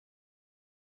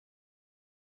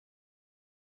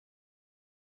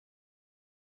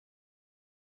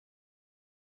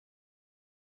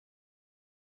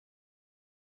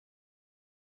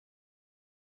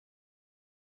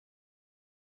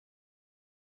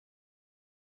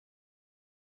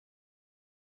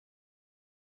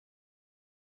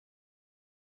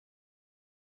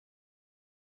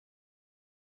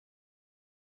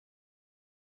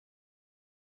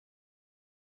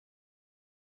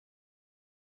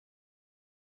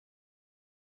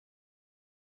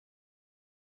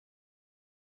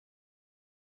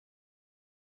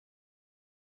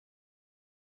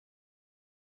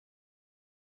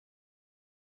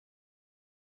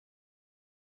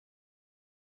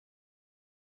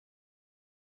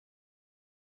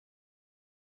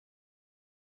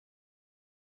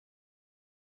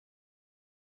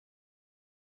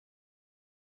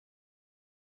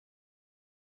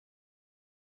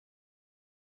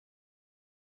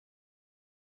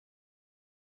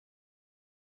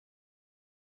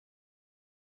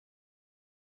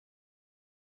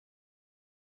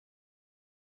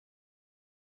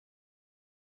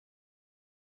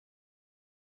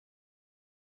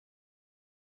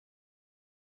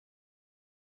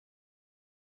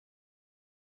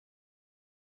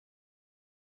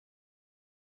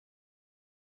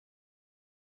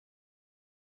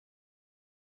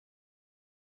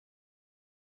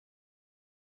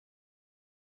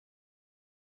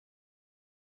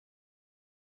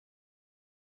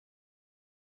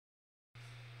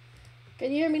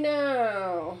Can you hear me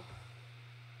now?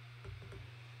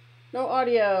 No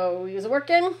audio. Is it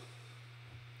working?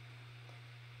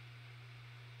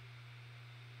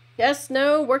 Yes,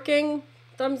 no, working.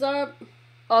 Thumbs up.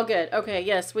 All good. Okay,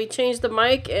 yes, we changed the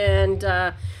mic and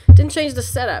didn't change the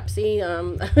setup. See, I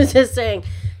was just saying,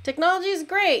 technology is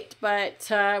great, but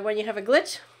when you have a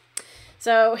glitch.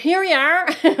 So here we are.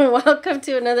 Welcome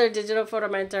to another Digital Photo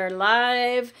Mentor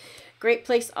Live. Great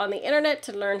place on the internet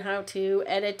to learn how to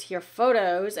edit your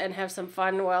photos and have some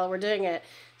fun while we're doing it.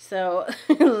 So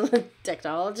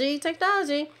technology.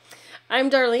 I'm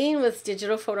Darlene with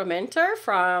Digital Photo Mentor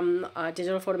from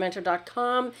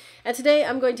digitalphotomentor.com, and today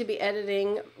I'm going to be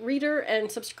editing reader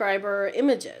and subscriber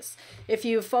images. If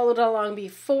you've followed along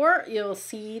before, you'll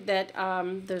see that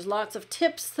there's lots of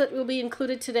tips that will be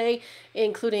included today,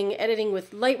 including editing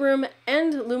with Lightroom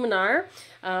and Luminar,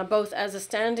 both as a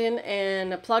stand-in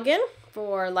and a plug-in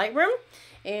for Lightroom.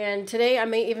 And today I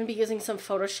may even be using some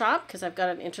Photoshop because I've got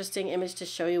an interesting image to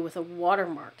show you with a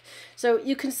watermark. So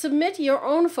you can submit your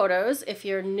own photos if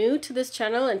you're new to this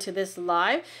channel and to this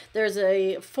live. There's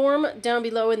a form down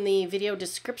below in the video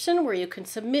description where you can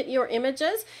submit your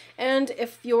images. And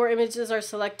if your images are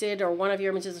selected or one of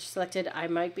your images are selected, I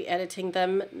might be editing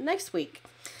them next week.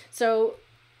 So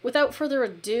without further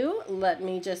ado, let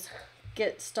me just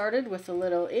get started with a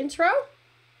little intro.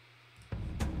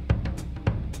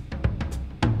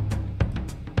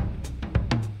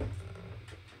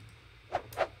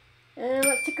 And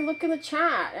let's take a look in the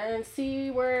chat and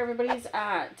see where everybody's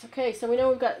at. Okay, so we know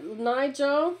we've got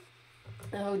Nigel,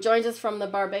 who joins us from the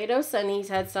Barbados, and he's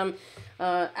had some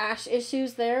ash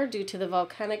issues there due to the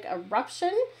volcanic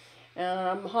eruption.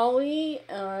 Holly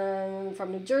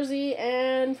from New Jersey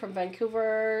and from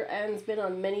Vancouver, and has been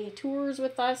on many tours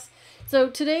with us.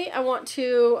 So today I want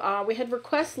to, we had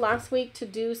requests last week to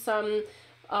do some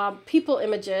people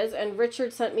images, and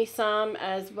Richard sent me some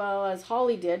as well as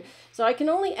Holly did. So I can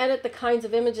only edit the kinds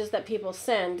of images that people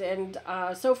send, and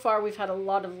so far we've had a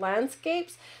lot of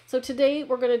landscapes. So today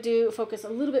we're going to focus a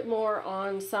little bit more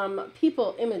on some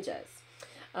people images.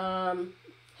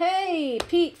 Hey,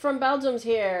 Pete from Belgium's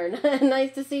here.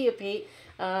 Nice to see you, Pete.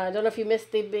 I don't know if you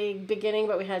missed the beginning,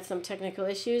 but we had some technical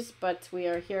issues, but we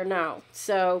are here now.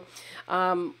 So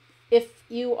if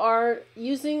you are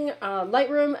using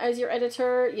Lightroom as your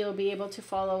editor, you'll be able to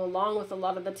follow along with a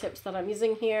lot of the tips that I'm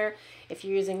using here. If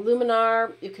you're using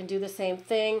Luminar, you can do the same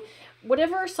thing.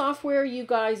 Whatever software you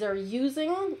guys are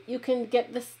using, you can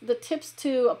get the tips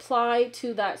to apply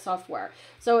to that software.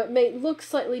 So it may look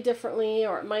slightly differently,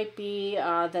 or it might be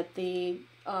that the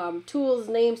tools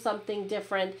name something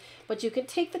different, but you can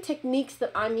take the techniques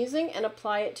that I'm using and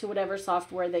apply it to whatever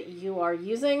software that you are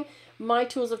using. My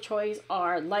tools of choice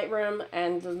are Lightroom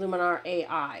and the Luminar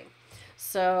AI.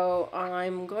 So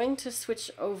I'm going to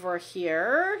switch over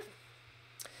here.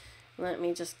 Let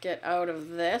me just get out of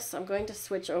this. I'm going to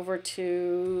switch over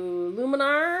to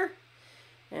Luminar,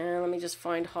 and let me just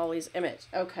find Holly's image.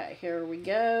 Okay, here we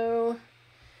go.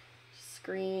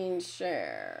 Screen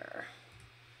share.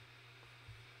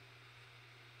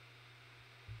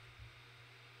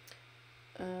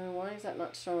 Why is that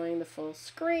not showing the full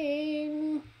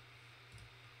screen?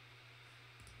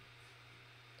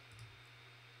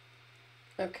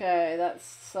 Okay, that's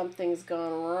something's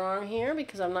gone wrong here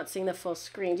because I'm not seeing the full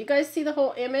screen. Do you guys see the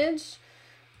whole image?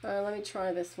 Let me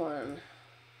try this one.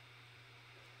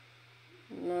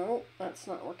 No, that's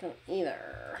not working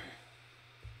either.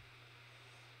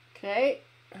 Okay,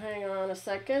 hang on a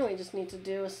second. We just need to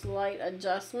do a slight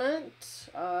adjustment.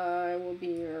 I will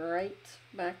be right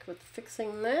back with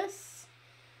fixing this.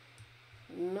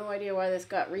 No idea why this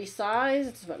got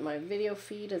resized, but my video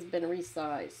feed has been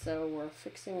resized. So we're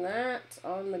fixing that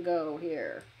on the go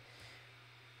here.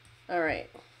 All right.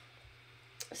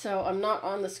 So I'm not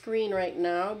on the screen right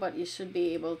now, but you should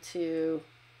be able to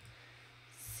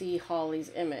see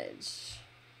Holly's image.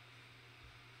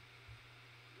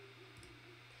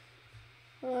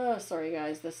 Oh, sorry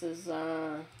guys, this is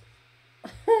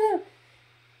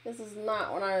this is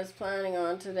not what I was planning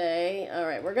on today. All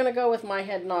right, we're gonna go with my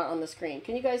head not on the screen.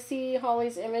 Can you guys see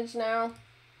Holly's image now?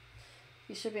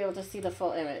 You should be able to see the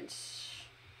full image.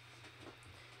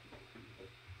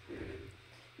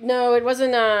 No, it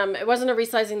wasn't a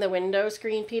resizing the window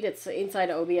screen, Pete. It's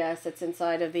inside OBS. It's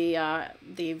inside of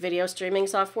the video streaming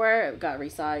software. It got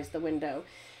resized the window.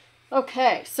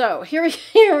 Okay, so here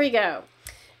we go.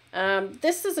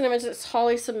 This is an image that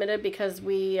Holly submitted because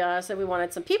we said we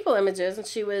wanted some people images, and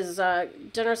she was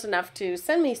generous enough to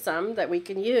send me some that we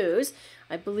can use.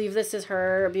 I believe this is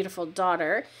her beautiful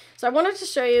daughter. So I wanted to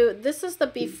show you, this is the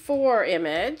before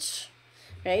image.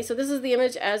 Okay, so this is the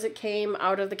image as it came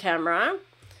out of the camera.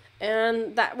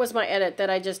 And that was my edit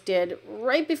that I just did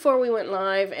right before we went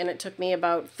live, and it took me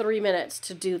about 3 minutes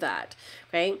to do that.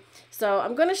 Okay, so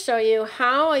I'm going to show you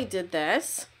how I did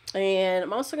this, and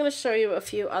I'm also going to show you a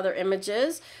few other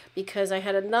images because I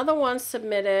had another one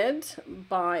submitted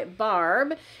by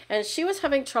Barb, and she was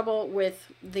having trouble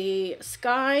with the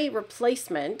sky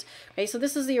replacement. Okay, so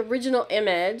this is the original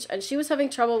image, and she was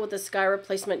having trouble with the sky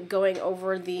replacement going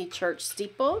over the church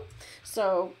steeple.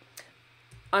 So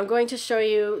I'm going to show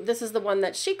you, this is the one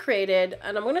that she created,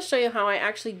 and I'm going to show you how I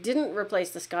actually didn't replace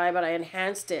the sky, but I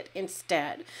enhanced it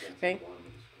instead. Okay.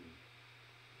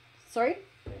 Sorry?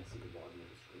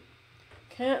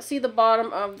 Can't see the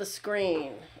bottom of the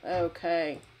screen.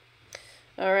 Okay.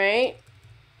 All right.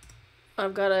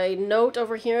 I've got a note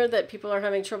over here that people are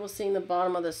having trouble seeing the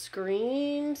bottom of the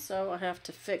screen, so I have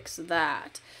to fix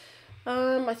that.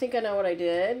 I think I know what I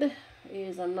did.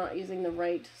 Is I'm not using the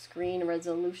right screen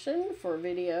resolution for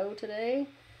video today.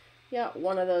 Yeah,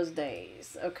 one of those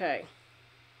days. Okay.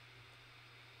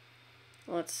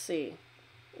 Let's see.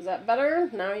 Is that better?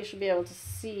 Now you should be able to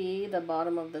see the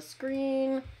bottom of the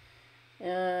screen.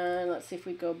 And let's see if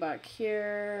we go back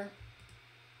here.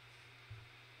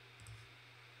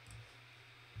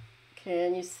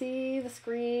 Can you see the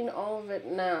screen, all of it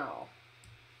now?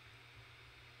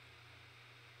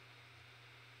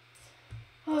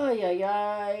 Oh, yeah,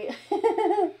 yeah.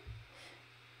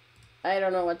 I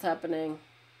don't know what's happening.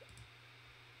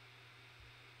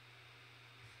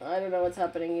 I don't know what's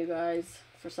happening, you guys.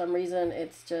 For some reason,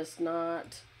 it's just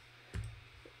not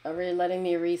really letting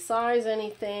me resize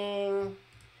anything.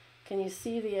 Can you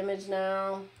see the image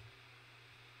now?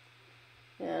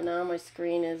 Yeah, now my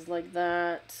screen is like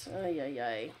that. Ay, ay,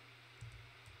 ay.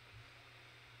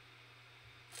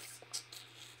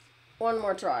 One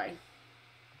more try.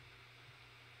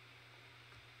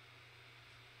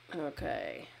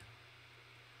 Okay.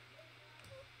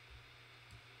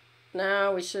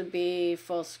 Now we should be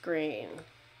full screen.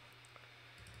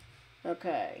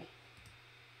 Okay.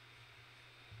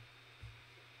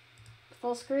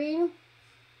 Full screen?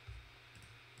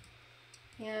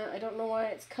 Yeah, I don't know why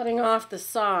it's cutting off the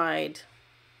side.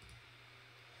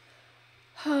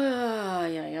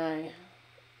 Ay, ay, ay.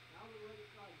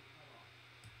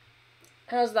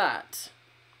 How's that?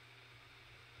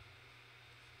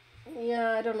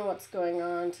 Yeah, I don't know what's going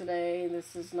on today.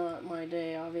 This is not my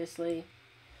day, obviously.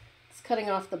 It's cutting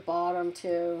off the bottom,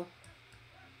 too.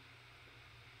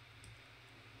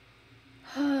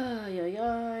 Ay, ay,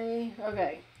 ay.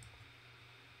 Okay.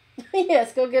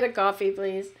 Yes, go get a coffee,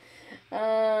 please.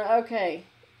 Okay.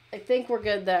 I think we're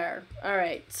good there. All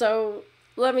right, so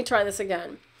let me try this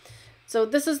again. So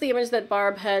this is the image that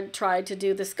Barb had tried to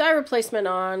do the sky replacement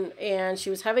on, and she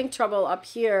was having trouble up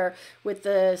here with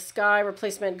the sky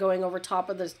replacement going over top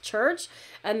of the church.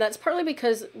 And that's partly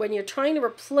because when you're trying to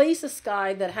replace a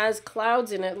sky that has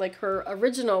clouds in it, like her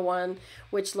original one,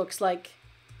 which looks like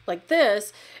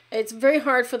this, it's very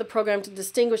hard for the program to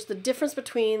distinguish the difference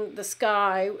between the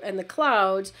sky and the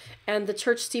clouds and the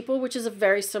church steeple, which is a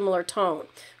very similar tone.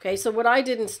 Okay, so what I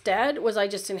did instead was I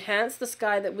just enhanced the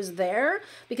sky that was there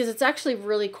because it's actually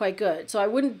really quite good. So I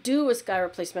wouldn't do a sky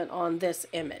replacement on this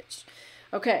image.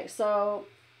 Okay, so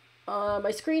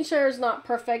my screen share is not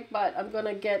perfect, but I'm going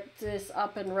to get this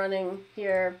up and running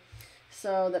here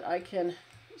so that I can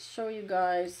show you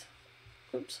guys.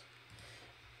 Oops.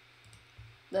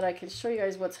 That I can show you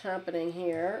guys what's happening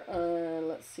here.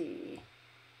 Let's see.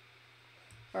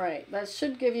 All right, that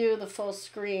should give you the full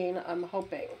screen, I'm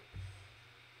hoping.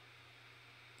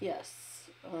 Yes,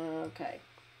 okay.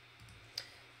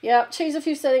 Yeah, changed a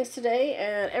few settings today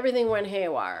and everything went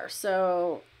haywire.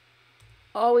 So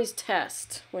always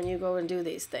test when you go and do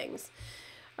these things.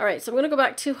 All right, so I'm gonna go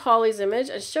back to Holly's image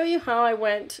and show you how I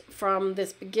went from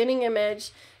this beginning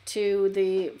image to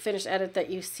the finished edit that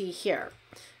you see here.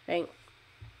 Okay.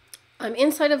 I'm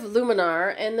inside of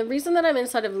Luminar, and the reason that I'm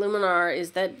inside of Luminar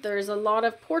is that there's a lot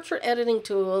of portrait editing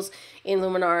tools in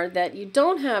Luminar that you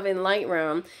don't have in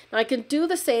Lightroom. Now, I can do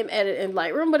the same edit in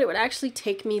Lightroom, but it would actually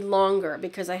take me longer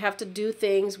because I have to do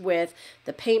things with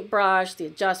the paintbrush, the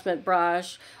adjustment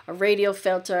brush, a radial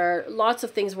filter, lots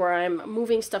of things where I'm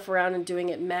moving stuff around and doing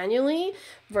it manually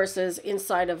versus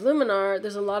inside of Luminar,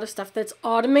 there's a lot of stuff that's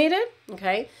automated,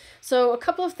 okay? So a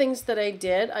couple of things that I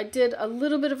did a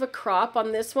little bit of a crop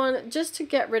on this one just to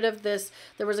get rid of this.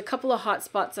 There was a couple of hot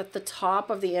spots at the top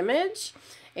of the image,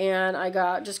 and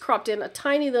I just cropped in a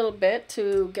tiny little bit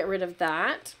to get rid of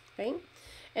that, okay?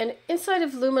 And inside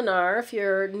of Luminar, if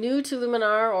you're new to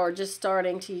Luminar or just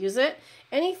starting to use it,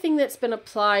 anything that's been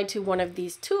applied to one of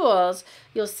these tools,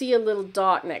 you'll see a little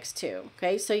dot next to.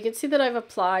 Okay, so you can see that I've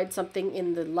applied something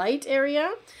in the light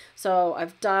area. So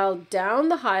I've dialed down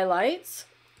the highlights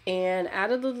and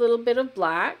added a little bit of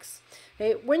blacks.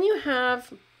 Okay, when you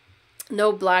have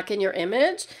no black in your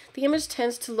image, the image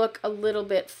tends to look a little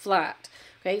bit flat.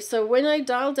 Okay, so when I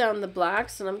dial down the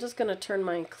blacks, and I'm just going to turn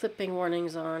my clipping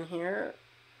warnings on here.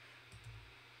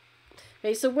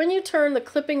 Okay, so when you turn the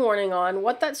clipping warning on,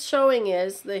 what that's showing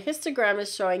is the histogram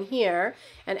is showing here,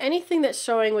 and anything that's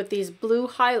showing with these blue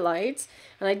highlights,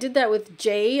 and I did that with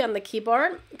J on the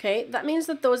keyboard, okay, that means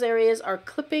that those areas are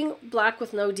clipping black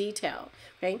with no detail,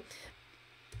 okay.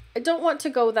 I don't want to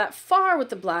go that far with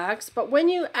the blacks, but when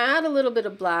you add a little bit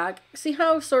of black, see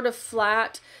how sort of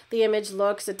flat the image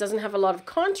looks? It doesn't have a lot of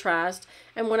contrast.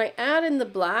 And when I add in the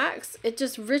blacks, it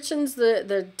just richens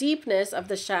the deepness of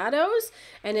the shadows,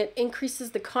 and it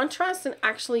increases the contrast and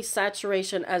actually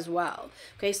saturation as well.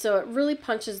 Okay, so it really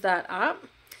punches that up.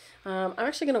 I'm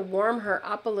actually going to warm her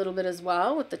up a little bit as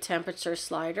well with the temperature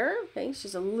slider. Okay,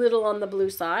 she's a little on the blue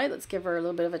side. Let's give her a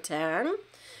little bit of a tan.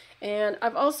 And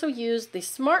I've also used the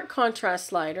Smart Contrast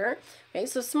slider. Okay,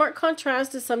 so Smart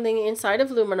Contrast is something inside of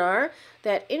Luminar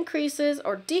that increases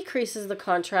or decreases the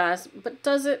contrast, but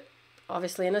does it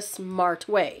obviously in a smart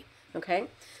way. Okay,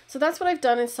 so that's what I've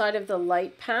done inside of the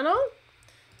light panel.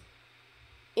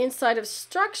 Inside of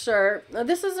structure, now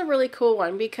this is a really cool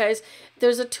one because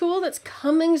there's a tool that's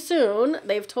coming soon.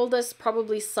 They've told us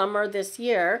probably summer this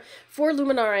year for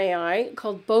Luminar AI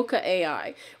called Bokeh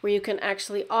AI, where you can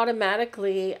actually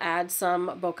automatically add some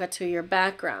bokeh to your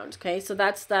background. Okay, so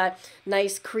that's that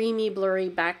nice creamy blurry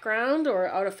background or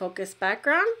out of focus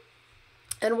background.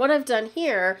 And what I've done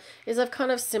here is I've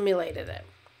kind of simulated it.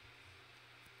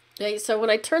 Okay, so when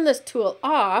I turn this tool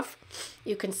off,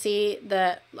 you can see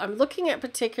that I'm looking at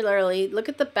particularly, look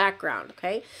at the background,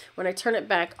 okay? When I turn it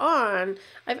back on,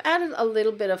 I've added a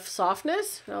little bit of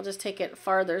softness, and I'll just take it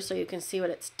farther so you can see what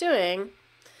it's doing.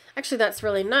 Actually, that's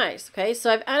really nice, okay?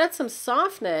 So I've added some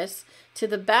softness to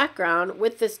the background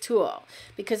with this tool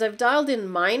because I've dialed in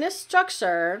minus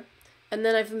structure, and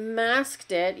then I've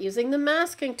masked it using the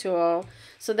masking tool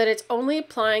so that it's only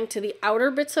applying to the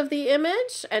outer bits of the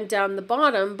image and down the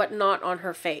bottom, but not on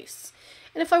her face.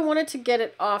 And if I wanted to get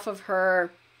it off of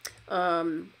her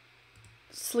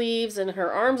sleeves and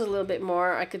her arms a little bit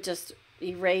more, I could just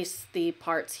erase the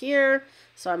parts here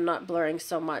so I'm not blurring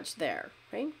so much there,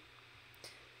 right?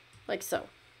 Like so.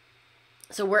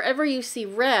 So wherever you see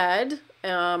red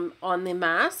on the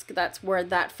mask, that's where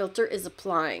that filter is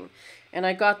applying. And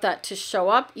I got that to show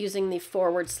up using the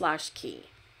 / key,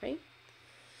 right?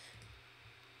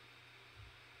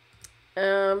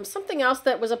 Something else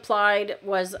that was applied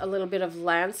was a little bit of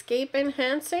landscape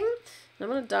enhancing. And I'm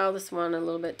going to dial this one a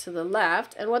little bit to the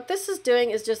left. And what this is doing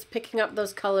is just picking up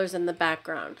those colors in the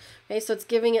background. Okay, so it's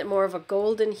giving it more of a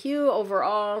golden hue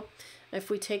overall. If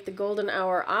we take the golden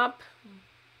hour up,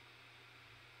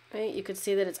 right, you can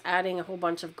see that it's adding a whole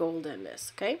bunch of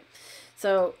goldenness, okay?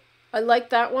 So I like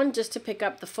that one just to pick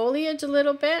up the foliage a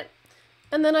little bit.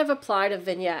 And then I've applied a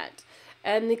vignette.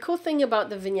 And the cool thing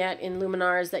about the vignette in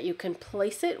Luminar is that you can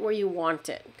place it where you want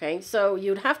it. Okay, so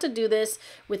you'd have to do this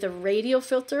with a radial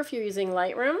filter if you're using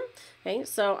Lightroom. Okay,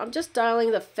 so I'm just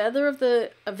dialing the feather of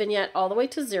the vignette all the way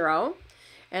to 0.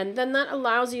 And then that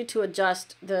allows you to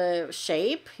adjust the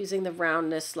shape using the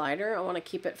roundness slider. I want to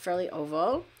keep it fairly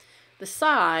oval. The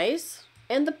size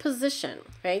and the position.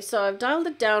 Okay, so I've dialed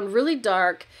it down really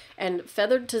dark and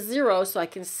feathered to 0 so I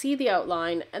can see the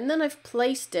outline, and then I've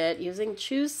placed it using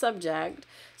choose subject.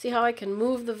 See how I can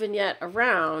move the vignette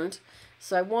around.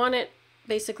 So I want it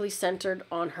basically centered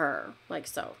on her, like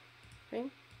so. Okay?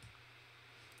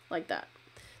 Like that.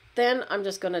 Then I'm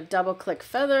just going to double click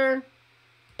feather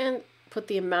and put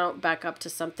the amount back up to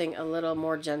something a little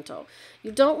more gentle.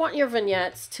 You don't want your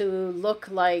vignettes to look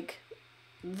like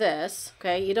this,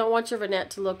 okay? You don't want your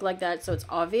vignette to look like that so it's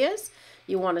obvious.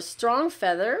 You want a strong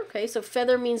feather, okay? So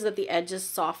feather means that the edge is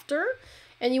softer,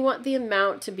 and you want the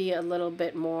amount to be a little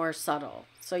bit more subtle.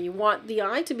 So you want the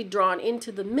eye to be drawn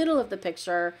into the middle of the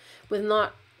picture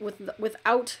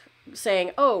without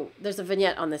saying, oh, there's a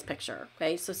vignette on this picture,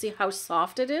 okay? So see how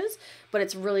soft it is, but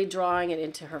it's really drawing it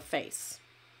into her face.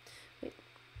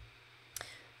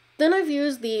 Then I've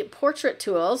used the portrait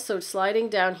tool, so sliding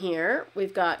down here,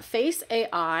 we've got Face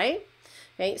AI.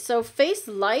 Okay, so Face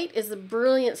Light is a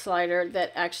brilliant slider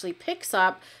that actually picks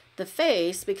up the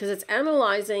face because it's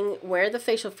analyzing where the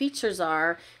facial features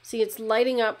are. See, it's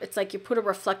lighting up. It's like you put a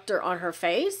reflector on her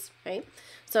face, right?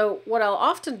 So what I'll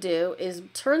often do is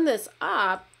turn this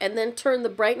up and then turn the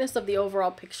brightness of the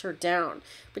overall picture down.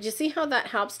 But you see how that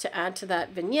helps to add to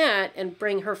that vignette and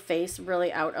bring her face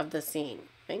really out of the scene,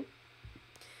 okay?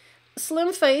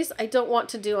 Slim face, I don't want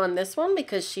to do on this one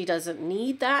because she doesn't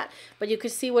need that, but you can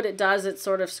see what it does. It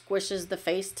sort of squishes the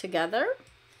face together.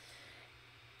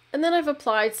 And then I've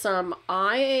applied some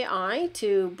eye AI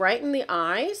to brighten the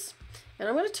eyes. And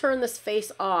I'm going to turn this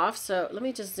face off. So let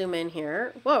me just zoom in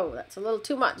here. Whoa, that's a little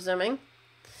too much zooming.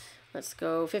 Let's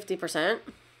go 50%.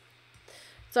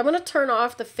 So I'm going to turn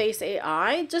off the face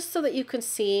AI just so that you can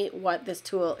see what this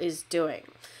tool is doing.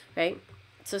 Okay,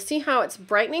 so see how it's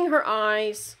brightening her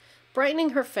eyes,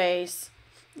 brightening her face.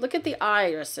 Look at the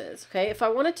irises, okay? If I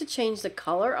wanted to change the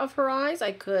color of her eyes,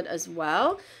 I could as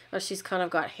well. She's kind of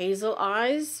got hazel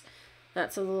eyes.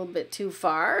 That's a little bit too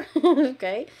far,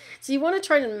 okay? So you want to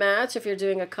try to match, if you're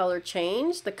doing a color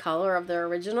change, the color of their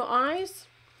original eyes.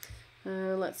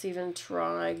 Let's even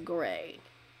try gray,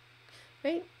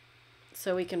 right?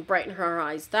 So we can brighten her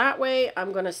eyes that way.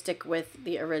 I'm going to stick with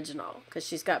the original because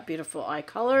she's got beautiful eye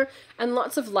color and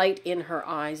lots of light in her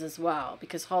eyes as well,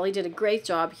 because Holly did a great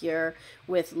job here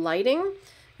with lighting.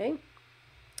 Okay.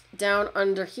 Down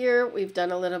under here, we've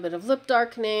done a little bit of lip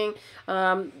darkening.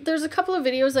 There's a couple of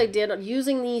videos I did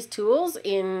using these tools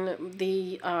in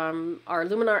the our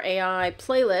Luminar AI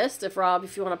playlist. If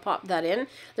you want to pop that in.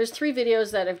 There's 3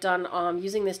 videos that I've done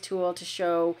using this tool to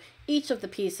show each of the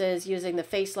pieces using the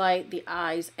face light, the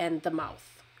eyes, and the mouth.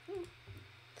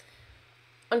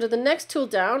 Under the next tool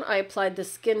down, I applied the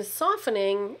skin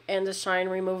softening and the shine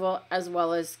removal as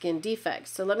well as skin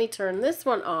defects. So let me turn this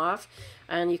one off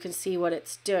and you can see what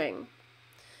it's doing.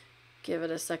 Give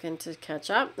it a second to catch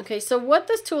up. Okay, so what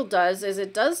this tool does is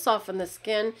it does soften the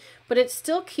skin, but it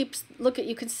still keeps,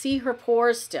 you can see her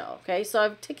pores still. Okay, so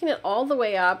I've taken it all the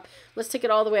way up. Let's take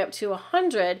it all the way up to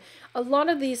 100. A lot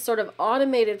of these sort of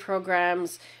automated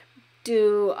programs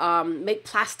do make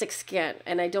plastic skin,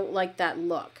 and I don't like that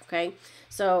look, okay?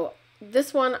 So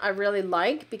this one I really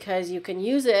like because you can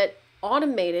use it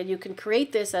automated. You can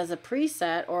create this as a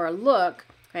preset or a look,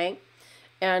 okay?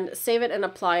 And save it and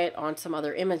apply it on some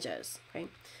other images, okay?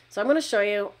 So I'm going to show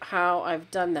you how I've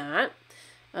done that.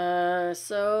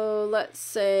 So let's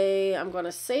say I'm going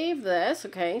to save this,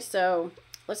 okay? So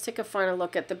let's take a final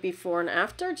look at the before and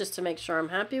after just to make sure I'm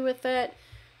happy with it.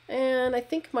 And I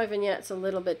think my vignette's a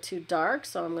little bit too dark,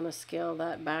 so I'm going to scale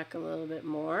that back a little bit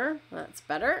more. That's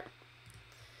better.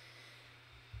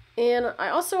 And I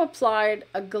also applied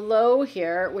a glow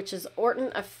here, which is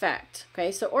Orton Effect. Okay,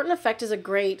 so Orton Effect is a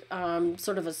great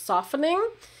sort of a softening.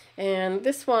 And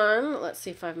this one, let's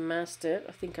see if I've masked it.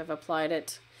 I think I've applied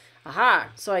it.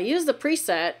 Aha! So I used the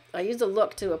preset, I used a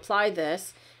look to apply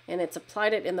this, and it's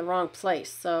applied it in the wrong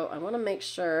place. So I want to make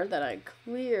sure that I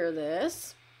clear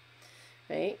this,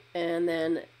 right? And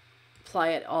then apply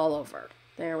it all over.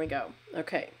 There we go.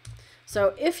 Okay.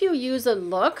 So if you use a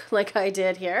look like I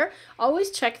did here,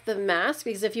 always check the mask,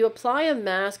 because if you apply a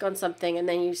mask on something and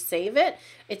then you save it,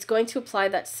 it's going to apply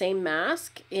that same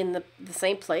mask in the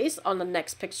same place on the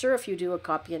next picture if you do a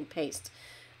copy and paste.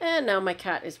 And now my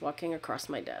cat is walking across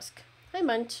my desk. Hi,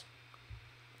 Munch.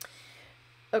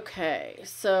 Okay,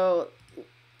 so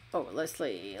let's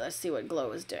see what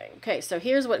glow is doing. Okay, so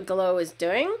here's what glow is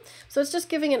doing. So it's just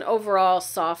giving an overall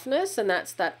softness, and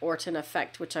that's that Orton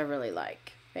effect, which I really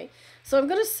like. Okay, so I'm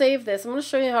going to save this. I'm going to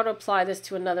show you how to apply this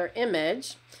to another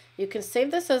image. You can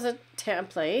save this as a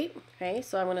template. Okay,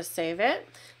 so I'm going to save it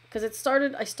because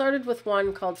I started with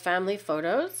one called Family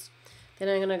Photos. Then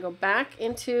I'm going to go back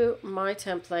into my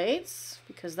templates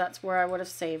because that's where I would have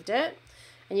saved it.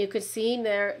 And you can see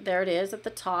there it is at the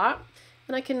top.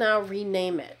 And I can now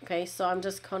rename it. Okay, so I'm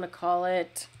just going to call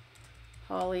it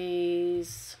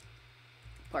Holly's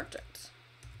Portrait.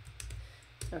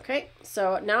 Okay,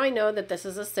 so now I know that this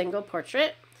is a single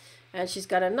portrait, and she's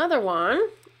got another one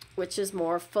which is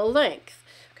more full length.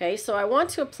 Okay, so I want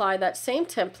to apply that same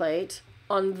template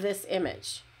on this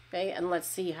image. Okay, and let's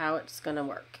see how it's going to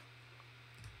work.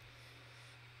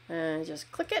 And just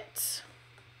click it.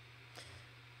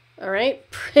 All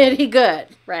right, pretty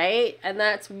good, right? And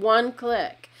that's one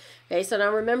click. Okay, so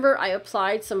now remember I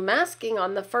applied some masking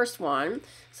on the first one.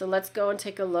 So let's go and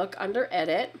take a look under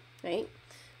Edit, right?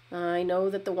 I know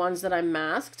that the ones that I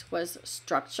masked was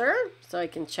structure, so I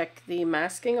can check the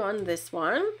masking on this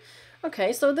one.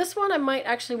 Okay, so this one I might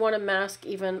actually want to mask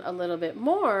even a little bit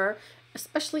more,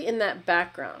 especially in that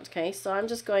background. Okay, so I'm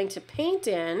just going to paint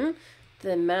in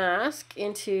the mask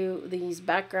into these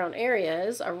background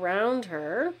areas around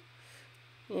her.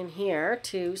 in here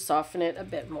to soften it a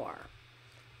bit more.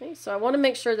 Okay, so I want to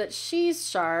make sure that she's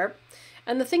sharp.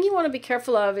 And the thing you want to be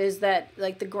careful of is that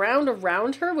like the ground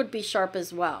around her would be sharp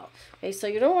as well. Okay, so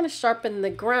you don't want to sharpen the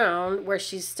ground where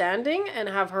she's standing and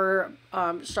have her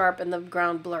sharp and the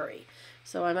ground blurry.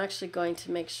 So I'm actually going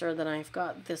to make sure that I've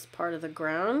got this part of the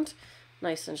ground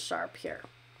nice and sharp here.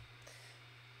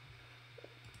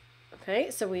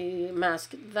 Okay, so we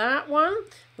masked that one.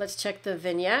 Let's check the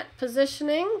vignette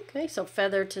positioning. Okay, so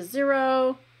feather to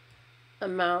 0,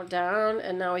 amount down,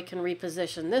 and now we can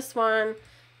reposition this one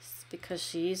because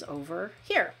she's over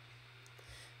here.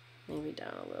 Maybe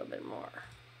down a little bit more.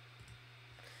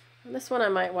 And this one I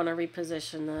might want to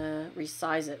reposition,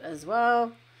 resize it as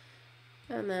well.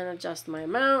 And then adjust my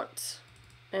amount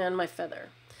and my feather.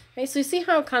 Okay, so you see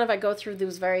how kind of I go through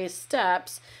those various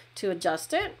steps to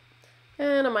adjust it.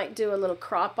 And I might do a little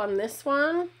crop on this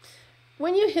one.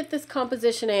 When you hit this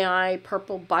Composition AI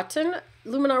purple button,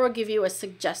 Luminar will give you a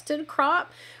suggested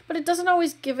crop, but it doesn't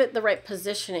always give it the right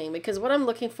positioning, because what I'm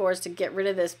looking for is to get rid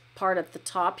of this part at the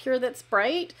top here that's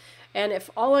bright. And if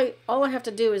all I have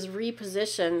to do is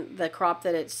reposition the crop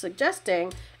that it's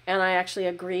suggesting, and I actually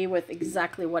agree with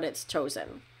exactly what it's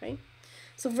chosen, right?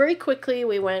 So very quickly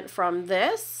we went from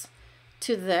this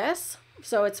to this.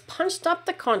 So it's punched up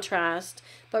the contrast,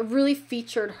 but really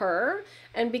featured her.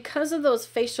 And because of those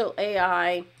facial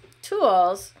AI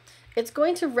tools, it's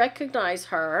going to recognize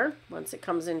her once it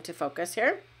comes into focus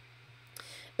here.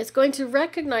 It's going to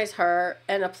recognize her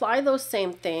and apply those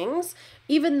same things,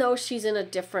 even though she's in a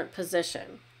different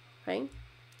position, right?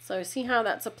 So see how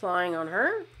that's applying on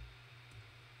her?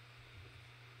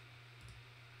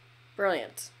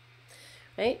 Brilliant,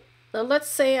 right? Now let's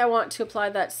say I want to apply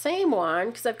that same one,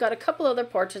 because I've got a couple other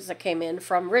portraits that came in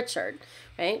from Richard,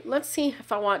 right? Let's see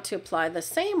if I want to apply the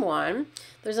same one.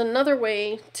 There's another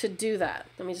way to do that.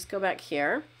 Let me just go back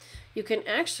here. You can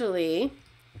actually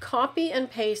copy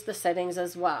and paste the settings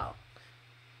as well.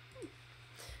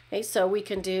 Okay, so we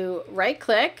can do right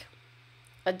click,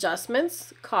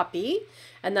 adjustments, copy,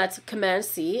 and that's Command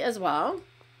C as well.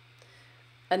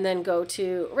 And then go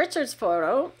to Richard's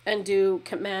photo and do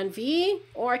Command V,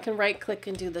 or I can right click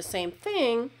and do the same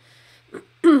thing.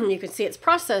 You can see it's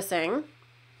processing.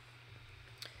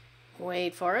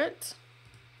 Wait for it.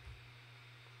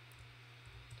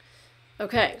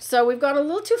 Okay, so we've gone a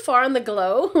little too far on the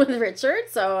glow with Richard,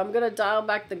 so I'm going to dial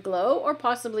back the glow or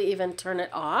possibly even turn it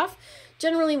off.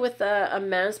 Generally with a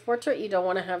man's portrait, you don't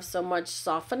want to have so much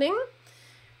softening.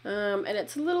 And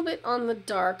it's a little bit on the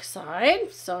dark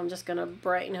side, so I'm just going to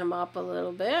brighten him up a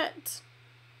little bit.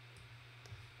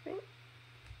 Okay.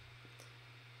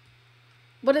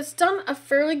 But it's done a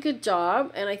fairly good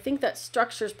job, and I think that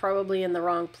structure's probably in the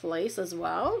wrong place as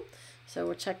well. So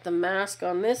we'll check the mask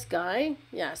on this guy.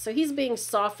 Yeah, so he's being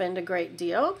softened a great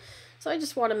deal. So I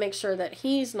just want to make sure that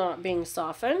he's not being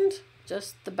softened,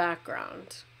 just the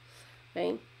background.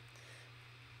 Okay.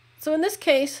 So in this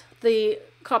case, the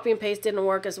copy and paste didn't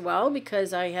work as well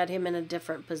because I had him in a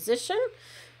different position.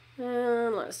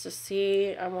 And let's just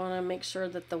see. I want to make sure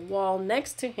that the wall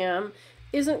next to him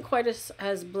isn't quite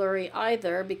as blurry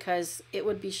either, because it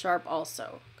would be sharp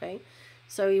also. Okay.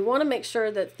 So you want to make sure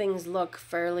that things look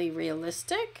fairly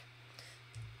realistic.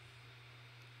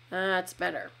 That's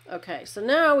better. Okay, so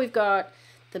now we've got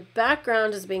the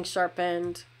background is being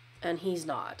sharpened and he's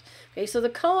not. Okay, so the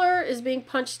color is being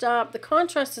punched up, the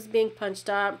contrast is being punched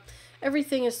up,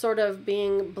 everything is sort of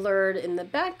being blurred in the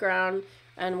background,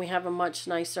 and we have a much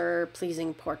nicer,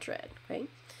 pleasing portrait. Okay,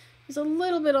 he's a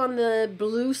little bit on the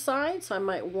blue side, so I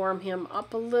might warm him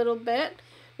up a little bit.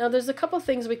 Now there's a couple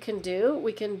things we can do.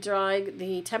 We can drag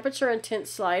the temperature and tint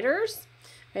sliders,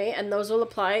 okay, and those will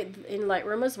apply in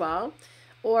Lightroom as well.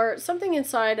 Or something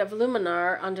inside of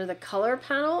Luminar under the color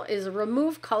panel is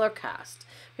remove color cast.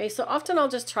 Okay, so often I'll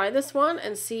just try this one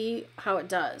and see how it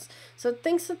does. So it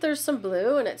thinks that there's some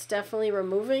blue and it's definitely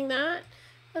removing that.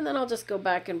 And then I'll just go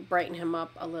back and brighten him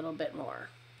up a little bit more.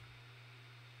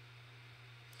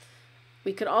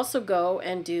 We could also go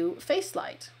and do face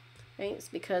light. Okay, it's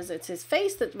because it's his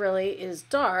face that really is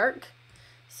dark.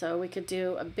 So we could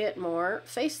do a bit more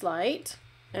face light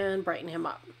and brighten him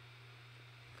up.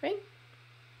 Okay.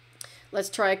 Let's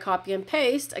try copy and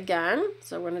paste again.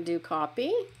 So we're going to do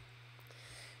copy.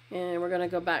 And we're going to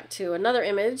go back to another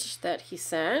image that he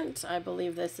sent. I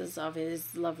believe this is of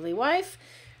his lovely wife.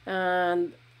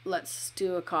 And let's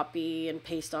do a copy and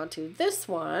paste onto this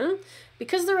one.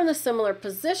 Because they're in a similar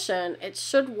position, it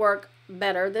should work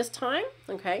better this time.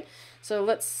 Okay, so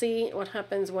let's see what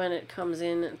happens when it comes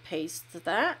in and pastes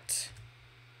that.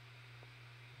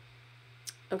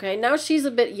 Okay, now she's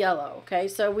a bit yellow. Okay,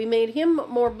 so we made him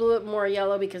more blue, more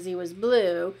yellow because he was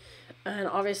blue, And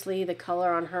obviously the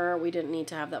color on her, we didn't need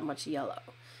to have that much yellow.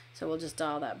 So we'll just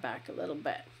dial that back a little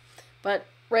bit. But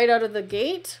right out of the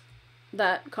gate,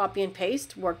 that copy and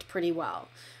paste worked pretty well.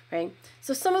 Right?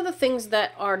 So some of the things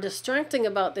that are distracting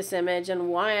about this image and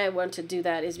why I want to do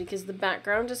that is because the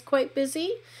background is quite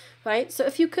busy, right? So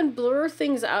if you can blur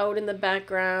things out in the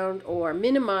background or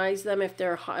minimize them if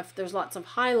there's lots of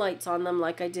highlights on them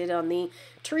like I did on the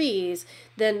trees,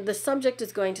 then the subject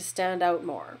is going to stand out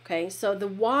more, okay? So the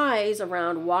whys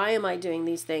around why am I doing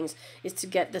these things is to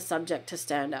get the subject to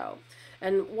stand out.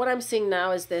 And what I'm seeing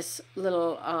now is this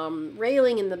little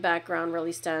railing in the background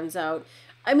really stands out.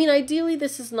 I mean, ideally,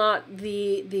 this is not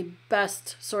the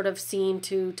best sort of scene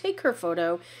to take her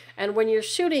photo. And when you're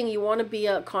shooting, you want to be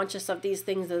conscious of these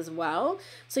things as well.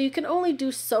 So you can only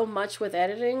do so much with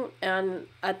editing. And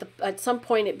at some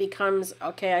point, it becomes,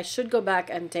 okay, I should go back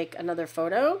and take another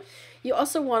photo. You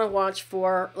also want to watch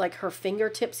for, like, her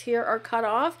fingertips here are cut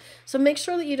off. So make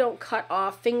sure that you don't cut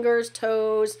off fingers,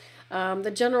 toes.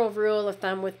 The general rule of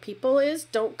thumb with people is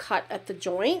don't cut at the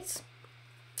joints.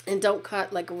 And don't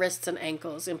cut like wrists and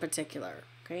ankles in particular,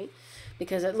 okay?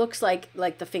 Because it looks like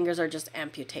the fingers are just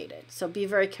amputated. So be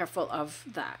very careful of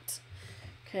that.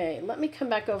 Okay, let me come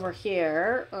back over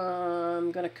here.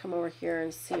 I'm going to come over here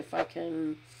and see if I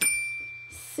can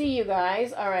see you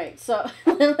guys. All right, so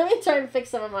let me try and fix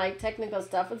some of my technical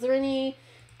stuff. Is there any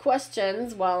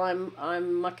questions while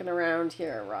I'm mucking around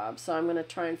here, Rob? So I'm going to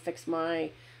try and fix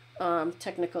my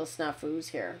technical snafus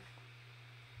here.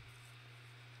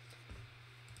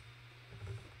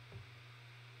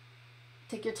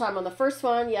 Take your time on the first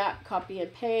one. Yeah, copy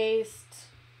and paste.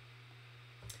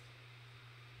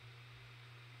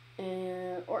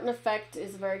 And Orton effect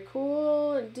is very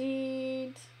cool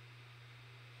indeed.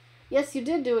 Yes, you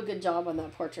did do a good job on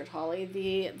that portrait, Holly.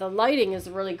 The lighting is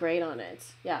really great on it.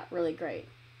 Yeah, really great.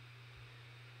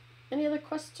 Any other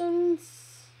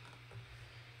questions?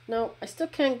 No, I still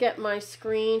can't get my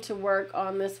screen to work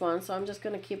on this one, so I'm just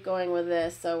going to keep going with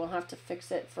this. So we'll have to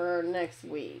fix it for next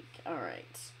week. All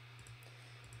right.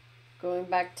 Going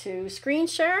back to screen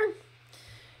share.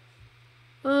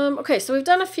 Okay, so we've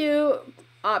done a few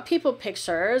people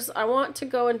pictures. I want to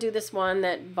go and do this one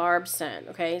that Barb sent.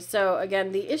 Okay, so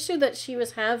again, the issue that she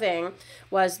was having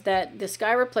was that the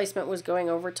sky replacement was going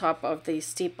over top of the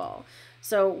steeple.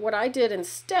 So what I did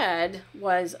instead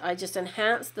was I just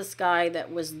enhanced the sky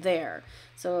that was there.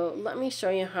 So let me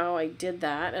show you how I did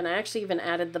that. And I actually even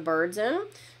added the birds in.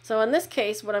 So in this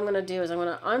case, what I'm going to do is I'm going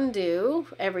to undo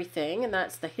everything, and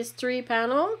that's the history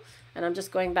panel. And I'm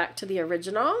just going back to the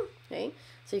original. Okay,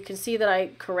 so you can see that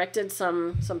I corrected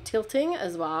some tilting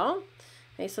as well.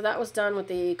 Okay, so that was done with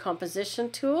the composition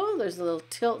tool. There's a little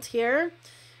tilt here.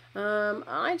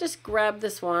 I just grabbed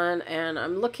this one and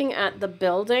I'm looking at the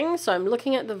building. So I'm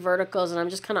looking at the verticals and I'm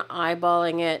just kind of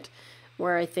eyeballing it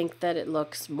where I think that it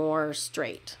looks more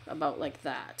straight, about like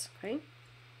that. Okay.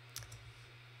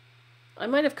 I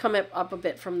might have come up a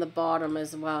bit from the bottom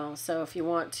as well. So if you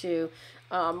want to,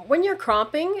 when you're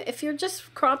cropping, if you're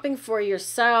just cropping for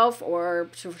yourself or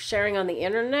sharing on the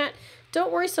internet,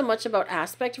 don't worry so much about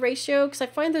aspect ratio, because I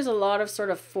find there's a lot of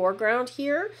sort of foreground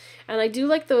here. And I do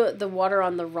like the water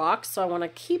on the rocks, so I want to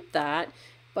keep that.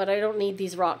 But I don't need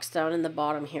these rocks down in the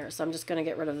bottom here, so I'm just going to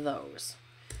get rid of those.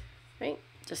 Right?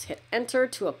 Just hit enter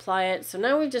to apply it. So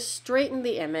now we've just straightened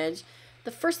the image.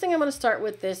 The first thing I'm going to start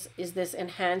with is this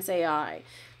Enhance AI.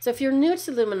 So if you're new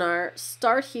to Luminar,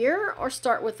 start here or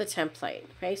start with the template.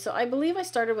 Okay, so I believe I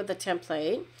started with the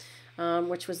template,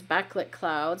 which was backlit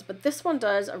clouds, but this one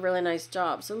does a really nice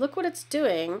job. So look what it's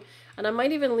doing, and I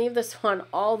might even leave this one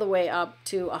all the way up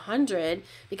to 100,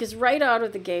 because right out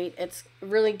of the gate, it's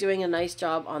really doing a nice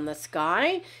job on the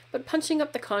sky, but punching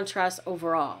up the contrast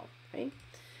overall. Okay.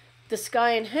 The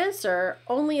sky enhancer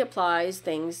only applies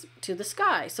things to the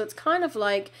sky. So it's kind of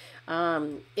like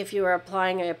if you were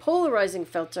applying a polarizing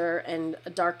filter and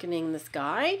darkening the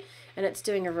sky, and it's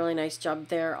doing a really nice job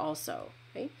there also.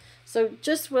 Okay? So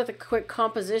just with a quick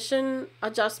composition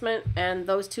adjustment and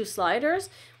those two sliders,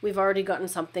 we've already gotten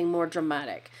something more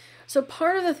dramatic. So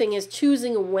part of the thing is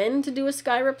choosing when to do a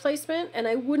sky replacement, and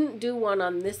I wouldn't do one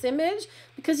on this image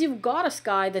because you've got a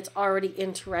sky that's already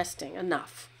interesting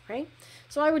enough, right?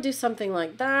 So I would do something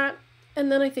like that,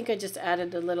 and then I think I just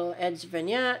added a little edge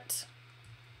vignette.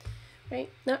 Right?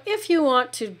 Now, if you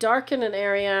want to darken an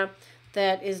area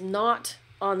that is not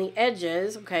on the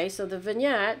edges, okay, so the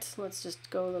vignette, let's just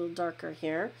go a little darker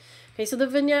here. Okay, so the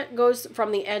vignette goes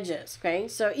from the edges, okay?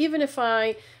 So even if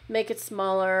I make it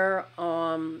smaller,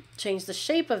 change the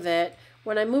shape of it,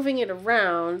 when I'm moving it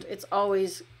around, it's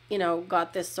always you know,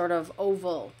 got this sort of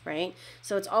oval, right?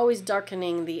 So it's always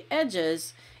darkening the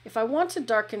edges. If I want to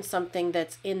darken something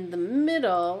that's in the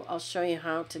middle, I'll show you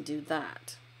how to do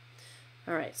that.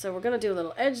 All right, so we're going to do a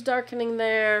little edge darkening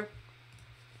there.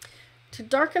 To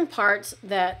darken parts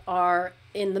that are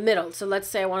in the middle, so let's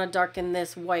say I want to darken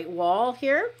this white wall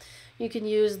here, you can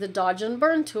use the Dodge and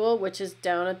Burn tool, which is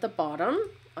down at the bottom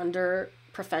under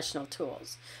Professional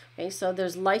Tools. Okay, so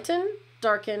there's Lighten,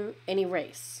 Darken, and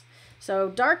Erase. So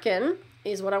darken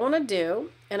is what I want to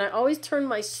do, and I always turn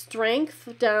my strength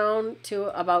down to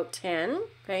about 10,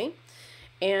 okay?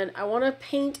 And I want to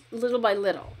paint little by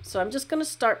little. So I'm just going to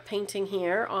start painting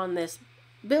here on this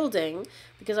building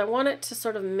because I want it to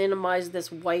sort of minimize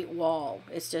this white wall.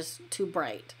 It's just too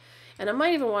bright. And I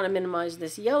might even want to minimize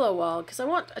this yellow wall because I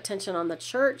want attention on the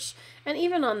church and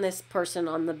even on this person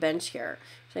on the bench here.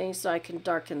 Okay, so I can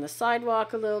darken the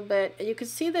sidewalk a little bit. And you can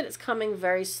see that it's coming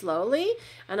very slowly,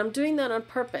 and I'm doing that on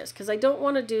purpose because I don't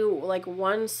want to do like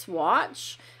one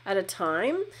swatch at a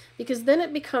time because then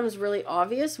it becomes really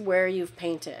obvious where you've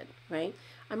painted, right?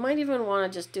 I might even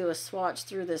want to just do a swatch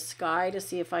through this sky to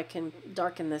see if I can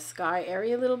darken the sky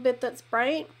area a little bit that's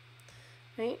bright.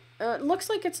 Right? It looks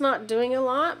like it's not doing a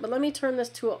lot, but let me turn this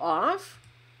tool off.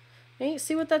 Okay,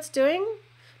 see what that's doing?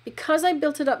 Because I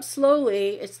built it up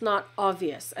slowly, it's not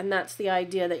obvious, and that's the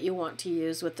idea that you want to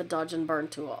use with the Dodge and Burn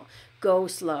tool. Go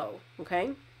slow,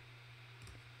 okay?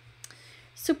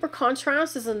 Super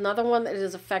contrast is another one that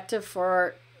is effective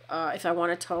for if I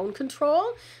want to tone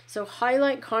control. So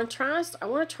highlight contrast, I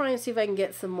want to try and see if I can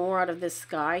get some more out of this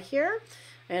sky here.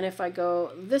 And if I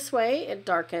go this way, it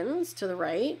darkens to the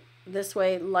right. This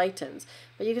way lightens,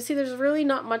 but you can see there's really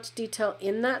not much detail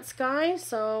in that sky,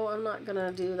 so I'm not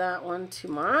gonna do that one too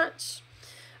much.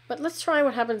 But let's try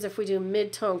what happens if we do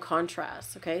mid-tone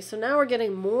contrast. Okay, so now we're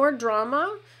getting more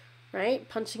drama, right?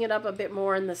 Punching it up a bit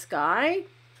more in the sky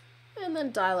and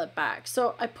then dial it back.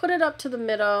 So I put it up to the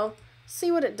middle,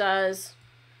 see what it does,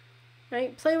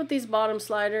 right? Play with these bottom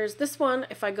sliders. This one,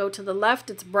 if I go to the left,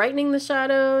 it's brightening the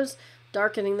shadows,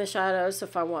 darkening the shadows. So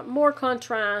if I want more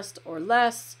contrast or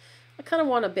less, I kind of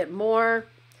want a bit more,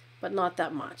 but not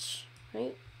that much,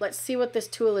 right? Let's see what this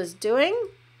tool is doing.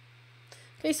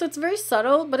 Okay, so it's very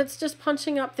subtle, but it's just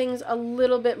punching up things a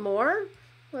little bit more.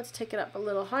 Let's take it up a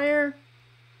little higher.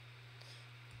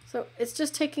 So it's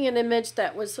just taking an image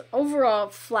that was overall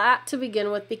flat to begin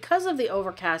with because of the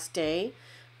overcast day,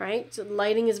 right? So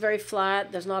lighting is very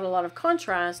flat, there's not a lot of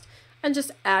contrast, and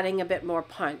just adding a bit more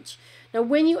punch. Now,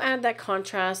 when you add that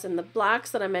contrast and the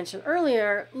blacks that I mentioned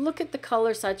earlier, look at the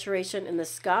color saturation in the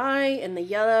sky, in the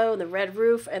yellow, the red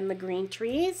roof, and the green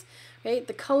trees. Okay?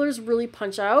 The colors really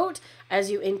punch out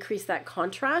as you increase that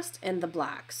contrast and the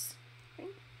blacks. Okay?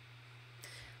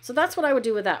 So that's what I would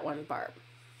do with that one, Barb.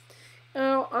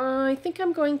 Now, I think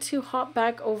I'm going to hop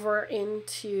back over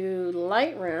into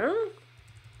Lightroom.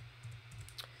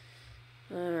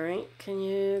 All right, can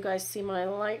you guys see my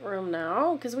Lightroom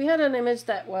now? Because we had an image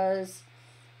that was,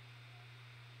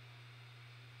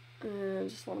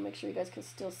 just want to make sure you guys can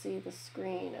still see the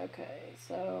screen. Okay,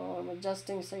 so I'm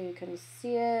adjusting so you can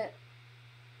see it.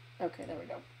 Okay, there we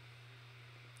go.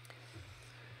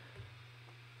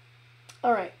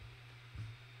 All right,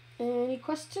 any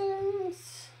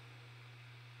questions?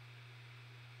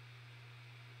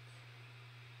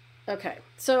 Okay,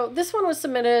 so this one was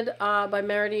submitted by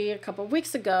Meredy a couple of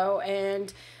weeks ago,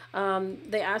 and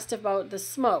they asked about the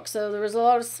smoke. So there was a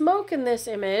lot of smoke in this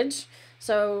image.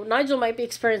 So Nigel might be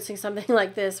experiencing something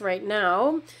like this right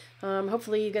now.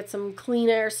 Hopefully you get some clean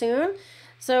air soon.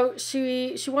 So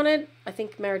she wanted, I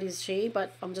think Meredy's she,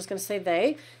 but I'm just going to say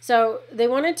they. So they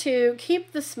wanted to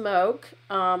keep the smoke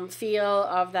feel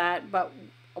of that, but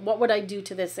what would I do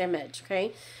to this image,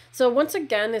 okay? So once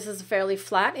again, this is a fairly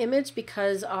flat image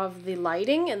because of the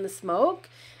lighting and the smoke.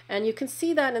 And you can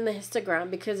see that in the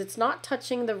histogram because it's not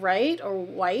touching the right or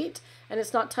white, and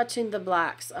it's not touching the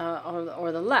blacks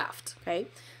or the left, okay?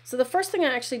 So the first thing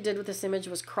I actually did with this image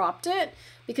was cropped it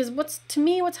because to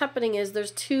me what's happening is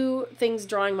there's two things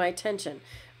drawing my attention.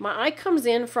 My eye comes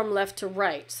in from left to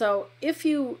right. So if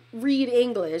you read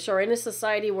English or in a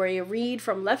society where you read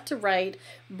from left to right,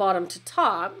 bottom to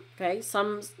top, okay,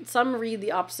 some read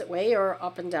the opposite way or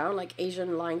up and down like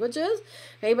Asian languages,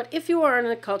 okay, but if you are in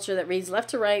a culture that reads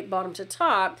left to right, bottom to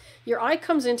top, your eye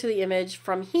comes into the image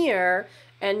from here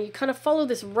and you kind of follow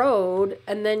this road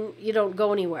and then you don't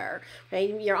go anywhere,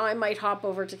 right? Your eye might hop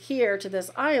over to here to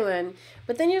this island,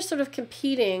 but then you're sort of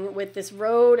competing with this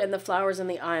road and the flowers in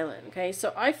the island, okay?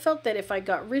 So I felt that if I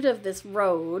got rid of this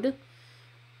road,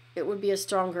 it would be a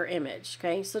stronger image,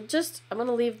 okay? So I'm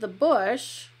gonna leave the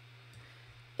bush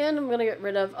and I'm gonna get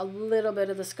rid of a little bit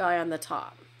of the sky on the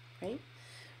top, right?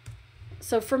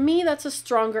 So for me, that's a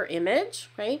stronger image,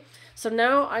 right? So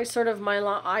now I sort of, my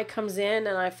eye comes in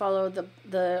and I follow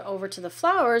the over to the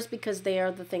flowers because they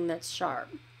are the thing that's sharp,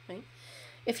 right?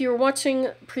 If you were watching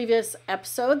previous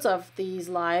episodes of these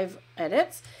live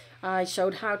edits, I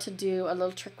showed how to do a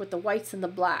little trick with the whites and the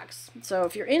blacks. So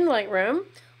if you're in Lightroom,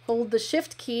 hold the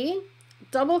Shift key,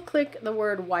 double click the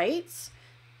word whites,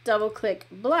 double click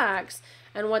blacks,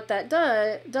 and what that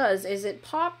does is it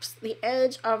pops the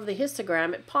edge of the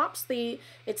histogram.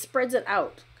 It spreads it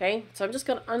out, okay? So I'm just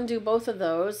going to undo both of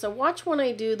those. So watch when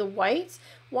I do the whites,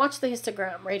 watch the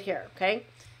histogram right here, okay?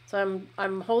 So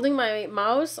I'm holding my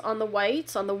mouse on the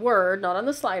whites, on the word, not on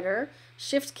the slider.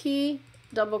 Shift key,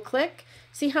 double click.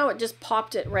 See how it just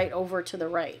popped it right over to the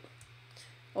right.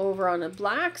 Over on the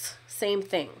blacks, same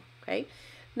thing, okay?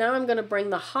 Now I'm going to bring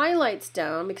the highlights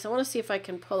down because I want to see if I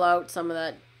can pull out some of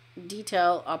that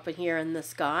detail up in here in the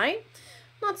sky.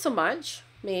 Not so much.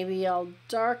 Maybe I'll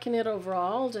darken it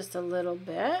overall just a little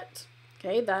bit.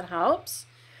 Okay, that helps.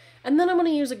 And then I'm going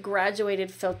to use a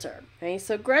graduated filter. Okay,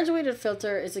 so graduated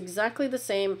filter is exactly the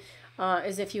same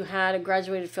as if you had a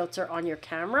graduated filter on your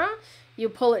camera. You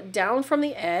pull it down from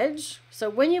the edge. So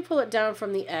when you pull it down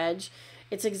from the edge,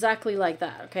 it's exactly like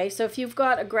that, okay? So if you've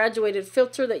got a graduated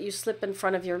filter that you slip in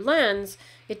front of your lens,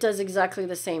 it does exactly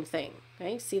the same thing,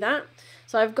 okay? See that?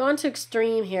 So I've gone to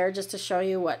extreme here just to show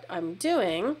you what I'm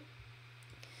doing.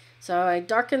 So I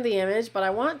darkened the image, but I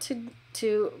want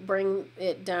to bring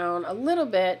it down a little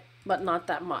bit, but not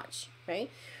that much, okay?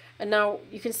 And now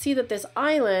you can see that this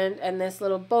island and this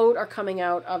little boat are coming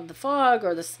out of the fog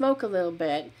or the smoke a little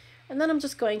bit. And then I'm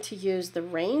just going to use the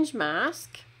range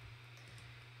mask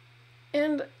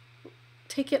and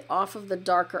take it off of the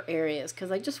darker areas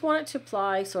because I just want it to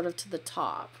apply sort of to the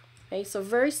top. Okay, so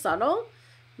very subtle.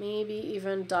 Maybe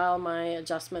even dial my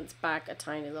adjustments back a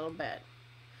tiny little bit.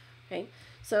 Okay,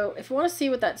 so if you want to see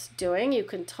what that's doing, you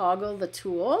can toggle the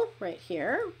tool right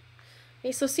here.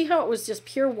 Okay, so see how it was just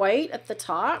pure white at the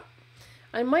top?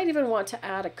 I might even want to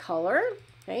add a color.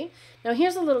 Okay, now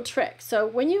here's a little trick. So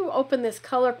when you open this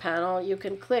color panel, you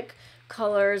can click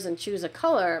colors and choose a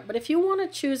color. But if you want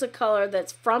to choose a color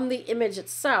that's from the image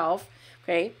itself,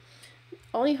 okay,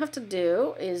 all you have to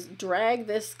do is drag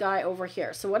this guy over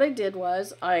here. So what I did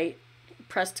was I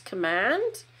pressed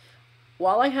Command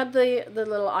while I had the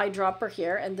little eyedropper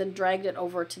here and then dragged it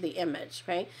over to the image,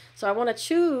 okay? So I want to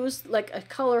choose like a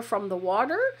color from the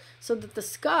water so that the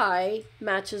sky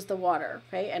matches the water,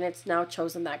 okay? And it's now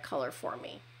chosen that color for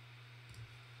me.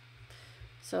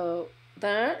 So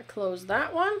that, close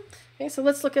that one. Okay, so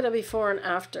let's look at a before and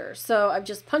after. So I've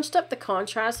just punched up the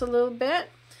contrast a little bit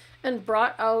and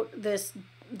brought out this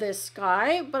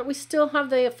sky, but we still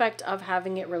have the effect of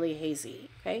having it really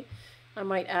hazy, okay? I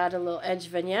might add a little edge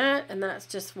vignette, and that's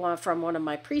just from one of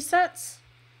my presets.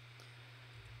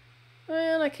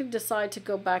 And I could decide to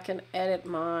go back and edit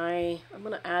I'm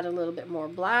going to add a little bit more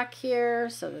black here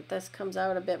so that this comes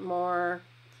out a bit more,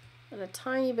 and a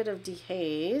tiny bit of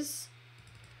dehaze.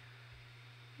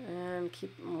 And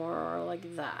keep it more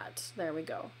like that. There we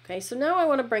go. Okay, so now I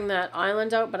want to bring that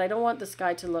island out, but I don't want the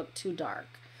sky to look too dark.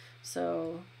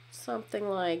 So something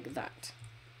like that.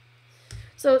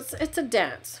 So it's a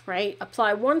dance, right?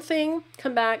 Apply one thing,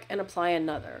 come back and apply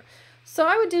another. So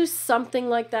I would do something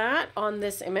like that on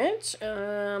this image.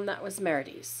 That was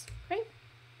Merides. Okay.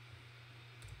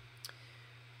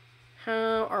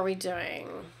 How are we doing?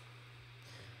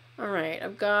 All right,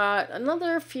 I've got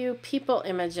another few people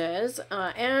images.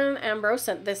 Anne Ambrose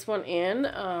sent this one in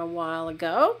a while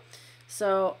ago.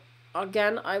 So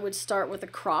again, I would start with a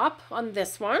crop on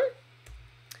this one.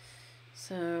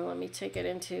 So let me take it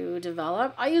into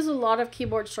develop. I use a lot of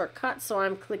keyboard shortcuts, so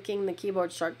I'm clicking the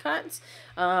keyboard shortcuts.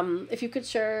 If you could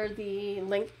share the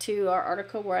link to our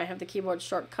article where I have the keyboard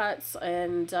shortcuts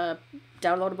and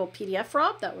downloadable PDF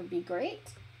ROP, that would be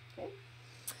great. Okay.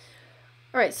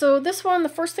 All right, so this one, the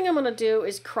first thing I'm going to do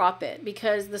is crop it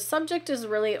because the subject is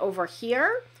really over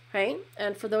here, right?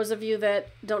 And for those of you that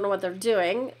don't know what they're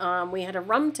doing, we had a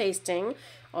rum tasting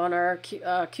on our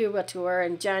Cuba tour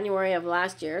in January of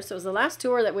last year. So it was the last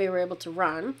tour that we were able to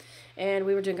run, and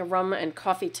we were doing a rum and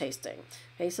coffee tasting.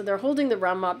 Okay, so they're holding the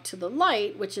rum up to the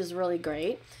light, which is really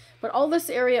great. But all this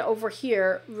area over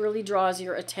here really draws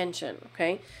your attention,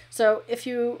 okay? So if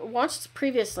you watched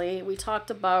previously, we talked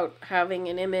about having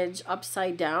an image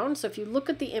upside down. So if you look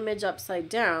at the image upside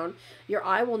down, your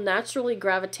eye will naturally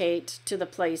gravitate to the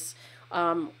place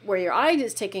where your eye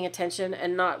is taking attention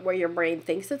and not where your brain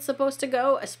thinks it's supposed to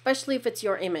go, especially if it's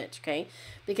your image, okay?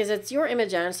 Because it's your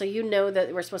image, and so you know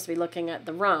that we're supposed to be looking at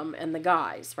the rum and the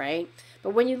guys, right? But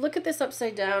when you look at this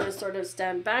upside down and sort of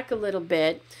stand back a little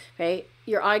bit, okay,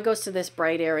 your eye goes to this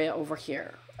bright area over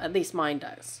here. At least mine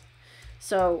does.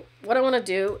 So what I want to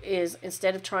do is,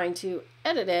 instead of trying to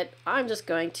edit it, I'm just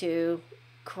going to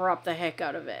crop the heck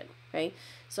out of it. Okay,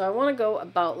 so I want to go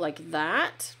about like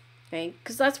that. Okay,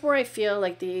 because that's where I feel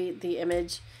like the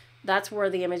image, that's where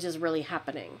the image is really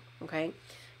happening. Okay,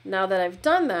 now that I've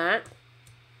done that,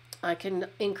 I can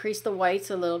increase the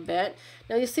whites a little bit.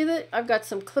 Now you see that I've got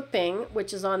some clipping,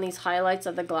 which is on these highlights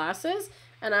of the glasses,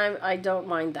 and I don't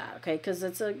mind that. Okay, because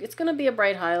it's going to be a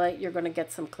bright highlight. You're going to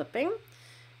get some clipping.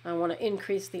 I want to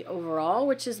increase the overall,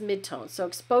 which is midtones. So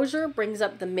exposure brings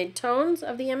up the midtones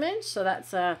of the image. So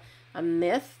that's a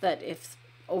myth, that if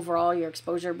overall your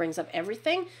exposure brings up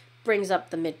everything, brings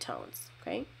up the midtones.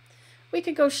 Okay, we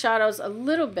could go shadows a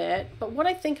little bit, but what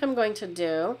I think I'm going to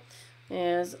do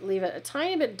is leave it a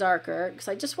tiny bit darker, because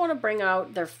I just want to bring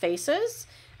out their faces,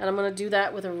 and I'm going to do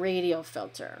that with a radial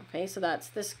filter. Okay, so that's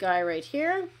this guy right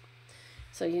here.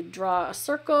 So you draw a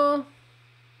circle.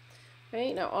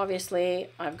 Right, now obviously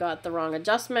I've got the wrong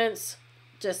adjustments.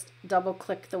 Just double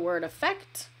click the word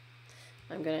effect.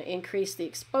 I'm going to increase the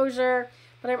exposure,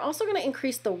 but I'm also going to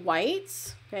increase the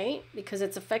whites, okay, because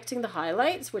it's affecting the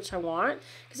highlights, which I want.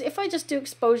 Because if I just do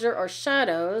exposure or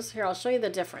shadows, here I'll show you the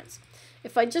difference.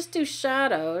 If I just do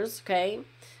shadows, okay,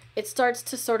 it starts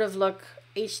to sort of look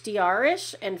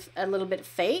HDR-ish and a little bit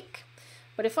fake.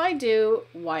 But if I do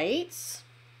whites,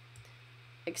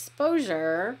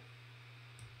 exposure,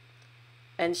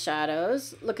 and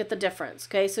shadows, look at the difference.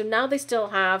 Okay, so now they still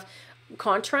have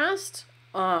contrast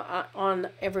on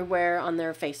everywhere on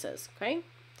their faces. Okay,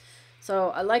 so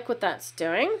I like what that's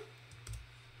doing.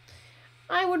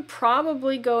 I would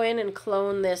probably go in and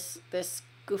clone this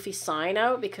goofy sign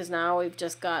out, because now we've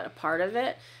just got a part of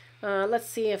it. Let's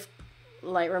see if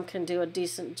Lightroom can do a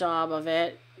decent job of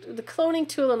it. The cloning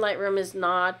tool in Lightroom is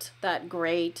not that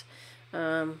great.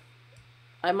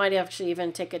 I might actually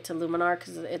even take it to Luminar,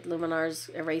 because Luminar's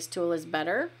erase tool is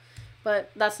better, but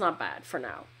that's not bad for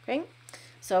now. Okay,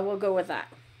 so we'll go with that.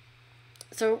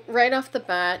 So right off the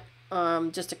bat,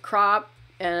 just a crop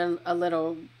and a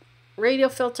little radial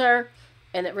filter,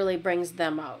 and it really brings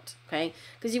them out. Okay,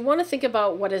 because you want to think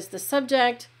about what is the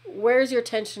subject, where's your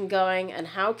attention going, and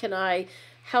how can I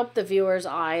help the viewer's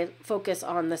eye focus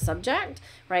on the subject,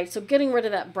 right? So getting rid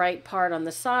of that bright part on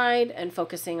the side and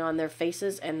focusing on their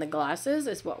faces and the glasses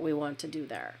is what we want to do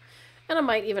there. And I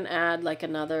might even add like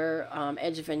another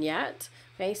edge vignette.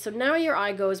 Okay, so now your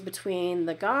eye goes between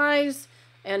the guys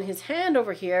and his hand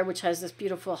over here, which has this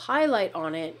beautiful highlight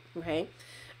on it. Okay,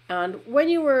 and when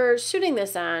you were shooting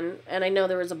this on, and I know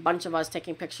there was a bunch of us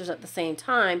taking pictures at the same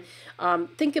time,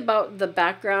 think about the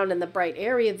background and the bright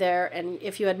area there. And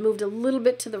if you had moved a little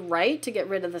bit to the right to get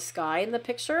rid of the sky in the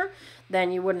picture,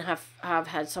 then you wouldn't have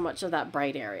had so much of that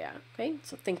bright area. Okay,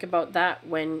 so think about that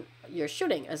when you're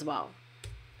shooting as well.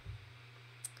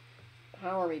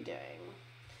 How are we doing?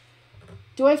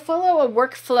 Do I follow a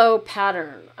workflow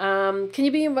pattern? Can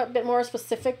you be a bit more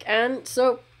specific? And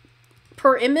so,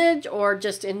 per image, or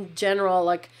just in general,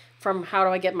 like from how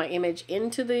do I get my image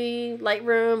into the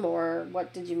Lightroom, or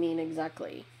what did you mean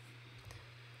exactly?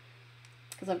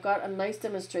 Because I've got a nice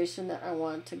demonstration that I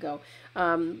want to go.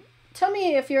 Tell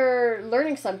me if you're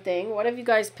learning something. What have you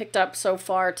guys picked up so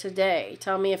far today?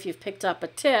 Tell me if you've picked up a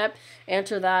tip.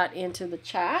 Enter that into the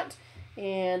chat,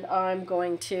 and I'm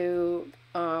going to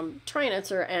try and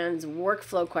answer Anne's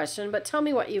workflow question, but tell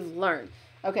me what you've learned.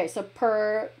 Okay, so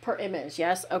per image,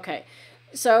 yes? Okay.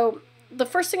 So the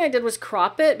first thing I did was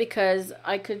crop it, because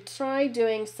I could try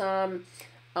doing some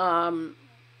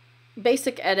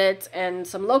basic edits and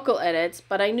some local edits,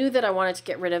 but I knew that I wanted to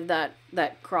get rid of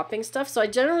that cropping stuff. So I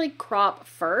generally crop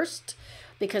first,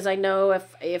 because I know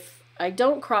if I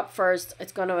don't crop first,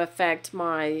 it's going to affect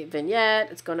my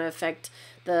vignette, it's going to affect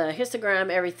the histogram,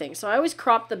 everything. So I always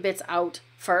crop the bits out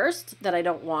first that I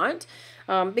don't want.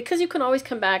 Because you can always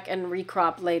come back and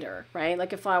recrop later, right?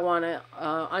 Like if I want to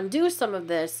undo some of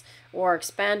this or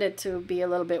expand it to be a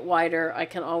little bit wider, I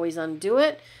can always undo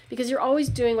it, because you're always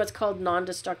doing what's called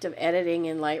non-destructive editing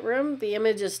in Lightroom. The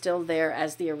image is still there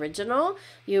as the original.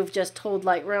 You've just told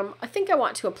Lightroom, I think I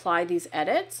want to apply these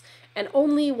edits, and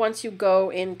only once you go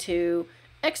into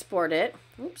export it,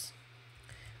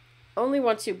 only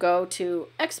once you go to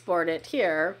export it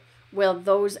here will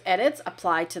those edits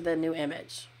apply to the new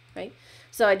image, right?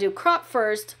 So I do crop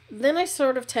first, then I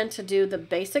sort of tend to do the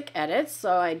basic edits.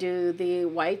 So I do the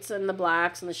whites and the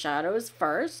blacks and the shadows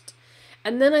first.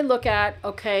 And then I look at,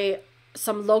 okay,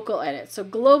 some local edits. So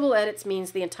global edits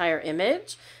means the entire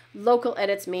image. Local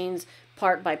edits means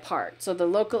part by part. So the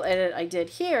local edit I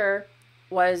did here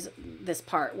was this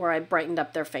part where I brightened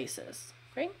up their faces.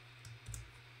 Okay?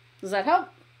 Does that help?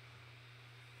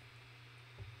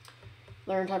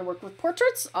 learned how to work with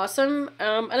portraits. Awesome.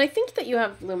 And I think that you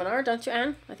have Luminar, don't you,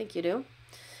 Anne? I think you do.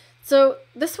 So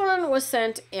this one was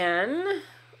sent in.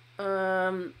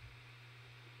 I'm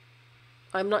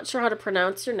not sure how to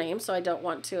pronounce your name, so I don't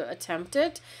want to attempt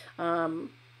it. Kwaku,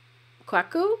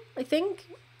 I think.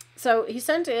 So he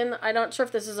sent in, I'm not sure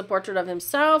if this is a portrait of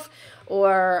himself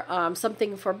or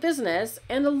something for business,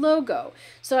 and a logo.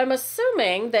 So I'm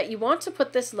assuming that you want to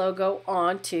put this logo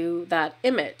onto that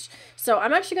image. So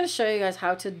I'm actually going to show you guys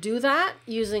how to do that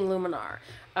using Luminar.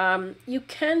 You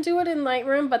can do it in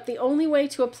Lightroom, but the only way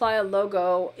to apply a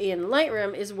logo in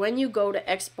Lightroom is when you go to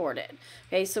export it.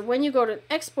 Okay, so when you go to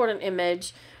export an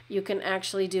image, you can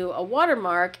actually do a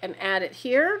watermark and add it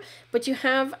here, but you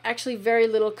have actually very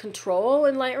little control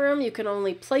in Lightroom. You can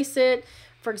only place it.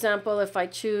 For example, if I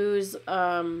choose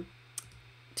to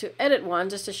edit one,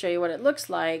 just to show you what it looks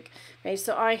like. Okay,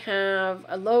 so I have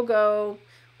a logo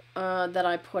that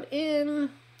I put in.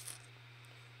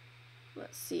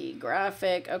 Let's see,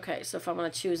 graphic. Okay, so if I'm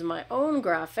going to choose my own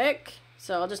graphic,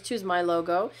 so I'll just choose my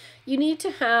logo. You need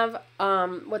to have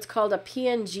what's called a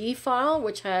PNG file,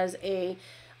 which has a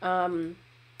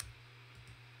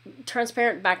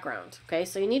transparent background. Okay,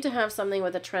 so you need to have something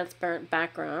with a transparent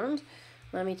background.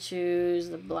 Let me choose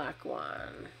the black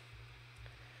one.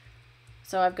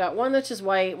 So I've got one which is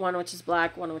white, one which is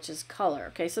black, one which is color.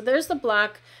 Okay, so there's the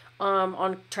black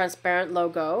on transparent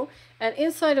logo. And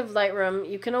inside of Lightroom,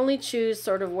 you can only choose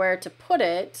sort of where to put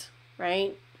it,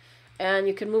 right? And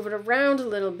you can move it around a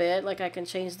little bit. Like I can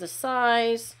change the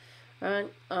size,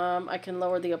 right? I can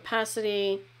lower the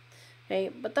opacity. Okay,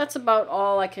 but that's about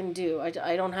all I can do.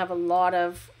 I don't have a lot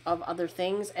of other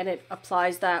things, and it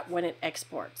applies that when it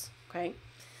exports. Okay.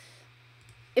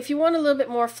 If you want a little bit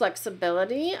more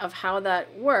flexibility of how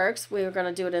that works, we're going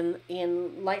to do it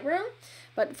in Lightroom.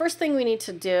 But first thing we need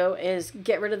to do is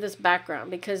get rid of this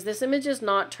background, because this image is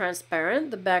not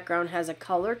transparent. The background has a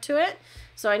color to it.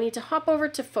 So I need to hop over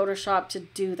to Photoshop to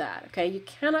do that. Okay, you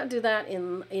cannot do that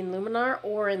in Luminar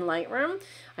or in Lightroom.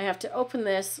 I have to open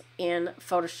this in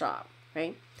Photoshop.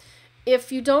 Okay.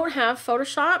 If you don't have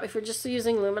Photoshop, if you're just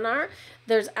using Luminar,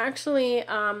 there's actually,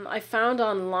 I found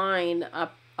online a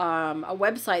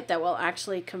website that will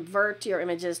actually convert your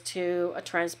images to a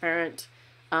transparent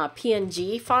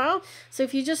PNG file. So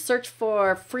if you just search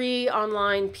for free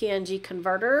online PNG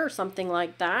converter or something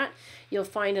like that, you'll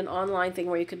find an online thing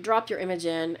where you could drop your image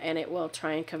in and it will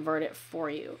try and convert it for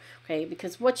you. Okay,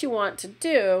 because what you want to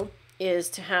do is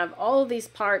to have all of these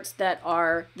parts that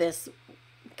are this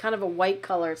kind of a white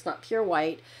color, it's not pure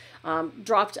white,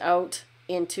 dropped out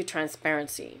into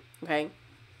transparency. Okay,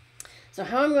 so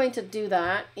how I'm going to do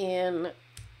that in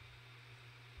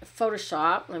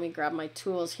Photoshop, let me grab my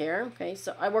tools here. Okay,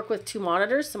 so I work with two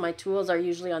monitors, so my tools are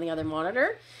usually on the other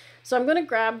monitor. So I'm going to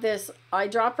grab this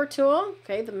eyedropper tool,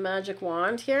 okay, the magic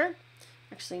wand here.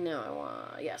 Actually, no, I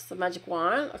want, yes, the magic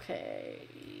wand. Okay,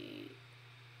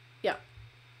 yeah,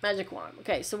 magic wand.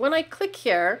 Okay, so when I click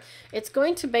here, it's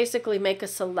going to basically make a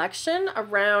selection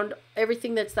around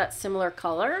everything that's that similar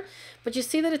color. But you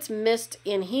see that it's missed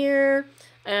in here,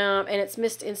 and it's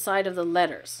missed inside of the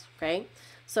letters. Okay,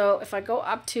 so if I go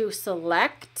up to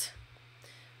select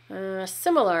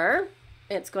similar,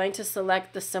 it's going to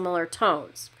select the similar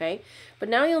tones. Okay, but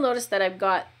now you'll notice that I've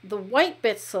got the white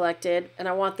bits selected, and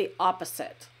I want the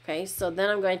opposite. Okay, so then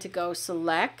I'm going to go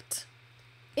select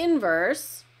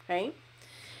inverse. Okay.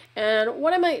 And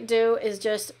what I might do is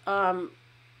just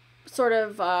sort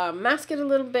of mask it a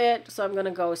little bit. So I'm going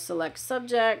to go select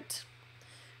subject,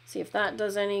 see if that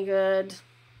does any good.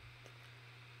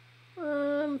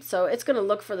 So it's going to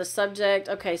look for the subject.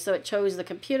 Okay, so it chose the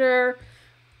computer.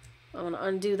 I'm going to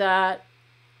undo that.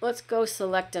 Let's go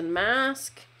select and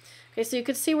mask. Okay, so you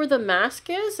can see where the mask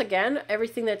is. Again,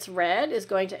 everything that's red is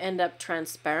going to end up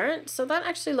transparent. So that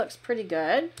actually looks pretty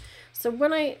good. So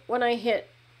when I hit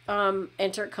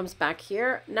enter, it comes back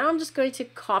here. Now I'm just going to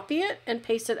copy it and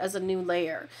paste it as a new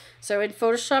layer. So in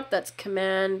Photoshop, that's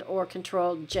Command or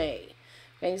Control J.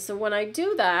 Okay, so when I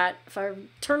do that, if I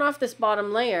turn off this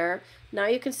bottom layer, now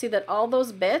you can see that all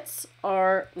those bits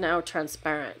are now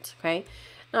transparent. Okay,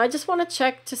 now I just want to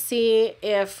check to see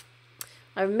if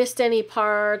I've missed any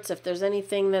parts, if there's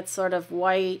anything that's sort of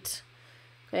white.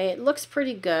 Okay, it looks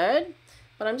pretty good.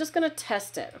 But I'm just going to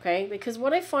test it, okay? Because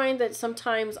what I find that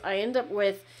sometimes I end up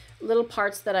with little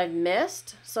parts that I've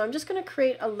missed. So I'm just going to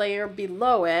create a layer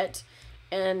below it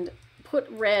and put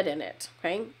red in it,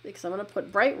 okay? Because I'm going to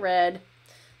put bright red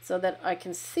so that I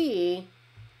can see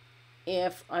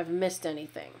if I've missed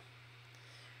anything.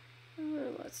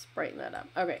 Let's brighten that up.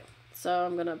 Okay, so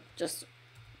I'm going to just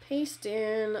paste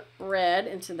in red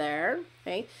into there,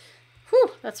 okay?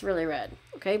 Whew, that's really red.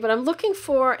 Okay, but I'm looking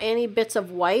for any bits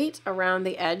of white around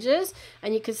the edges,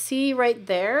 and you can see right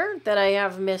there that I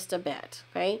have missed a bit.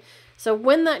 Okay, so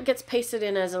when that gets pasted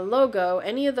in as a logo,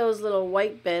 any of those little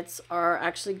white bits are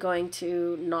actually going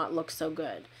to not look so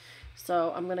good.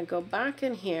 So I'm going to go back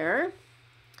in here.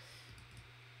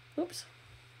 Oops.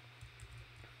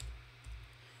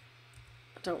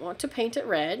 I don't want to paint it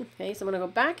red. Okay, so I'm going to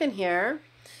go back in here,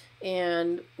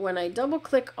 and when I double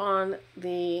click on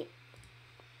the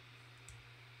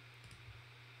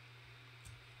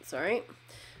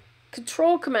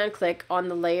Control Command click on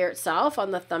the layer itself,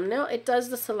 on the thumbnail, it does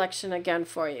the selection again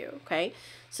for you. Okay,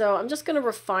 so I'm just going to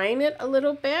refine it a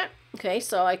little bit. Okay,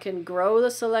 so I can grow the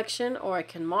selection, or I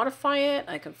can modify it,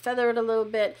 I can feather it a little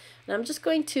bit, and I'm just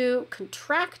going to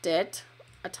contract it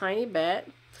a tiny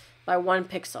bit by 1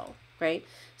 pixel. Right,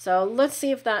 so let's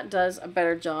see if that does a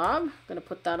better job. I'm going to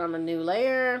put that on a new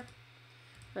layer.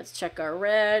 Let's check our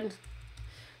red.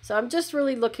 So I'm just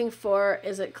really looking for,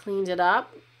 is it cleaned it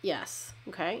up? Yes.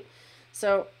 Okay,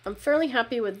 so I'm fairly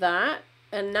happy with that,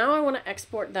 and now I want to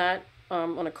export that. I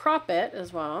want to crop it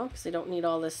as well, because I don't need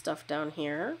all this stuff down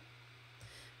here.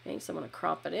 Okay, so I'm going to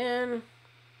crop it in,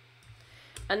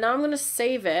 and now I'm going to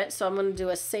save it. So I'm going to do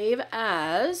a save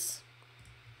as.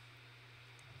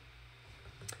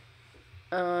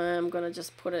 I'm going to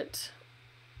just put it,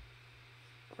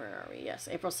 where are we? Yes,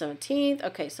 April 17th.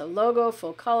 Okay, so logo,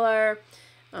 full color,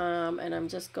 and I'm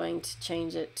just going to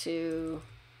change it to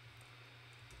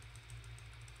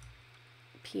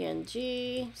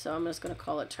PNG. So I'm just going to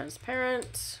call it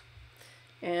transparent,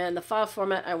 and the file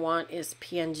format I want is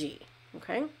PNG.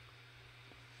 Okay,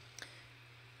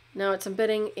 now it's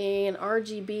embedding an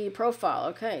RGB profile.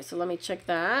 Okay, so let me check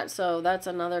that. So that's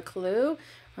another clue.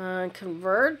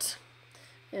 Convert,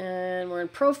 and we're in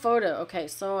Pro Photo. Okay,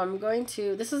 so I'm going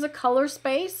to, this is a color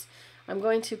space, I'm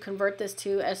going to convert this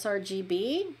to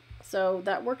sRGB. So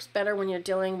that works better when you're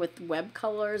dealing with web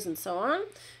colors and so on.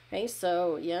 Okay,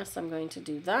 so yes, I'm going to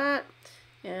do that.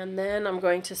 And then I'm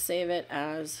going to save it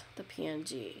as the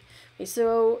PNG. Okay,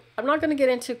 so I'm not going to get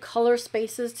into color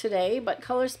spaces today, but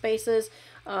color spaces,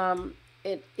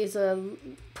 it is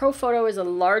Pro Photo is a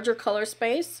larger color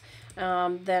space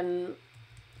than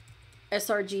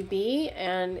sRGB,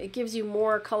 and it gives you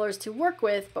more colors to work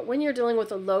with. But when you're dealing with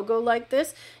a logo like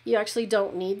this, you actually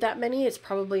don't need that many. It's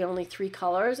probably only 3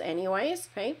 colors anyways.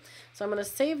 Okay, so I'm going to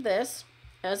save this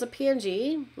as a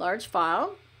PNG, large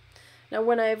file. Now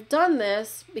when I've done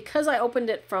this, because I opened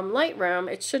it from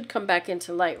Lightroom, it should come back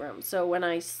into Lightroom. So when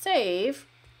I save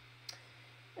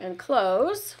and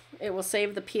close, it will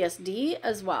save the PSD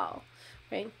as well.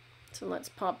 Okay, so let's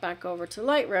pop back over to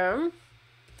Lightroom.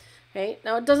 Okay,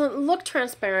 now it doesn't look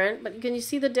transparent, but can you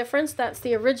see the difference? That's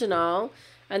the original,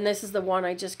 and this is the one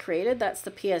I just created. That's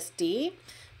the PSD.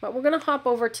 But we're going to hop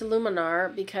over to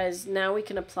Luminar, because now we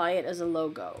can apply it as a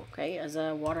logo, okay, as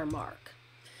a watermark.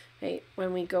 Okay,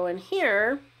 when we go in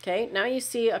here, okay, now you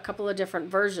see a couple of different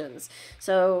versions.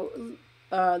 So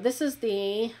this is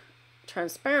the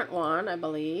transparent one, I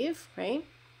believe, right,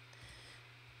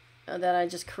 that I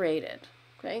just created,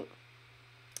 okay.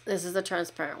 This is the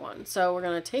transparent one. So we're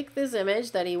going to take this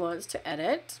image that he wants to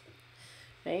edit,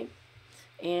 okay,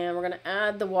 and we're going to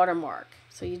add the watermark.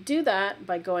 So you do that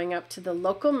by going up to the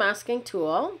local masking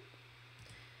tool,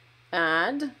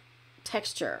 add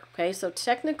texture. Okay, so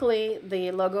technically the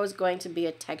logo is going to be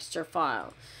a texture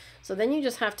file. So then you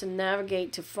just have to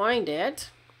navigate to find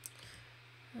it.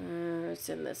 It's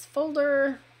in this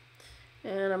folder,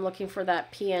 and I'm looking for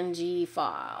that PNG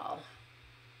file.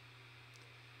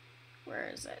 Where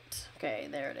is it? Okay,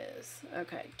 there it is.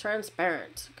 Okay,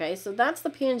 transparent. Okay, so that's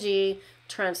the PNG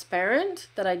transparent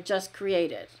that I just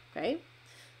created. Okay,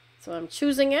 so I'm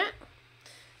choosing it.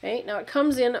 Okay, now it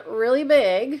comes in really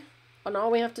big, and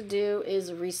all we have to do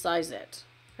is resize it.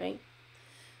 Okay,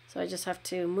 so I just have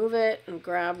to move it and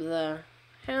grab the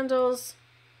handles,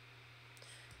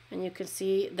 and you can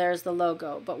see there's the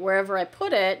logo. But wherever I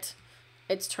put it,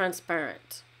 it's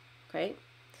transparent. Okay.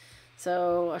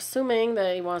 So assuming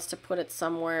that he wants to put it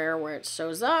somewhere where it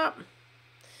shows up,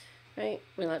 right?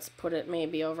 Well, let's put it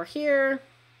maybe over here.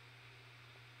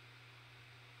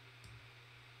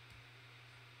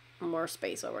 More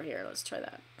space over here. Let's try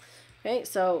that. Okay,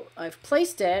 so I've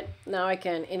placed it. Now I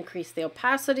can increase the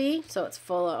opacity, so it's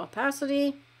full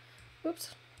opacity.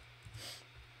 Oops.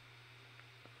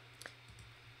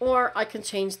 Or I can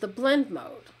change the blend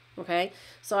mode. Okay,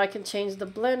 so I can change the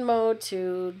blend mode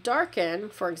to darken,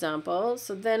 for example.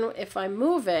 So then if I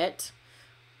move it,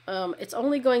 it's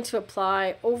only going to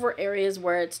apply over areas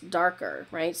where it's darker,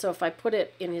 right? So if I put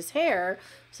it in his hair,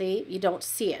 see, you don't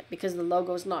see it because the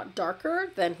logo is not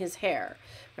darker than his hair,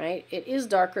 right? It is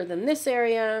darker than this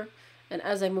area. And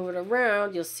as I move it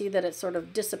around, you'll see that it sort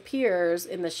of disappears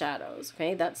in the shadows,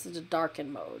 okay? That's the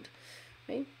darken mode,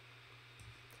 okay?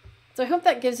 So I hope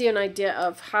that gives you an idea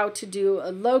of how to do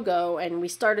a logo, and we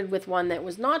started with one that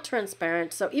was not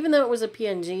transparent. So even though it was a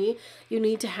PNG, you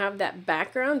need to have that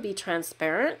background be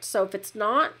transparent. So if it's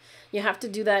not, you have to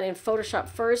do that in Photoshop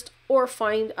first, or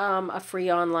find a free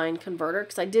online converter,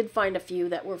 because I did find a few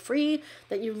that were free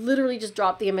that you literally just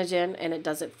drop the image in and it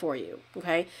does it for you.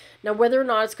 Okay, now whether or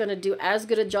not it's going to do as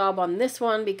good a job on this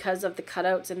one because of the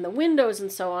cutouts in the windows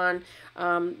and so on,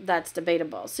 that's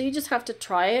debatable. So you just have to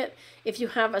try it. If you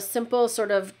have a simple sort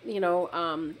of, you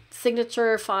know,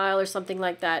 signature file or something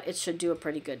like that, it should do a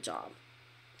pretty good job.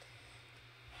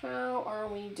 How are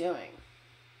we doing?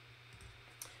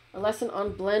 A lesson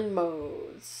on blend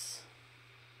modes.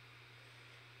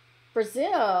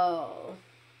 Brazil.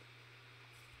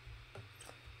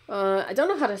 I don't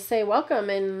know how to say welcome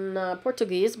in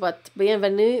Portuguese, but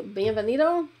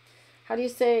bienvenido. How do you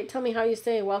say, tell me how you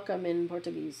say welcome in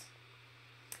Portuguese.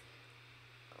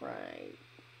 Right.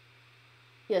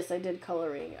 Yes, I did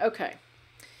coloring. Okay.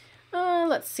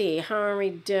 Let's see. How are we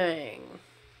doing?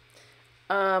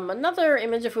 Another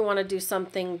image if we want to do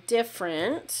something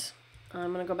different.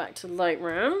 I'm going to go back to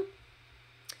Lightroom.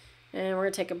 And we're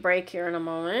going to take a break here in a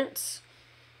moment.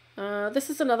 This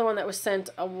is another one that was sent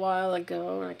a while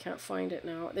ago, and I can't find it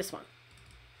now. This one.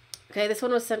 Okay, this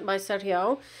one was sent by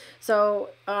Sergio. So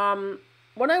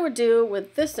what I would do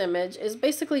with this image is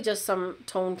basically just some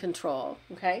tone control.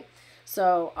 Okay,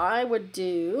 so I would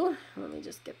do, let me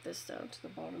just get this down to the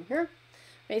bottom here.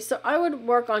 Okay, so I would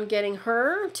work on getting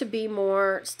her to be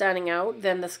more standing out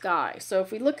than the sky. So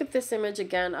if we look at this image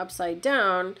again upside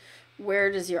down,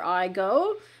 where does your eye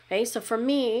go? Okay, so for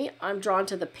me, I'm drawn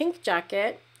to the pink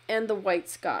jacket and the white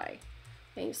sky.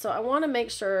 Okay, so I want to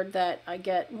make sure that I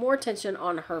get more attention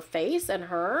on her face and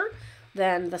her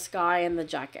than the sky and the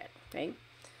jacket. Okay,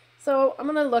 so I'm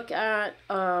going to look at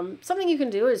something you can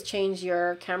do is change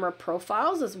your camera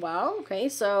profiles as well. Okay,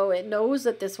 so it knows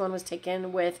that this one was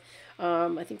taken with,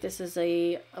 I think this is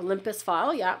a Olympus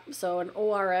file. Yeah, so an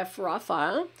ORF raw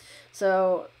file.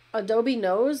 So Adobe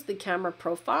knows the camera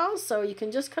profile, so you can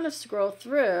just kind of scroll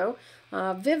through.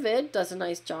 Vivid does a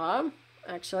nice job,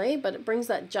 actually, but it brings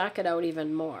that jacket out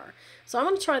even more. So I'm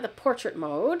going to try the portrait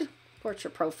mode,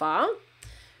 portrait profile,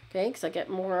 okay, because I get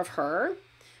more of her.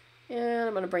 And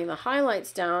I'm going to bring the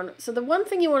highlights down. So the one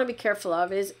thing you want to be careful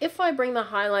of is if I bring the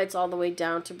highlights all the way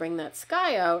down to bring that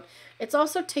sky out, it's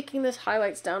also taking this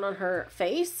highlights down on her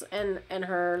face and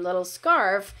her little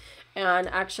scarf, and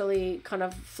actually kind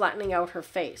of flattening out her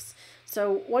face.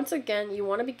 So once again, you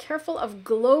want to be careful of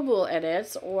global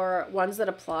edits or ones that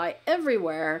apply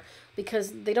everywhere,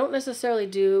 because they don't necessarily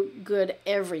do good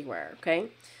everywhere, okay?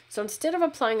 So instead of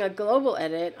applying a global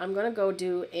edit, I'm going to go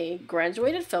do a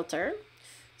graduated filter.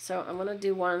 So I'm going to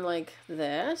do one like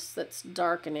this that's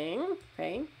darkening,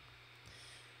 okay?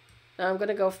 Now I'm going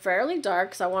to go fairly dark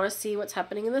because I want to see what's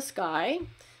happening in the sky.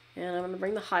 And I'm going to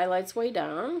bring the highlights way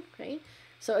down, okay?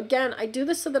 So again, I do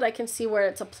this so that I can see where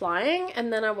it's applying,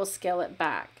 and then I will scale it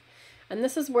back. And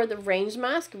this is where the range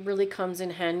mask really comes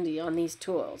in handy on these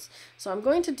tools. So I'm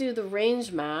going to do the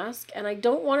range mask, and I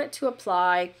don't want it to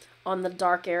apply on the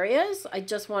dark areas. I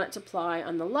just want it to apply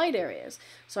on the light areas.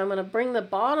 So I'm going to bring the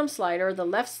bottom slider, the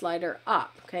left slider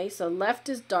up. Okay, so left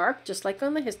is dark, just like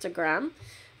on the histogram.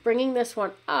 Bringing this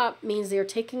one up means you're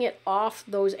taking it off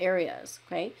those areas.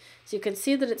 Okay, so you can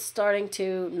see that it's starting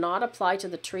to not apply to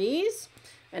the trees.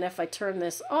 And if I turn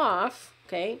this off,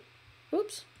 okay,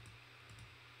 oops.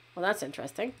 Well, that's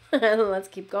interesting. Let's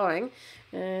keep going.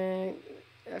 I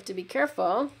have to be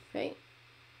careful. Okay.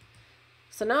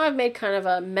 So now I've made kind of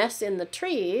a mess in the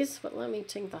trees, but let me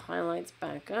take the highlights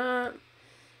back up.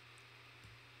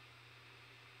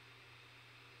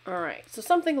 All right, so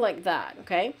something like that,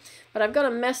 okay? But I've got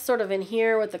a mess sort of in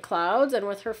here with the clouds and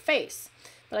with her face.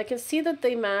 But I can see that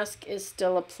the mask is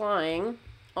still applying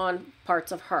on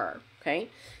parts of her, okay?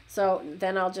 So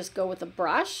then I'll just go with a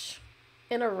brush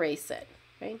and erase it,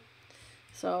 okay?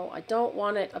 So I don't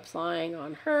want it applying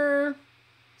on her.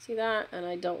 See that? And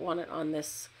I don't want it on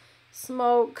this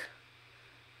smoke.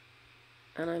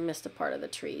 And I missed a part of the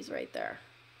trees right there,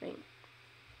 right?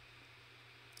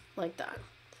 Like that.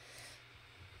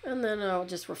 And then I'll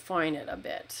just refine it a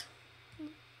bit.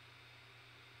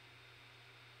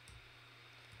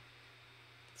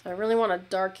 So I really want to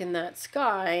darken that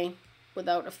sky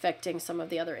without affecting some of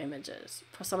the other images,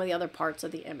 some of the other parts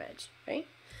of the image, right?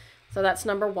 So that's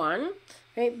number one.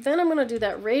 Okay, then I'm going to do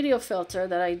that radial filter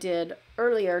that I did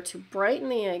earlier to brighten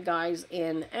the guys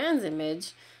in Anne's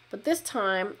image, but this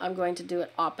time I'm going to do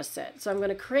it opposite. So I'm going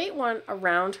to create one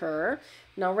around her.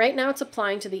 Now right now it's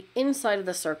applying to the inside of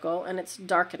the circle and it's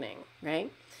darkening,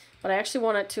 right? But I actually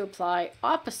want it to apply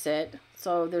opposite.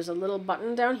 So there's a little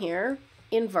button down here,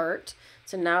 invert.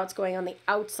 So now it's going on the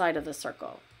outside of the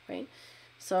circle, right?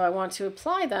 So I want to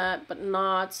apply that, but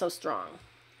not so strong.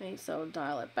 Okay, so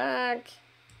dial it back.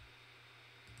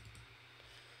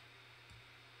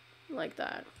 Like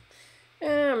that.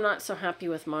 And I'm not so happy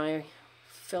with my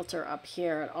filter up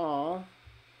here at all.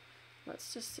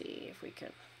 Let's just see if we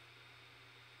can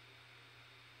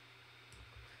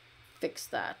fix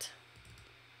that.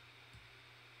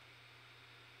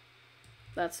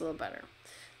 That's a little better.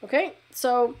 Okay,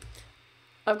 so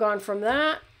I've gone from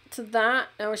that to that.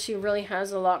 Now she really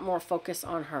has a lot more focus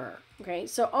on her. Okay,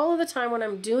 so all of the time when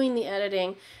I'm doing the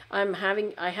editing, I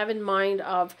have in mind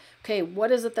of, okay, what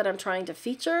is it that I'm trying to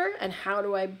feature and how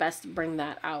do I best bring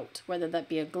that out, whether that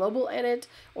be a global edit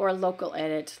or a local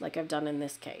edit like I've done in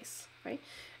this case, right?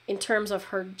 In terms of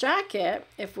her jacket,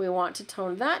 if we want to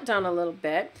tone that down a little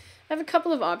bit, I have a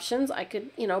couple of options. I could,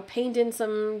 paint in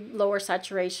some lower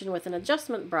saturation with an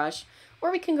adjustment brush,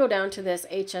 or we can go down to this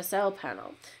HSL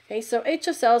panel. Okay, so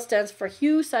HSL stands for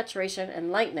hue, saturation,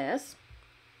 and lightness.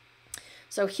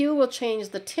 So hue will change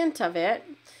the tint of it,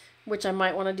 which I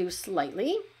might want to do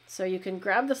slightly. So you can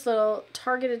grab this little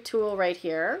targeted tool right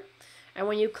here. And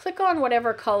when you click on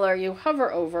whatever color, you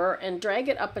hover over and drag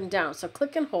it up and down. So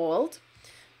click and hold.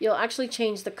 You'll actually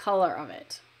change the color of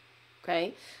it.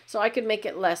 Okay, so I could make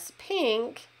it less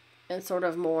pink and sort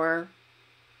of more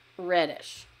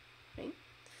reddish. Okay?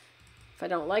 If I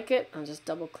don't like it, I'll just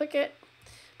double click it.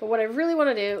 But what I really want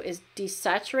to do is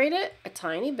desaturate it a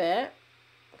tiny bit.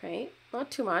 Okay,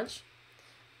 not too much,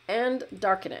 and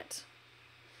darken it.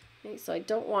 Okay, so I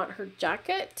don't want her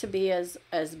jacket to be as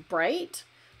bright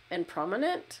and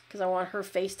prominent because I want her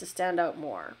face to stand out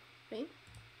more. Okay,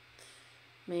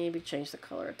 maybe change the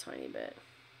color a tiny bit.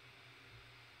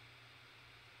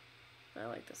 I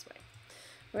like this way.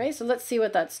 All right, so let's see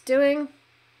what that's doing.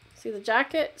 See the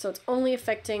jacket? So it's only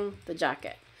affecting the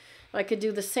jacket. I could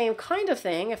do the same kind of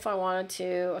thing if I wanted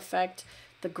to affect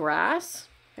the grass.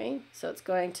 Okay, so it's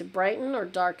going to brighten or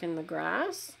darken the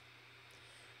grass.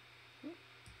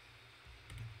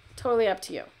 Totally up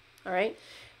to you. All right.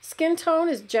 Skin tone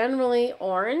is generally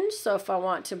orange. So if I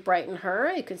want to brighten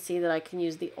her, you can see that I can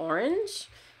use the orange.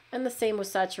 And the same with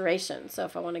saturation. So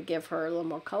if I want to give her a little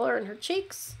more color in her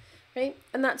cheeks, right?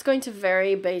 And that's going to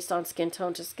vary based on skin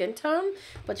tone to skin tone.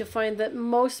 But you'll find that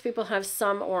most people have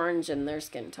some orange in their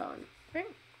skin tone. Right?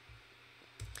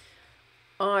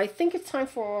 I think it's time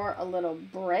for a little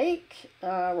break.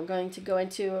 We're going to go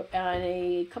into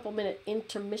a couple-minute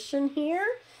intermission here.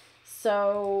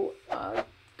 So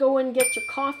go and get your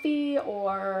coffee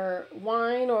or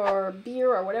wine or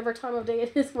beer or whatever time of day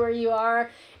it is where you are.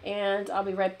 And I'll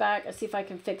be right back. I'll see if I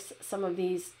can fix some of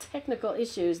these technical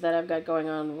issues that I've got going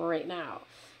on right now.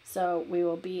 So we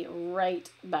will be right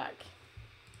back.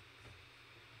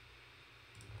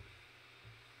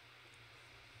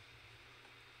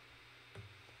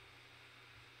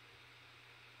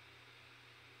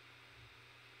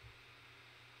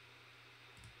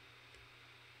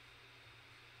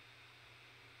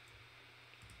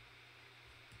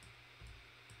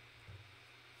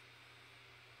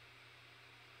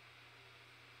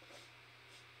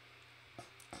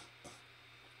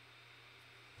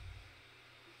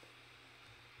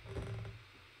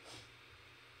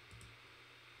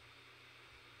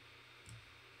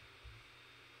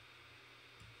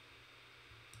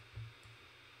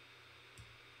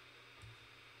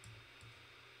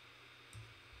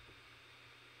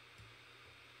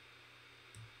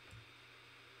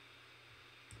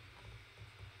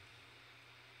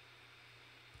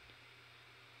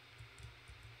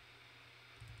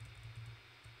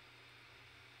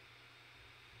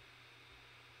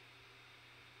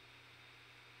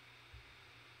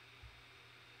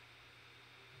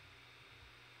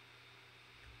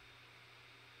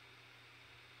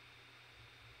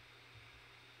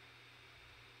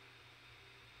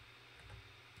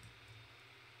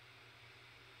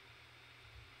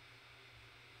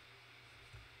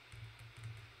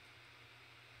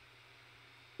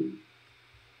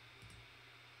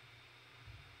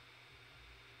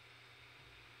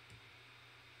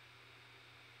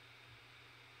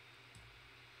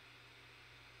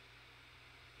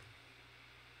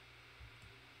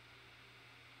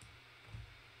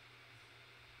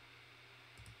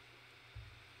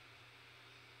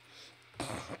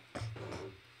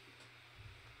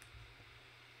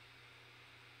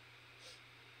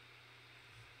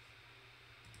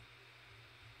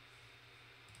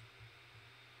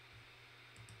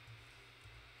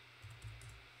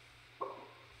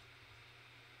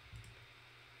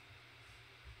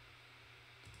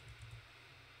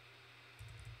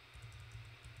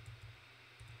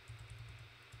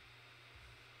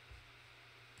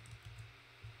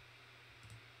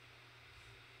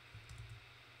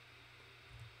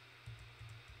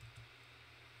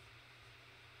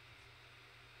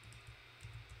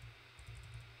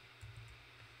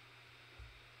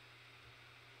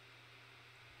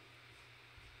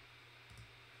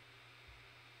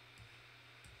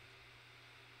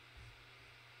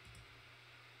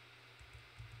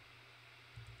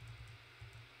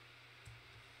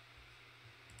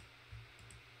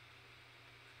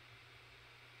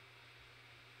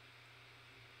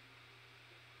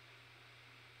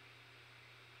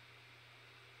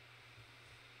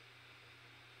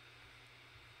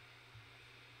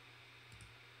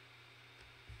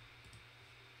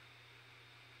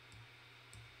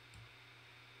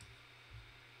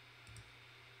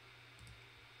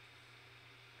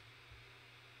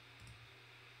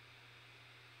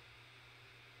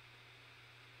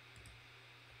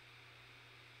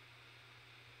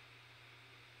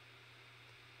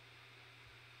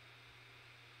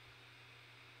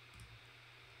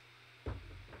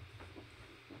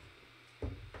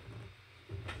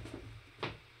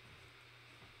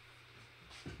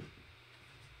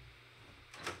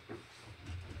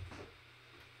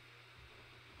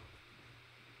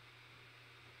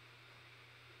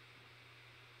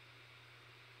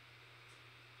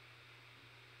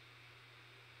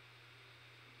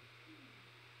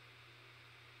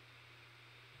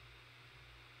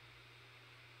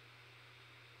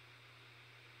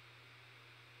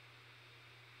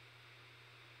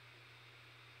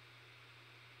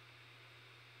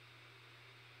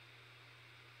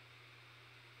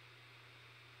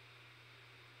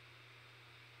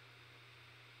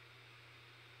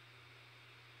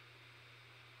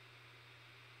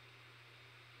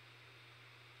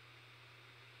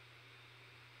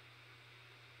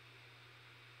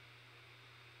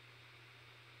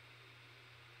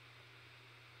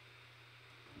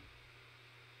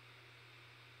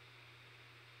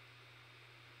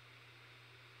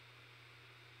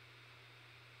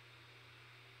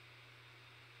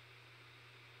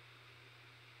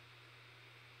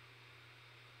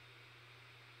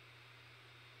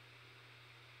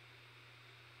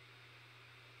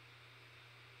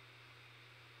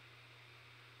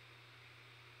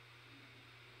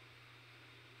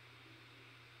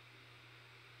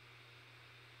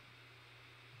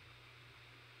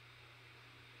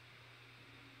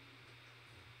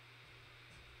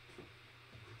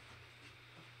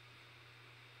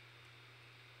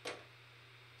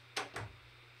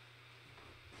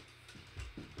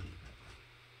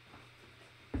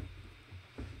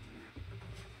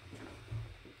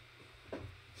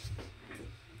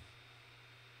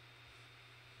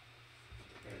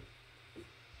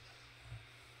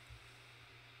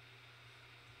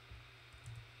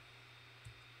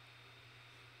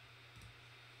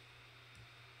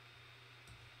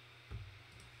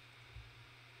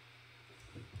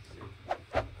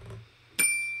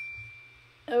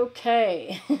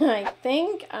 Okay, I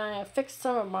think I fixed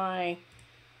some of my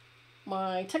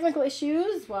technical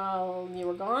issues while you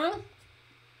were gone.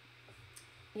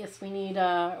 Yes, we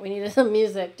needed some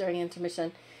music during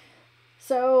intermission.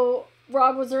 So,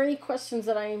 Rob, was there any questions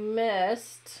that I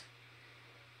missed?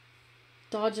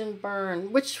 Dodge and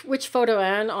burn. Which photo,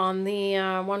 Anne? On the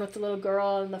one with the little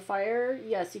girl and the fire?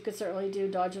 Yes, you could certainly do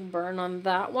dodge and burn on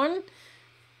that one.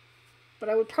 But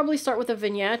I would probably start with a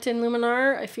vignette in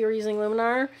Luminar if you're using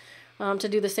Luminar to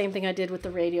do the same thing I did with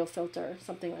the radio filter,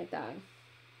 something like that.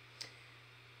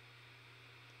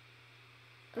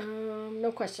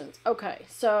 No questions. Okay,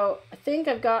 so I think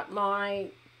I've got my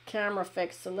camera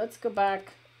fixed. So let's go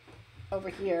back over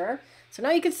here. So now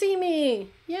you can see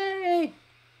me. Yay!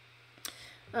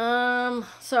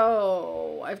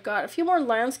 So I've got a few more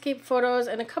landscape photos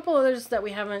and a couple others that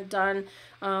we haven't done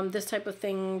this type of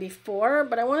thing before,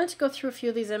 but I wanted to go through a few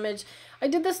of these images. I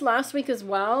did this last week as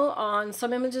well on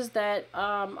some images that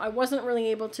I wasn't really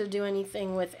able to do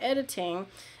anything with editing,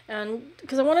 and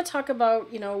because I want to talk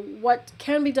about, you know, what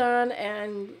can be done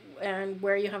and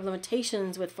where you have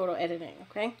limitations with photo editing,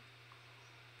 okay?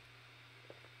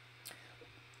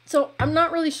 So I'm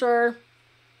not really sure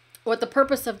what the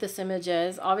purpose of this image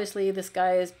is. Obviously, this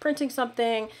guy is printing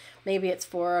something. Maybe it's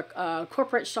for a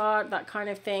corporate shot, that kind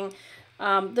of thing.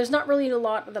 There's not really a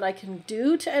lot that I can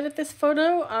do to edit this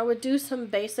photo. I would do some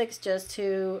basics just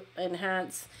to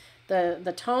enhance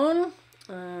the tone.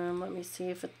 Let me see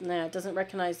if it doesn't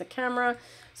recognize the camera.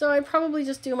 So I probably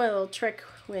just do my little trick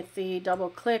with the double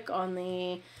click on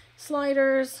the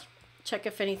sliders. Check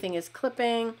if anything is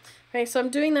clipping. Okay, so I'm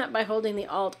doing that by holding the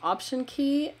Alt Option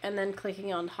key and then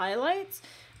clicking on highlights.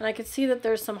 And I can see that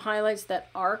there's some highlights that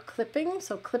are clipping.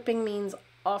 So clipping means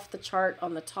off the chart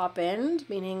on the top end,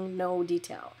 meaning no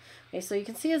detail. Okay, so you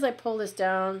can see as I pull this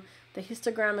down, the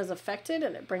histogram is affected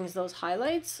and it brings those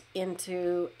highlights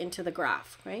into the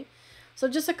graph, right? So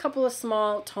just a couple of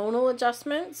small tonal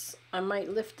adjustments. I might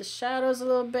lift the shadows a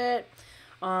little bit.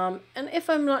 And if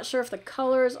I'm not sure if the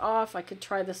color is off, I could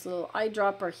try this little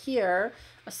eyedropper here.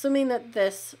 Assuming that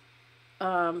this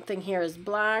thing here is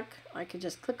black, I could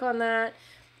just click on that.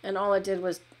 And all I did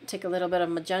was take a little bit of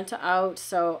magenta out.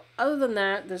 So other than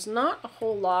that, there's not a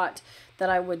whole lot that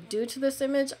I would do to this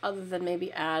image other than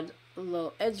maybe add a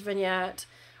little edge vignette.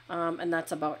 And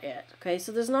that's about it. Okay,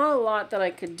 so there's not a lot that I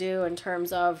could do in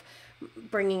terms of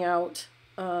bringing out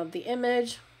the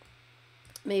image.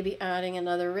 Maybe adding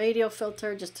another radio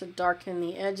filter just to darken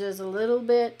the edges a little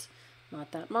bit,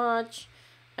 not that much,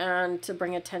 and to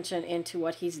bring attention into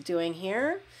what he's doing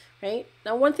here, right?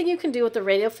 Now, one thing you can do with the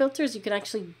radio filter is you can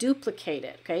actually duplicate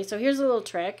it, okay? So here's a little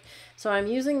trick. So I'm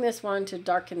using this one to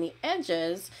darken the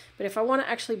edges, but if I want to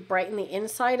actually brighten the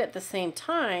inside at the same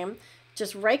time,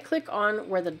 just right-click on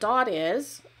where the dot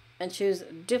is and choose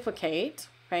Duplicate,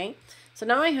 right? So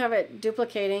now I have it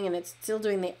duplicating and it's still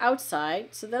doing the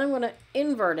outside. So then I'm going to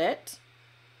invert it,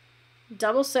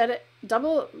 reset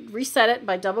it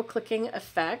by double clicking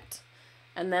Effect,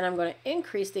 and then I'm going to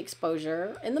increase the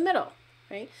exposure in the middle,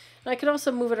 right? And I can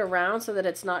also move it around so that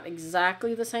it's not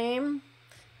exactly the same.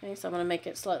 Okay, so I'm going to make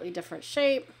it slightly different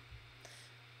shape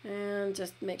and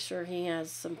just make sure he has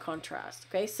some contrast.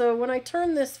 Okay, so when I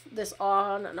turn this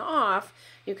on and off,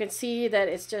 you can see that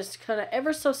it's just kind of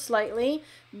ever so slightly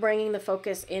bringing the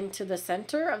focus into the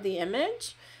center of the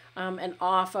image and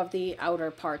off of the outer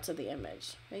parts of the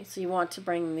image. Okay, so you want to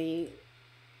bring the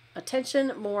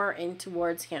attention more in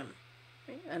towards him,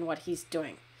 okay, and what he's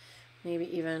doing. Maybe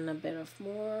even a bit of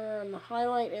more on the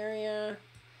highlight area,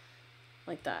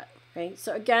 like that. Okay,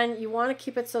 so again, you want to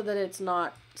keep it so that it's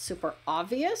not super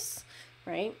obvious,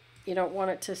 right? You don't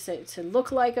want it to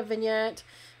look like a vignette.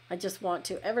 I just want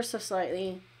to ever so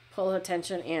slightly pull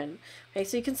attention in. Okay,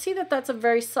 so you can see that that's a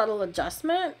very subtle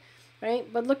adjustment,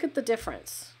 right? But look at the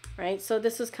difference, right? So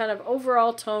this is kind of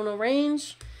overall tonal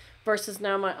range versus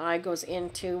now my eye goes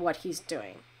into what he's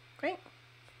doing, right?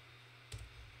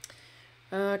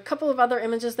 A couple of other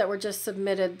images that were just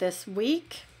submitted this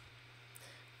week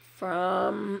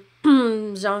from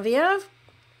Genevieve.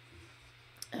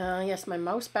 Yes, my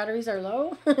mouse batteries are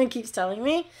low. It keeps telling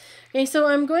me. Okay, so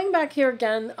I'm going back here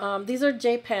again. These are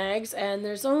JPEGs, and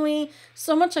there's only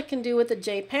so much I can do with the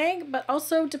JPEG, but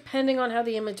also depending on how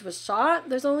the image was shot,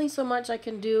 there's only so much I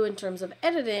can do in terms of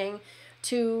editing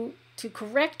to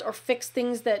correct or fix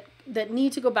things that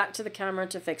need to go back to the camera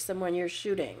to fix them when you're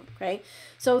shooting. Okay,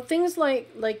 so things like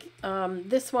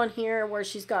this one here where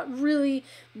she's got really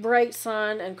bright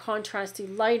sun and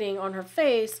contrasty lighting on her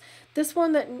face. This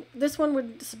one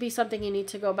would be something you need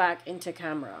to go back into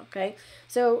camera. Okay,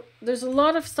 so there's a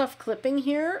lot of stuff clipping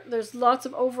here. There's lots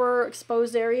of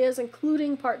overexposed areas,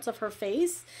 including parts of her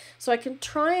face. So I can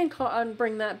try and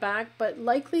bring that back, but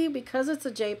likely because it's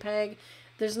a JPEG,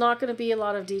 there's not going to be a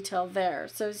lot of detail there.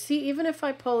 So see, even if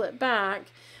I pull it back,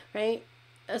 right,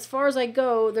 as far as I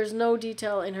go, there's no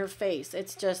detail in her face.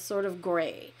 It's just sort of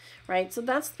gray, right? So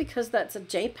that's because that's a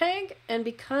JPEG and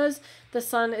because the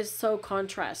sun is so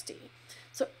contrasty.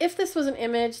 So if this was an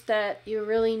image that you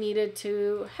really needed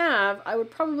to have, I would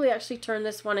probably actually turn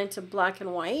this one into black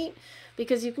and white,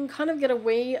 because you can kind of get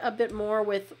away a bit more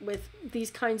with these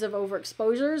kinds of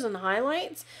overexposures and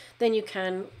highlights than you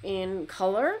can in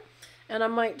color. And I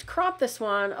might crop this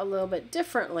one a little bit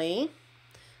differently,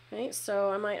 right?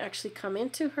 So I might actually come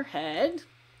into her head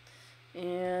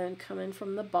and come in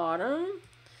from the bottom.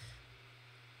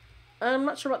 I'm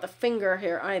not sure about the finger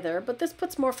here either, but this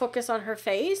puts more focus on her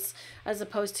face as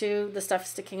opposed to the stuff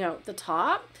sticking out the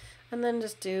top. And then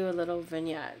just do a little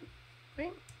vignette,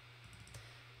 right?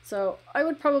 So I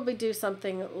would probably do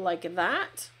something like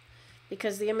that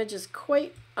because the image is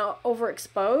quite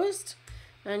overexposed.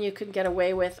 And you could get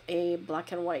away with a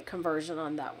black and white conversion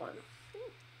on that one.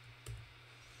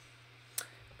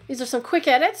 These are some quick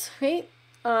edits, right?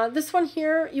 This one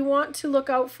here, you want to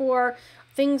look out for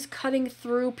things cutting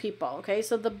through people, okay?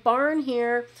 So the barn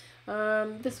here,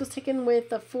 this was taken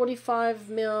with a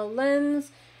 45mm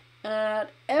lens at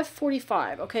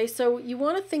f45, okay? So you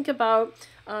want to think about,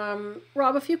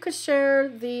 Rob, if you could share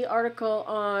the article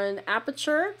on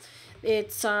aperture.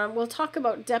 It's we'll talk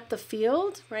about depth of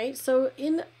field, right? So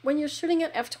when you're shooting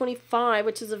at f25,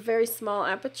 which is a very small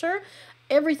aperture,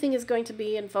 everything is going to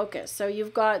be in focus. So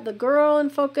you've got the girl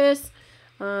in focus.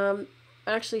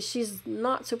 Actually, she's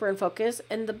not super in focus,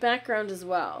 and the background as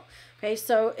well. Okay,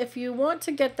 so if you want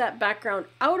to get that background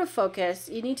out of focus,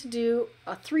 you need to do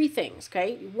three things.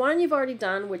 Okay, one you've already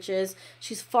done, which is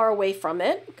she's far away from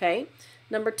it. Okay.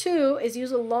 Number two is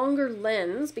use a longer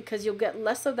lens because you'll get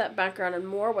less of that background and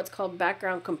more what's called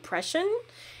background compression.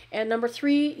 And number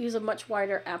three, use a much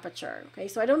wider aperture. Okay,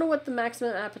 so I don't know what the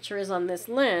maximum aperture is on this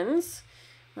lens.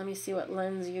 Let me see what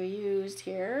lens you used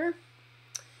here.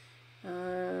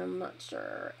 I'm not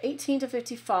sure. 18 to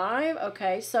 55.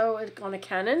 Okay, so on a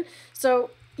Canon.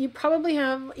 So you probably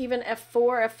have even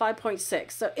f4,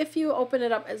 f5.6. So if you open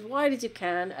it up as wide as you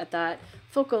can at that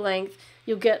focal length,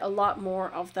 you'll get a lot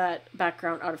more of that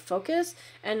background out of focus,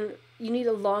 and you need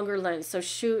a longer lens. So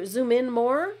zoom in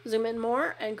more,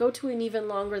 and go to an even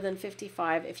longer than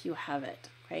 55 if you have it.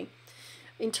 Okay.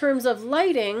 In terms of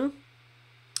lighting,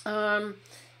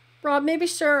 Rob, maybe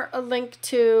share a link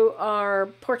to our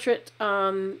portrait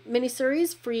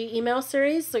mini-series, free email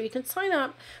series. So you can sign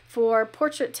up for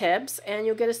portrait tips and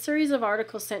you'll get a series of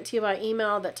articles sent to you by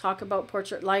email that talk about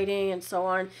portrait lighting and so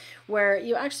on, where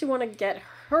you actually want to get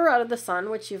her out of the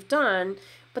sun, which you've done,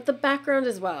 but the background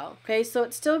as well. Okay, so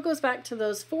it still goes back to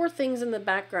those four things in the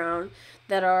background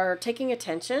that are taking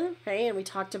attention. Okay, and we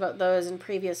talked about those in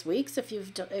previous weeks if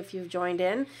you've joined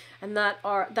in, and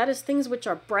that is things which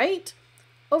are bright,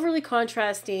 overly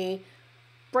contrasty,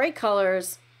 bright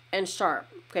colors, and sharp.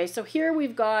 Okay, so here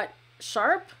we've got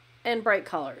sharp and bright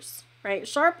colors, right?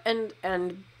 Sharp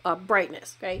and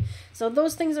brightness, okay? So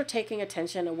those things are taking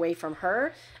attention away from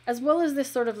her, as well as this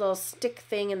sort of little stick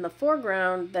thing in the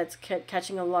foreground that's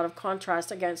catching a lot of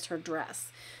contrast against her dress.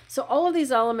 So all of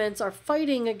these elements are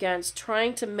fighting against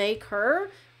trying to make her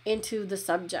into the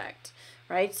subject,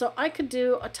 right? So I could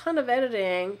do a ton of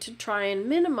editing to try and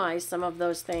minimize some of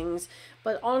those things,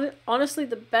 but honestly,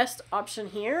 the best option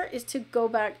here is to go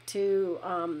back to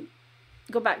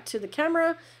the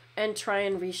camera and try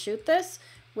and reshoot this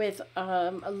with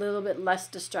a little bit less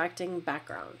distracting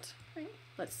background. Right?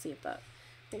 Let's see if that.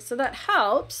 Okay, so that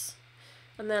helps.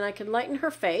 And then I can lighten her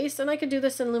face, and I could do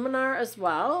this in Luminar as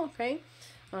well. Okay,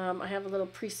 I have a little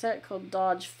preset called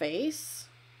Dodge Face.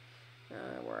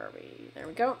 Where are we? There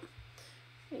we go.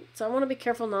 So I want to be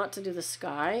careful not to do the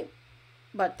sky,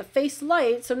 but the face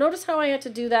light. So notice how I had to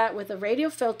do that with a radio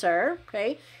filter,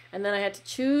 okay? And then I had to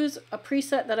choose a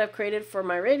preset that I've created for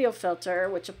my radio filter,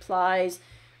 which applies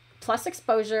plus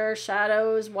exposure,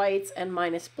 shadows, whites, and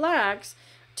minus blacks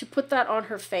to put that on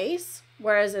her face.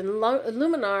 Whereas in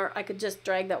Luminar, I could just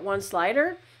drag that one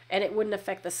slider and it wouldn't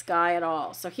affect the sky at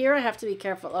all. So here I have to be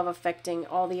careful of affecting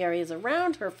all the areas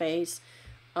around her face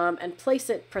and place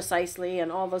it precisely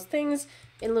and all those things.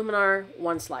 In Luminar,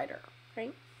 one slider,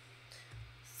 right?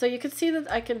 So you can see that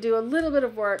I can do a little bit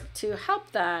of work to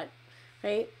help that,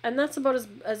 right? And that's about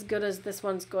as good as this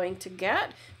one's going to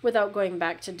get without going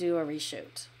back to do a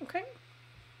reshoot, okay?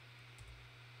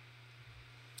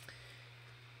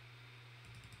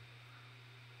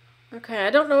 Okay, I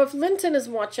don't know if Linton is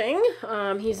watching.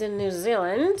 He's in New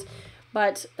Zealand.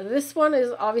 But this one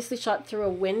is obviously shot through a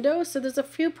window. So there's a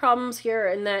few problems here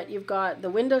in that you've got the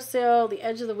windowsill, the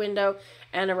edge of the window,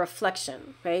 and a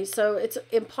reflection. Okay, so it's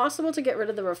impossible to get rid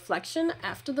of the reflection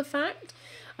after the fact.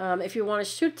 If you want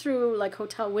to shoot through like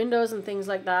hotel windows and things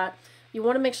like that, you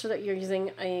want to make sure that you're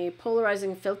using a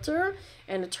polarizing filter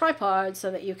and a tripod so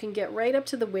that you can get right up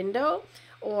to the window.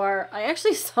 Or I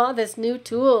actually saw this new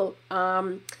tool.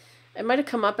 It might have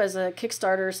come up as a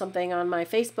Kickstarter or something on my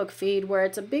Facebook feed, where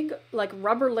it's a big like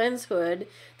rubber lens hood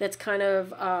that's kind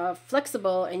of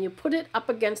flexible, and you put it up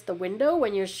against the window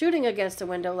when you're shooting against a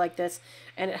window like this,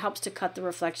 and it helps to cut the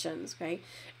reflections. Okay,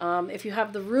 if you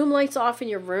have the room lights off in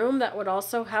your room, that would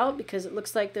also help, because it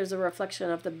looks like there's a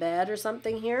reflection of the bed or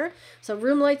something here. So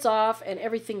room lights off and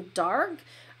everything dark.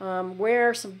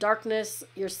 Wear some darkness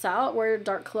yourself, wear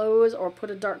dark clothes, or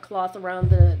put a dark cloth around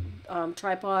the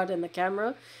tripod and the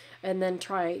camera, and then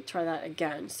try that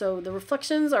again. So the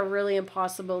reflections are really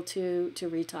impossible to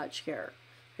retouch here.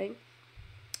 Okay,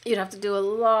 you'd have to do a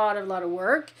lot of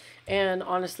work, and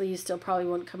honestly, you still probably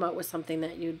wouldn't come out with something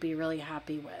that you'd be really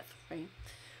happy with. Right?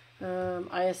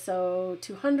 ISO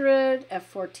 200,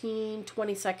 f14,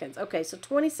 20 seconds. Okay, so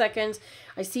 20 seconds.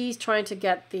 I see he's trying to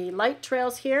get the light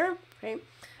trails here. Okay.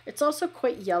 It's also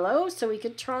quite yellow, so we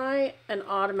could try an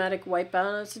automatic white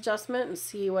balance adjustment and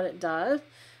see what it does.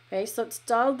 Okay, so it's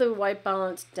dialed the white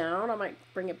balance down. I might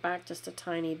bring it back just a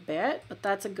tiny bit, but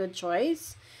that's a good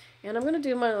choice. And I'm going to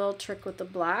do my little trick with the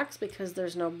blacks because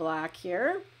there's no black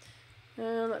here.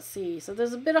 And let's see. So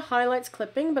there's a bit of highlights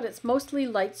clipping, but it's mostly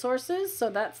light sources, so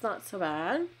that's not so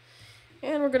bad.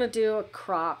 And we're going to do a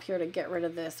crop here to get rid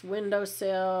of this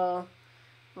windowsill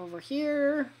over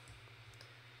here.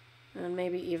 And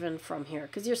maybe even from here,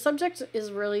 because your subject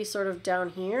is really sort of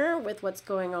down here with what's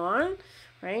going on,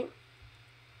 right?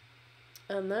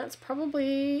 And that's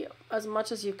probably as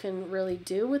much as you can really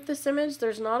do with this image.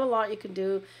 There's not a lot you can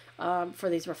do for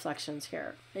these reflections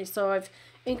here. Okay, so I've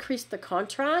increased the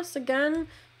contrast again,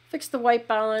 fixed the white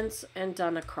balance, and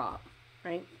done a crop,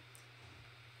 right?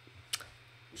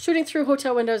 Shooting through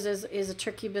hotel windows is a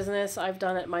tricky business. I've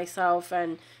done it myself,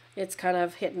 and it's kind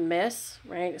of hit and miss,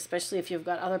 right? Especially if you've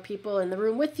got other people in the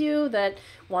room with you that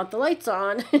want the lights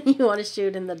on and you want to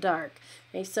shoot in the dark.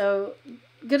 Okay, so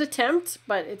good attempt,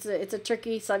 but it's a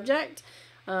tricky subject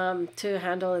to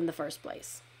handle in the first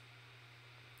place.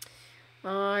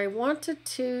 I wanted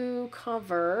to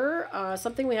cover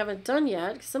something we haven't done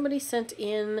yet. Somebody sent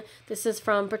in, this is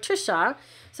from Patricia.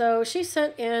 So she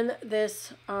sent in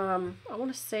this, I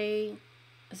want to say,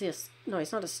 is he no,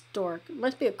 he's not a stork. It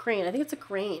must be a crane. I think it's a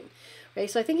crane. Okay,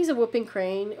 so I think he's a whooping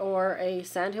crane or a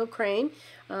sandhill crane.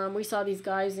 We saw these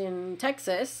guys in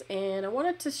Texas, and I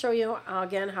wanted to show you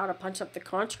again how to punch up the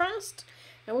contrast.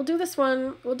 And we'll do this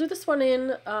one. We'll do this one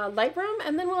in Lightroom,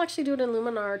 and then we'll actually do it in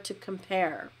Luminar to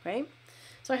compare. Okay.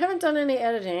 So I haven't done any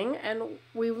editing, and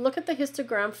we look at the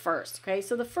histogram first. Okay.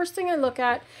 So the first thing I look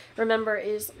at, remember,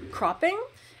 is cropping,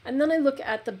 and then I look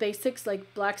at the basics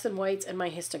like blacks and whites and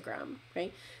my histogram.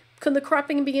 Okay. Can the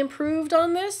cropping be improved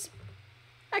on this?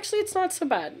 Actually, it's not so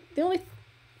bad. The only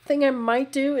thing I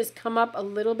might do is come up a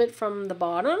little bit from the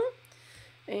bottom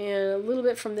and a little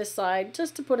bit from this side,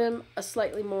 just to put him a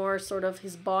slightly more sort of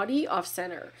his body off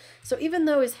center. So even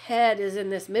though his head is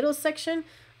in this middle section,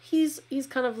 he's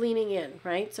kind of leaning in,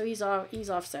 right? So he's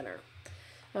off center.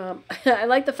 I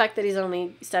like the fact that he's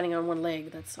only standing on one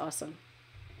leg. That's awesome.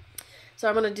 So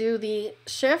I'm going to do the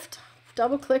shift,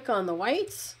 double click on the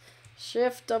whites,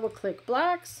 shift, double click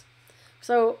blacks.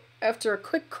 So after a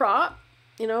quick crop,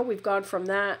 you know, we've gone from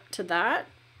that to that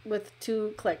with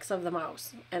 2 clicks of the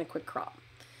mouse and a quick crop.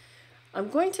 I'm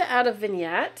going to add a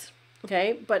vignette,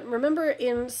 okay, but remember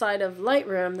inside of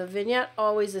Lightroom, the vignette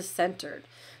always is centered.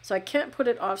 So I can't put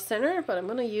it off center, but I'm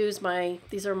going to use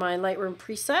these are my Lightroom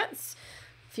presets.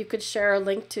 If you could share a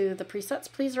link to the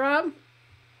presets, please, Rob.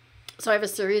 So I have a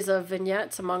series of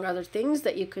vignettes, among other things,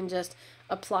 that you can just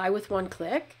apply with 1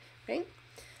 click, right?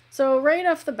 So right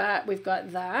off the bat, we've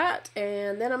got that,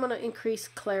 and then I'm going to increase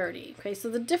clarity. Okay, so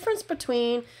the difference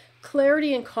between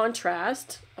clarity and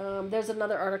contrast, there's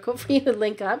another article for you to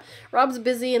link up. Rob's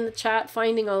busy in the chat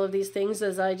finding all of these things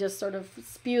as I just sort of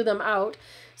spew them out.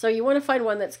 So you want to find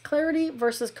one that's clarity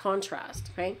versus contrast,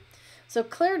 okay? So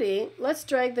clarity, let's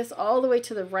drag this all the way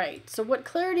to the right. So what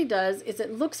clarity does is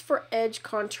it looks for edge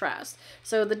contrast.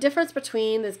 So the difference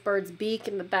between this bird's beak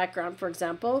and the background, for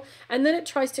example, and then it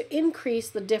tries to increase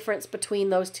the difference between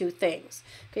those two things.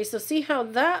 Okay, so see how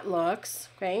that looks,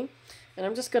 okay? And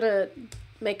I'm just gonna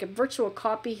make a virtual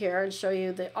copy here and show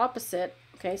you the opposite.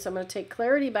 Okay, so I'm going to take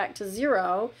clarity back to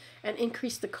 0 and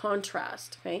increase the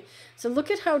contrast. Okay, so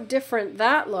look at how different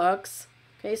that looks.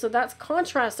 Okay, so that's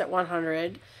contrast at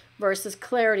 100 versus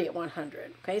clarity at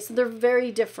 100. Okay, so they're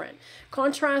very different.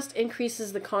 Contrast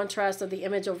increases the contrast of the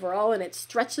image overall, and it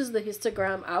stretches the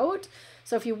histogram out.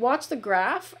 So if you watch the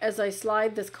graph as I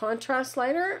slide this contrast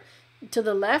slider to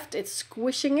the left, it's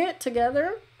squishing it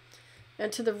together,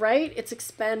 and to the right, it's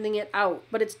expanding it out,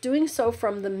 but it's doing so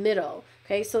from the middle.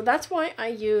 Okay, so that's why I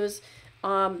use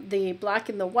the black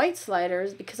and the white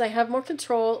sliders, because I have more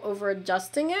control over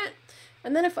adjusting it.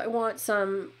 And then if I want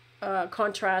some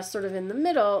contrast sort of in the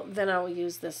middle, then I will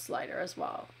use this slider as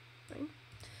well. Okay?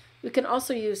 We can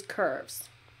also use curves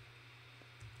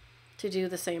to do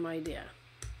the same idea.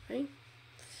 Okay? Do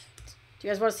you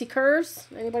guys want to see curves?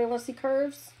 Anybody want to see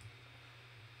curves?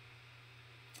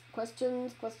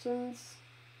 Questions?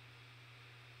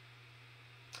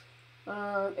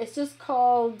 It's just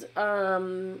called,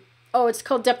 it's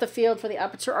called depth of field for the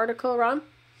aperture article, Ron.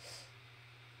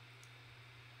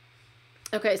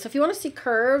 Okay, so if you want to see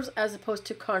curves as opposed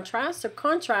to contrast, so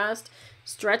contrast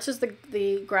stretches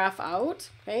the graph out.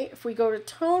 Okay, if we go to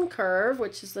tone curve,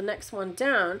 which is the next one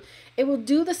down, it will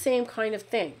do the same kind of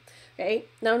thing. Okay,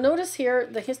 now notice here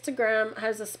the histogram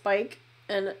has a spike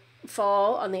and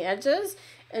fall on the edges,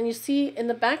 and you see in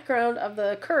the background of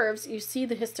the curves, you see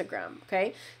the histogram.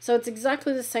 Okay, so it's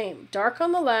exactly the same. Dark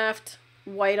on the left,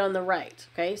 white on the right.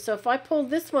 Okay, so if I pull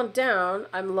this one down,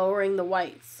 I'm lowering the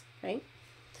whites. Okay,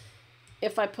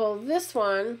 if I pull this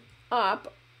one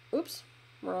up, oops,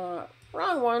 wrong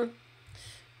one.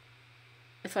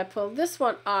 If I pull this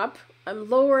one up, I'm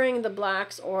lowering the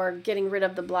blacks or getting rid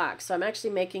of the blacks. So I'm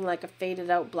actually making like a faded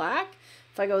out black.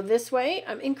 If I go this way,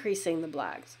 I'm increasing the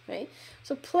blacks. Okay,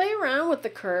 so play around with the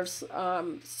curves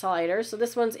slider. So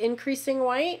this one's increasing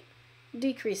white,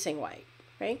 decreasing white.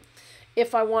 Okay,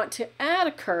 if I want to add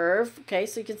a curve, okay,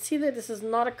 so you can see that this is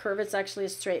not a curve, it's actually a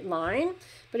straight line.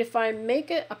 But if I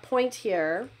make it a point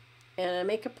here, and I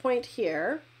make a point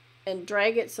here, and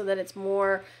drag it so that it's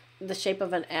more the shape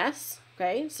of an S,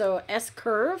 okay, so S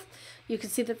curve, you can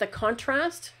see that the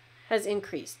contrast has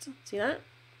increased. See that?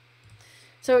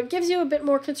 So it gives you a bit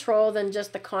more control than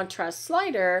just the contrast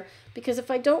slider, because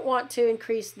if I don't want to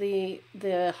increase the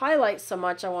highlights so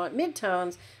much, I want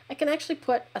midtones, I can actually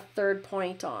put a third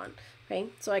point on. Okay,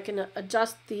 so I can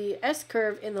adjust the S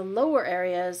curve in the lower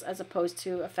areas as opposed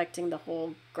to affecting the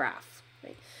whole graph.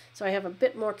 Okay? So I have a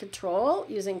bit more control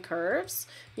using curves.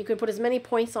 You can put as many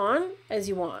points on as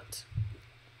you want.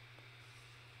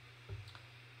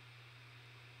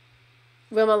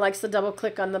 Wilma likes to double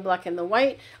click on the black and the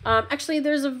white. Actually,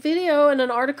 there's a video and an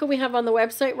article we have on the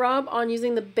website, Rob, on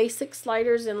using the basic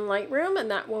sliders in Lightroom, and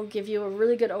that will give you a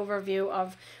really good overview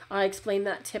of, I explain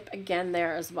that tip again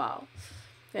there as well.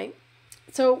 Okay.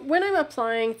 So when I'm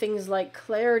applying things like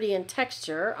clarity and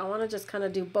texture, I want to just kind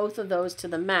of do both of those to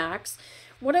the max.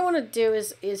 What I want to do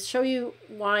is show you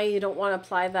why you don't want to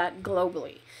apply that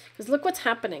globally. Because look what's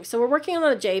happening. So we're working on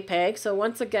a JPEG. So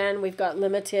once again, we've got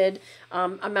limited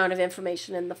amount of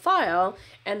information in the file.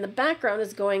 And the background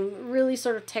is going really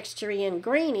sort of textury and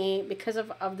grainy because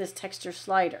of this texture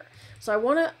slider. So I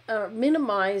want to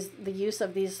minimize the use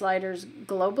of these sliders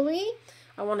globally.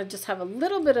 I want to just have a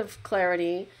little bit of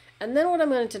clarity. And then what I'm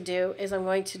going to do is I'm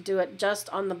going to do it just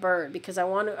on the bird because I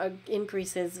want to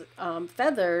increase his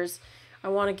feathers. I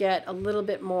want to get a little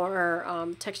bit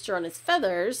more texture on his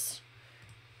feathers.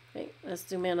 Okay, let's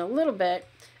zoom in a little bit.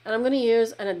 And I'm going to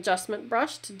use an adjustment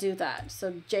brush to do that.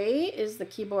 So J is the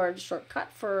keyboard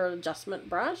shortcut for adjustment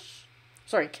brush.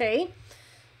 Sorry, K.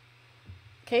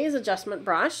 K is adjustment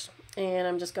brush. And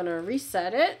I'm just going to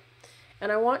reset it.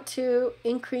 And I want to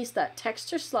increase that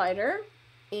texture slider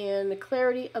and the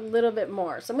clarity a little bit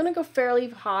more. So I'm going to go fairly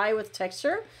high with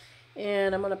texture.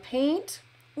 And I'm going to paint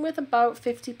with about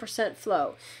 50%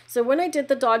 flow. So when I did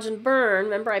the dodge and burn,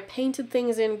 remember I painted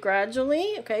things in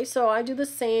gradually. Okay, so I do the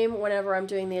same whenever I'm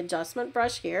doing the adjustment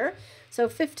brush here. So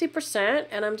 50%,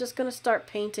 and I'm just going to start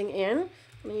painting in.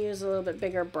 I'm going to use a little bit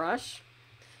bigger brush.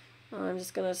 I'm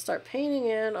just going to start painting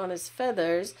in on his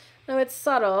feathers. Now it's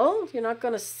subtle, you're not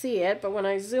going to see it, but when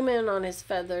I zoom in on his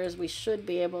feathers, we should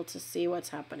be able to see what's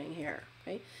happening here.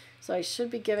 Okay, so I should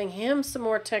be giving him some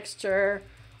more texture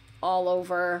all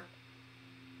over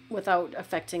without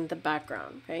affecting the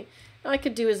background. Okay, I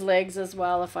could do his legs as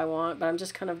well if I want, but I'm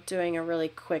just kind of doing a really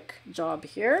quick job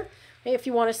here. Okay, if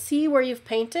you want to see where you've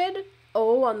painted,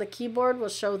 O on the keyboard will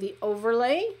show the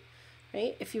overlay.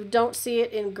 Right? If you don't see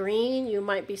it in green, you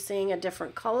might be seeing a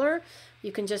different color.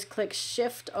 You can just click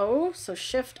Shift O. So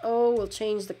Shift O will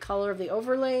change the color of the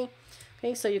overlay.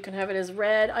 Okay, so you can have it as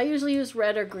red. I usually use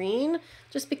red or green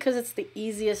just because it's the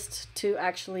easiest to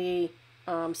actually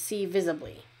see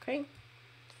visibly. Okay,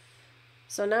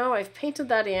 so now I've painted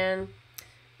that in.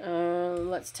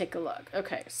 Let's take a look.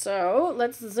 Okay, so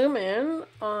let's zoom in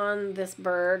on this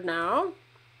bird now.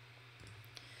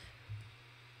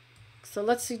 So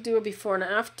let's do a before and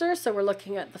after. So we're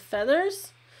looking at the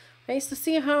feathers. Okay, so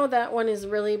see how that one is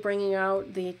really bringing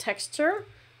out the texture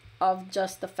of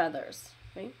just the feathers.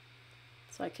 Okay,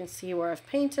 so I can see where I've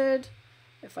painted.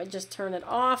 If I just turn it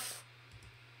off,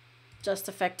 just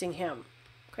affecting him.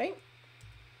 Okay.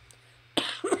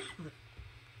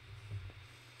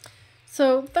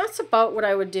 So that's about what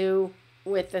I would do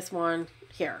with this one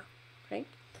here. Okay,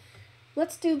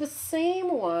 let's do the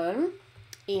same one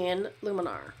in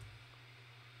Luminar.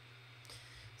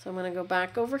 So I'm going to go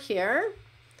back over here.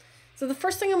 So the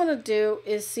first thing I'm going to do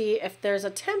is see if there's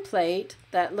a template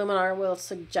that Luminar will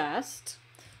suggest.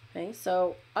 Okay,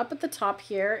 so up at the top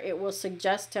here, it will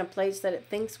suggest templates that it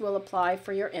thinks will apply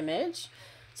for your image.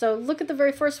 So look at the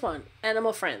very first one,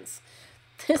 Animal Friends.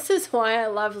 This is why I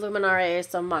love Luminar AI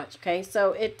so much. Okay,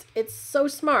 so it's so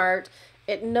smart.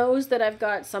 It knows that I've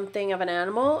got something of an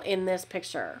animal in this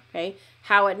picture. Okay,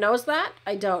 how it knows that,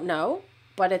 I don't know,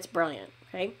 but it's brilliant.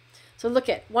 Okay. So look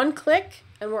at one click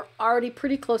and we're already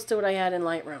pretty close to what I had in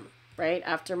Lightroom, right?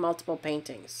 After multiple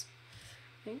paintings.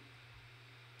 Okay.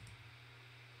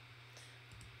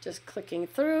 Just clicking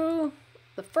through.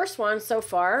 The first one so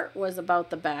far was about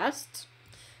the best,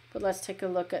 but let's take a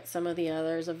look at some of the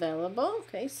others available.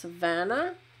 Okay,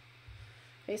 Savannah.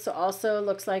 Okay, so also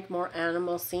looks like more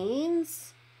animal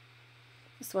scenes.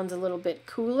 This one's a little bit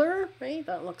cooler, right?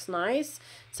 That looks nice.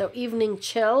 So Evening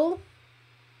Chill.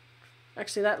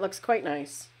 Actually, that looks quite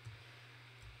nice.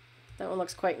 That one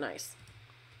looks quite nice.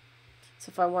 So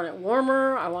if I want it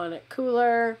warmer, I want it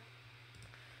cooler.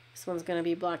 This one's going to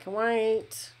be black and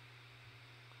white.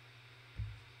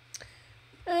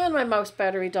 And my mouse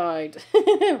battery died.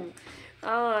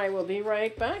 I will be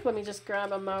right back. Let me just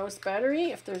grab a mouse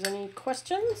battery. If there's any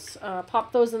questions,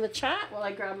 pop those in the chat while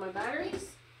I grab my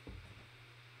batteries.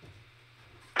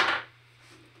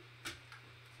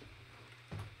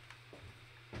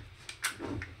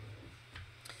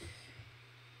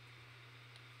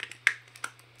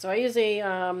 So I use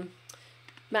a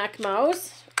Mac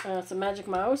mouse. It's a Magic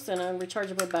Mouse and a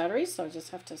rechargeable battery, so I just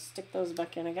have to stick those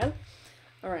back in again.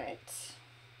 All right.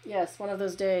 Yes, one of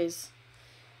those days.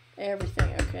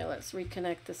 Everything. Okay, let's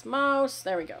reconnect this mouse.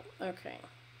 There we go. Okay.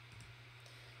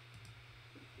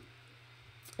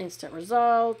 Instant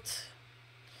result.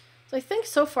 So I think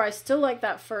so far I still like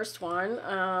that first one.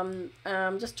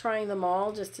 I'm just trying them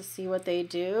all just to see what they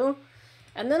do.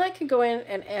 And then I can go in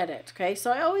and edit. Okay,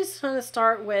 so I always kind of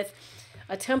start with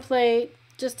a template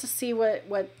just to see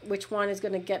which one is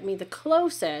going to get me the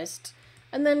closest,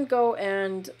 and then go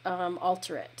and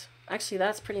alter it. Actually,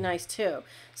 that's pretty nice too.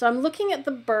 So I'm looking at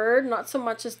the bird, not so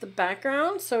much as the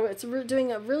background. So it's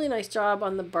doing a really nice job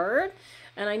on the bird.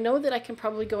 And I know that I can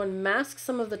probably go and mask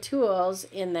some of the tools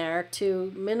in there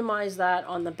to minimize that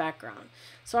on the background.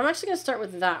 So I'm actually going to start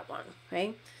with that one.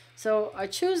 Okay. So I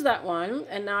choose that one,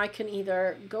 and now I can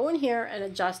either go in here and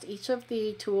adjust each of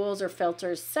the tools or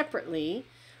filters separately,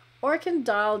 or I can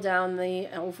dial down the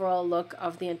overall look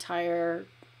of the entire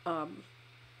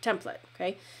template.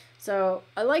 Okay. So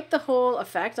I like the whole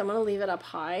effect. I'm going to leave it up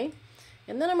high.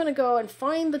 And then I'm going to go and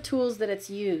find the tools that it's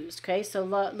used. Okay, so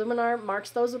Luminar marks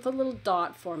those with a little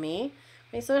dot for me.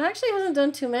 Okay, so it actually hasn't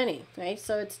done too many. Okay,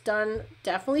 so it's done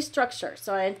definitely structure.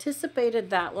 So I anticipated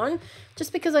that one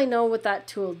just because I know what that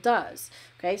tool does.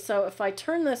 Okay, so if I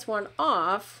turn this one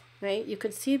off, right, you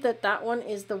could see that that one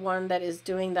is the one that is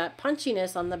doing that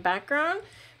punchiness on the background,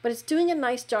 but it's doing a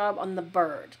nice job on the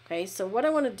bird. Okay, so what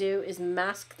I want to do is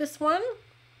mask this one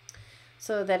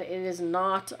so that it is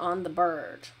not on the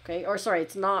bird, okay? Or sorry,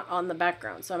 it's not on the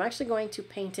background. So I'm actually going to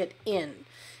paint it in.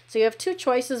 So you have two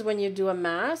choices when you do a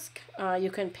mask.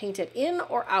 You can paint it in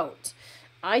or out.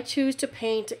 I choose to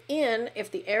paint in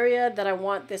if the area that I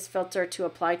want this filter to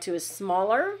apply to is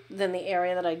smaller than the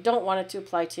area that I don't want it to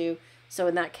apply to. So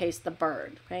in that case, the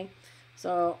bird, okay?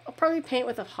 So I'll probably paint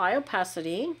with a high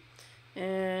opacity,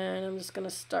 and I'm just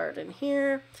gonna start in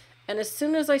here. And as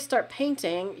soon as I start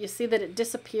painting, you see that it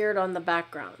disappeared on the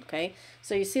background, okay?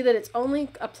 So you see that it's only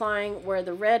applying where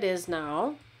the red is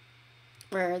now,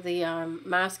 where the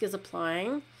mask is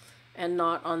applying. and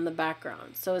not on the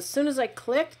background. So as soon as I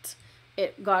clicked,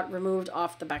 it got removed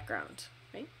off the background.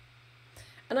 Right?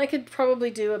 And I could probably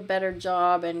do a better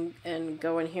job and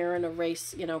go in here and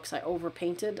erase, you know, because I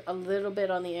overpainted a little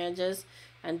bit on the edges,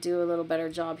 and do a little better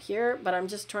job here. But I'm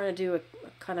just trying to do a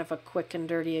kind of a quick and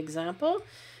dirty example.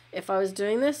 If I was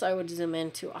doing this, I would zoom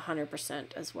in to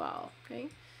 100% as well. Okay,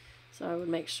 so I would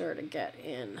make sure to get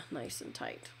in nice and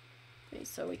tight. Okay,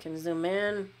 so we can zoom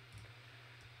in.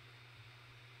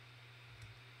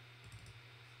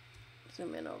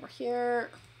 Zoom in over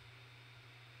here.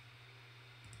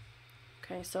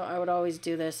 Okay, so I would always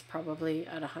do this probably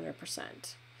at 100%,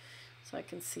 so I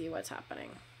can see what's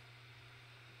happening.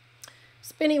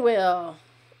 Spinny wheel.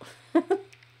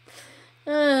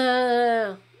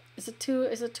 Is it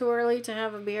too early to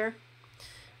have a beer?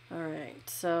 All right,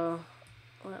 so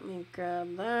let me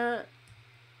grab that.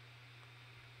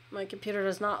 My computer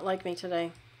does not like me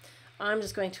today. I'm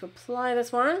just going to apply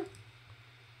this one.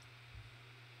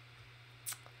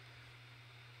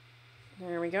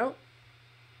 There we go.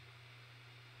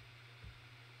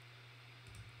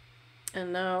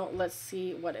 And now let's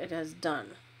see what it has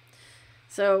done.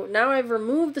 So now I've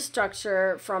removed the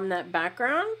structure from that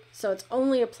background, so it's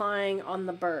only applying on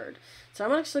the bird. So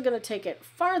I'm actually going to take it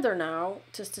farther now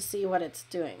just to see what it's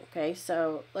doing. Okay,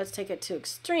 so let's take it to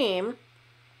extreme.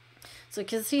 So you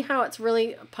can see how it's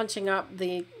really punching up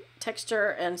the texture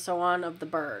and so on of the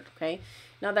bird. Okay,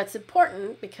 now that's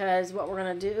important because what we're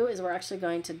going to do is we're actually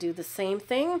going to do the same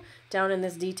thing down in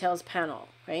this details panel.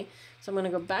 Okay, so I'm going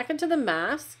to go back into the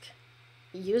mask,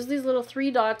 use these little 3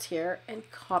 dots here, and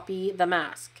copy the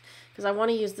mask because I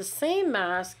want to use the same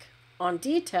mask on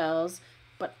details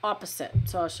but opposite.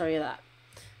 So I'll show you that.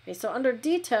 Okay, so under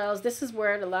details, this is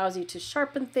where it allows you to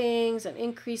sharpen things and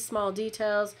increase small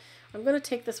details. I'm going to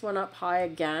take this one up high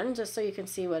again just so you can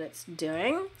see what it's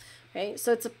doing. Okay,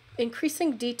 so it's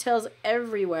increasing details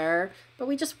everywhere, but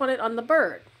we just want it on the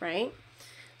bird, right?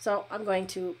 So I'm going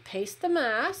to paste the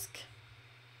mask.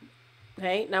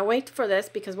 Okay, now wait for this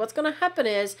because what's going to happen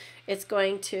is it's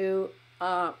going to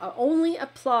only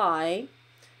apply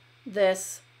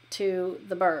this to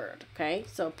the bird. Okay,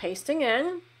 so pasting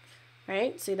in,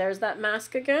 right? See, there's that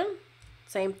mask again.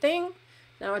 Same thing.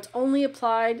 Now it's only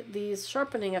applied these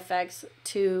sharpening effects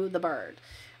to the bird.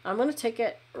 I'm going to take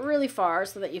it really far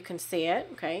so that you can see it.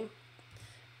 Okay,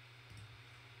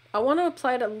 I want to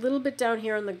apply it a little bit down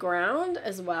here on the ground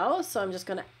as well. So I'm just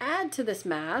going to add to this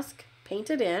mask, paint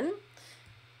it in,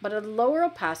 but a lower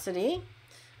opacity.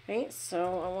 Right,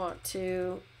 so I want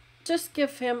to just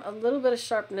give him a little bit of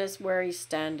sharpness where he's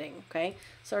standing. Okay,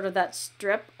 sort of that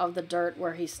strip of the dirt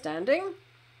where he's standing.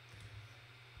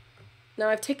 Now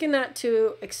I've taken that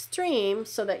to extreme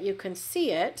so that you can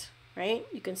see it, right?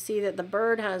 You can see that the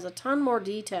bird has a ton more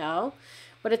detail,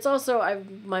 but it's also,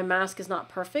 my mask is not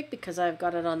perfect because I've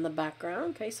got it on the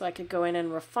background. Okay, so I could go in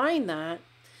and refine that.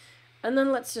 And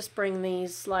then let's just bring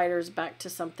these sliders back to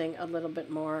something a little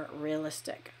bit more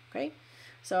realistic. Okay,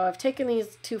 so I've taken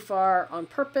these too far on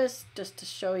purpose just to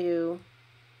show you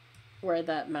where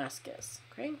that mask is.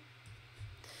 Okay,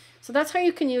 so that's how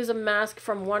you can use a mask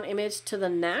from one image to the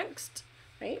next.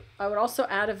 Right, I would also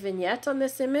add a vignette on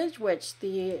this image, which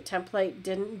the template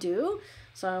didn't do.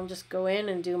 So I'll just go in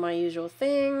and do my usual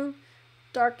thing,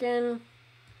 darken,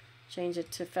 change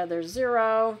it to feather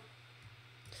 0.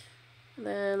 And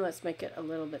then let's make it a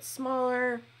little bit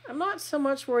smaller. I'm not so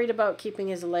much worried about keeping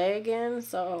his leg in,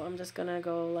 so I'm just gonna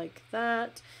go like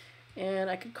that. And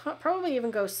I could probably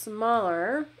even go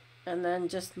smaller and then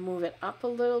just move it up a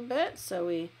little bit so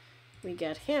we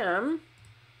get him.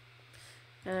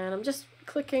 And I'm just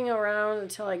clicking around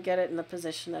until I get it in the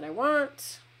position that I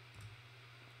want.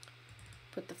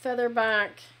 Put the feather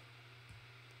back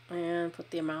and put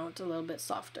the amount a little bit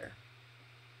softer.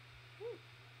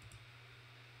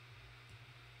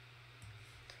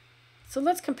 So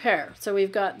let's compare. So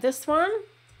we've got this one.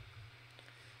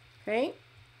 Okay,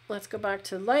 let's go back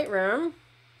to Lightroom.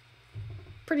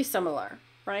 Pretty similar,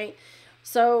 right?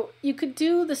 So you could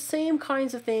do the same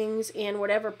kinds of things in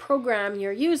whatever program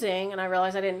you're using, and I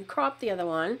realized I didn't crop the other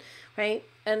one, right?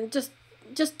 And just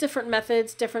different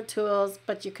methods, different tools,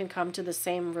 but you can come to the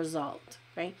same result,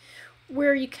 right?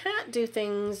 Where you can't do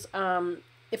things,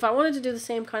 if I wanted to do the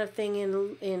same kind of thing in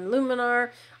Luminar,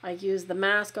 I use the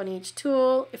mask on each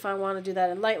tool. If I want to do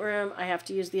that in Lightroom, I have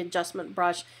to use the adjustment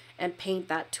brush and paint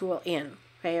that tool in,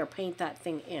 okay, or paint that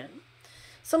thing in.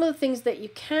 Some of the things that you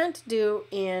can't do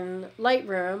in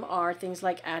Lightroom are things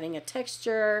like adding a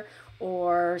texture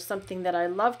or something that I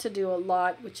love to do a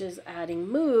lot, which is adding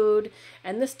mood.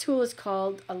 And this tool is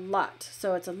called a LUT.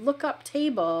 So it's a lookup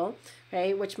table,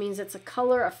 okay, which means it's a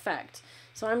color effect.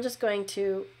 So I'm just going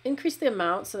to increase the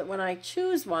amount so that when I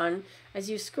choose one, as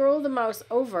you scroll the mouse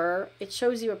over, it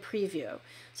shows you a preview.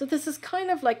 So this is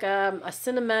kind of like a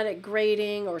cinematic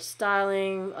grading or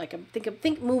styling, like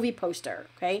think movie poster,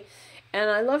 okay? And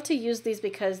I love to use these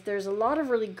because there's a lot of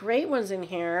really great ones in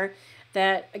here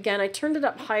that, again, I turned it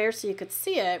up higher so you could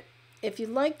see it. If you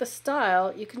like the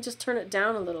style, you can just turn it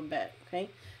down a little bit, okay?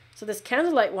 So this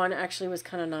candlelight one actually was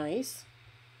kind of nice,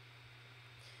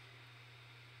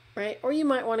 right? Or you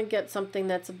might want to get something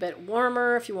that's a bit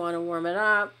warmer if you want to warm it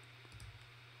up.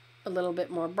 A little bit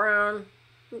more brown.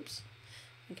 Oops,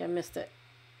 I think I missed it.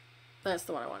 That's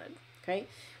the one I wanted, okay?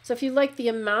 So if you like the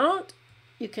amount,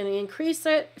 you can increase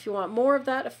it. If you want more of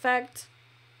that effect,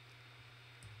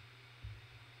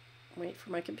 wait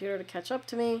for my computer to catch up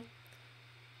to me,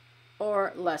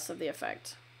 or less of the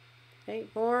effect. Okay,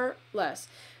 more, less.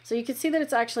 So you can see that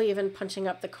it's actually even punching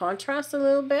up the contrast a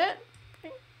little bit.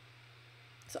 Okay.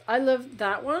 So I love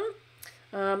that one.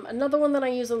 Another one that I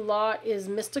use a lot is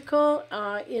Mystical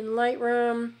in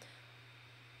Lightroom.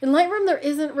 In Lightroom, there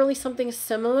isn't really something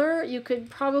similar. You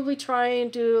could probably try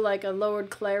and do like a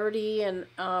lowered clarity and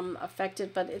affect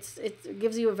it, but it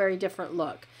gives you a very different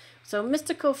look. So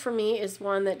Mystical for me is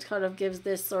one that kind of gives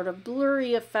this sort of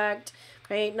blurry effect.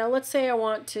 Okay, now let's say I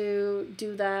want to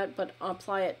do that, but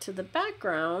apply it to the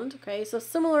background. Okay, so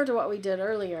similar to what we did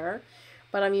earlier,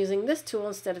 but I'm using this tool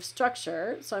instead of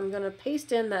structure. So I'm going to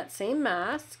paste in that same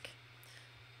mask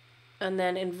and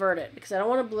then invert it because I don't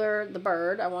want to blur the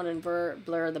bird. I want to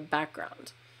blur the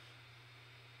background.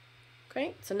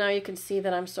 Okay, so now you can see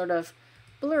that I'm sort of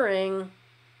blurring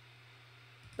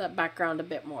that background a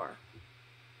bit more.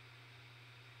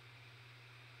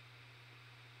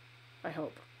 I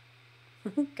hope.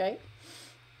 Okay.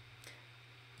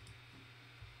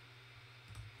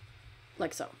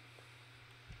 Like so.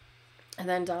 And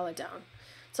then dial it down.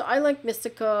 So I like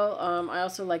Mystical. I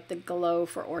also like the Glow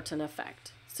for Orton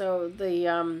effect. So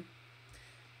the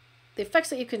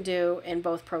effects that you can do in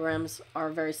both programs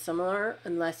are very similar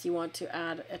unless you want to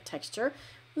add a texture.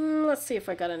 Let's see if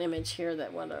I got an image here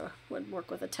that would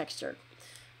work with a texture.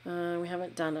 We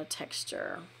haven't done a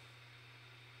texture.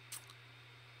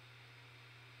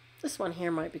 This one here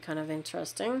might be kind of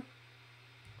interesting.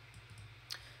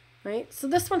 Right, so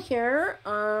this one here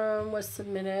was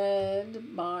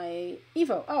submitted by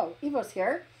Evo. Oh, Evo's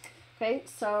here. Okay,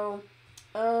 so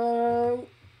how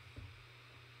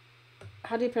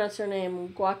do you pronounce your name?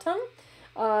 Guatam?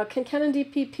 Can Canon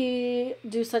DPP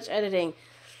do such editing?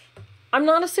 I'm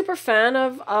not a super fan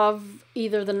of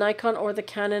either the Nikon or the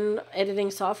Canon editing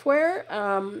software.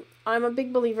 I'm a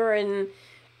big believer in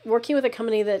working with a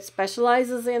company that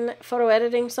specializes in photo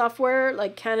editing software.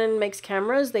 Like Canon makes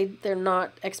cameras, they're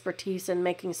not expertise in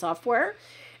making software.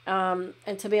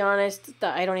 And to be honest,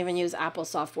 I don't even use Apple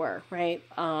software, right?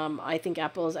 I think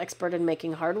Apple is expert in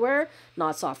making hardware,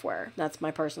 not software. That's my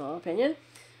personal opinion,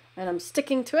 and I'm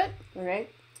sticking to it. All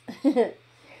right.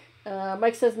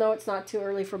 Mike says no, it's not too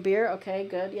early for beer. Okay,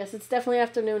 good. Yes, it's definitely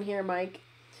afternoon here, Mike.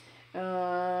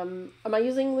 Am I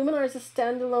using Luminar as a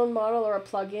standalone model or a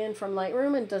plug-in from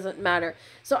Lightroom? It doesn't matter.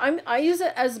 So I use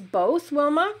it as both,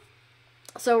 Wilma.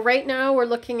 So right now we're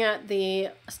looking at the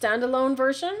standalone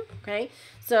version. Okay.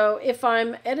 So if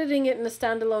I'm editing it in the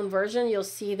standalone version, you'll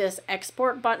see this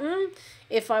export button.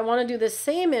 If I want to do the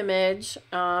same image,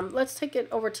 let's take it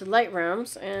over to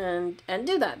Lightrooms and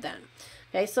do that then.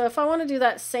 Okay. So if I want to do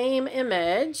that same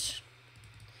image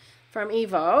from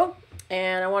Evo,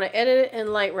 and I want to edit it in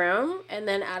Lightroom and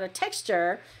then add a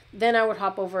texture, then I would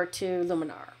hop over to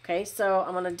Luminar. Okay, so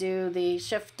I'm going to do the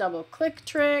shift double click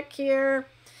trick here,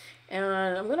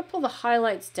 and I'm going to pull the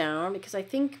highlights down because I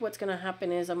think what's going to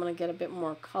happen is I'm going to get a bit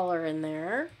more color in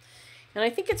there. And I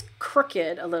think it's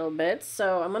crooked a little bit,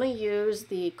 so I'm going to use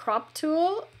the crop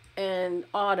tool and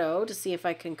auto to see if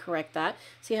I can correct that.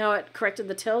 See how it corrected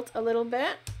the tilt a little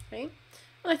bit? Okay,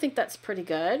 and I think that's pretty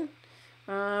good.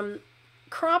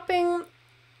 Cropping,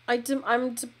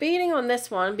 I'm debating on this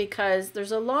one because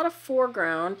there's a lot of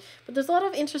foreground, but there's a lot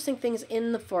of interesting things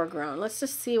in the foreground. Let's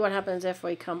just see what happens if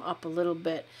we come up a little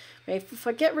bit. Okay, if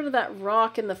I get rid of that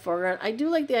rock in the foreground, I do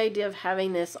like the idea of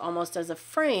having this almost as a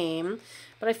frame,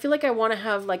 but I feel like I want to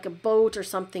have like a boat or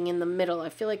something in the middle. I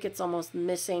feel like it's almost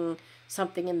missing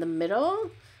something in the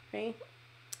middle. Okay,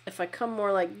 if I come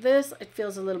more like this, it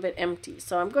feels a little bit empty.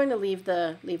 So I'm going to leave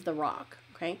the rock.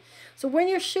 Okay, so when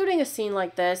you're shooting a scene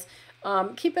like this,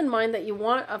 keep in mind that you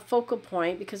want a focal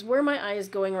point, because where my eye is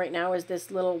going right now is this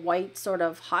little white sort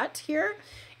of hut here.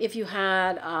 If you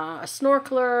had a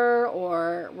snorkeler,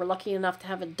 or we're lucky enough to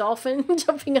have a dolphin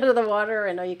jumping out of the water,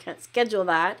 I know you can't schedule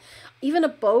that, even a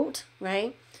boat,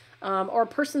 right? or a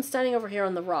person standing over here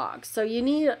on the rock. So you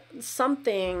need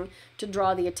something to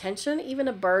draw the attention, even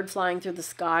a bird flying through the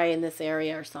sky in this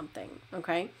area or something.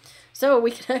 Okay, so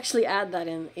we can actually add that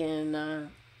in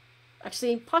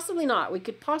actually, possibly not. We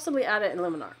could possibly add it in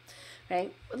Luminar. Okay,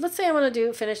 let's say I want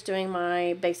to finish doing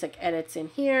my basic edits in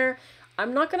here.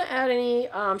 I'm not going to add any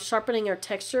sharpening or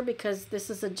texture because this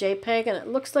is a JPEG and it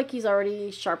looks like he's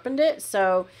already sharpened it.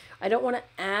 So I don't want to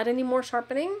add any more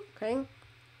sharpening. Okay,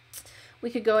 we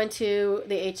could go into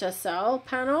the HSL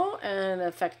panel and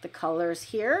affect the colors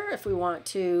here if we want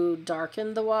to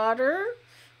darken the water,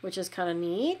 which is kind of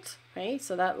neat. Okay,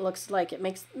 so that looks like it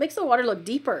makes the water look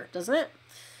deeper, doesn't it?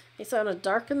 Okay, so I'm going to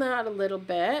darken that a little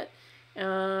bit,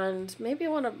 and maybe I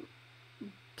want to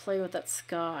play with that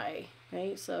sky.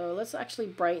 Okay, so let's actually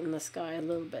brighten the sky a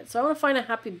little bit. So I want to find a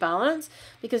happy balance,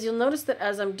 because you'll notice that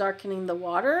as I'm darkening the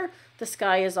water, the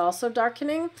sky is also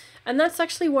darkening. And that's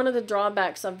actually one of the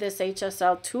drawbacks of this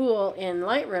HSL tool in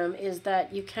Lightroom, is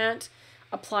that you can't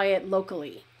apply it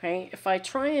locally. Okay, if I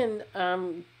try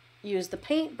and use the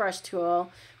paintbrush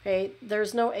tool, okay,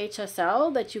 there's no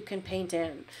HSL that you can paint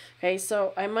in. Okay,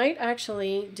 so I might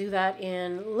actually do that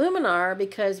in Luminar,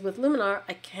 because with Luminar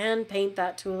I can paint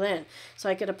that tool in. So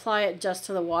I could apply it just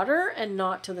to the water and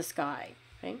not to the sky.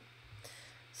 Okay,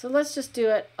 so let's just do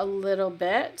it a little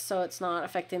bit so it's not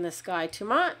affecting the sky too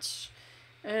much.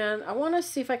 And I want to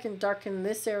see if I can darken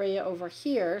this area over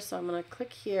here. So I'm going to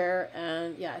click here,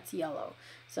 and yeah, it's yellow.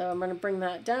 So I'm going to bring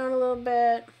that down a little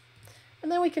bit.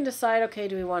 And then we can decide, okay,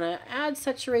 do we want to add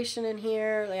saturation in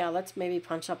here? Yeah, let's maybe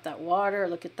punch up that water.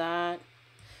 Look at that.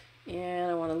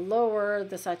 And I want to lower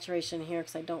the saturation here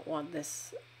because I don't want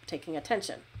this taking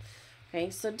attention. Okay,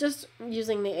 so just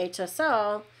using the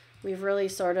HSL, we've really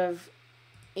sort of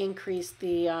increased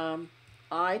the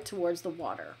eye towards the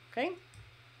water. Okay.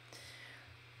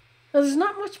 Now, there's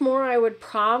not much more I would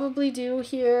probably do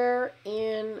here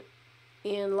in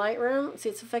Lightroom. See,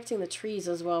 it's affecting the trees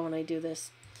as well when I do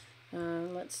this.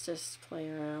 Let's just play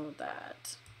around with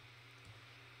that.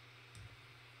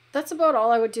 That's about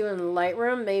all I would do in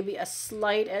Lightroom, maybe a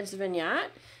slight edge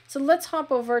vignette. So let's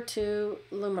hop over to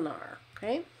Luminar.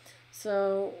 Okay,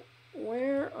 so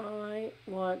where I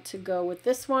want to go with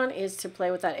this one is to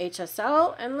play with that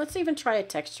HSL, and let's even try a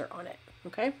texture on it.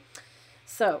 Okay,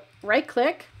 so right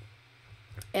click,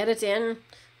 edit in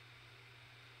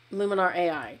Luminar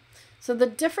AI. So the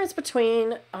difference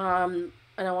between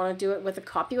and I want to do it with a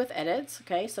copy with edits.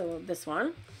 Okay, so this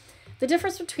one. The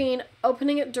difference between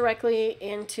opening it directly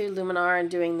into Luminar and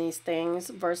doing these things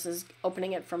versus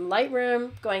opening it from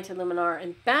Lightroom, going to Luminar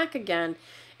and back again,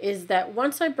 is that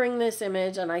once I bring this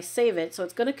image and I save it, so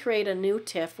it's going to create a new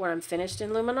TIFF when I'm finished in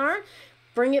Luminar,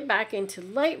 bring it back into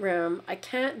Lightroom, I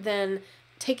can't then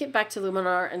take it back to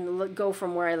Luminar and go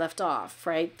from where I left off,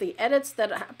 right? The edits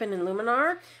that happen in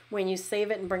Luminar, when you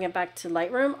save it and bring it back to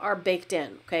Lightroom, are baked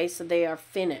in, okay? So they are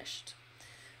finished.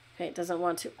 Okay, it doesn't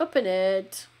want to open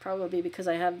it, probably because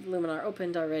I have Luminar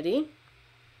opened already.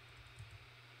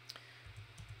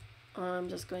 I'm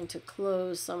just going to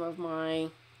close some of my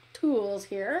tools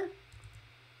here.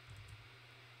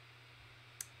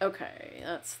 Okay,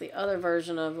 that's the other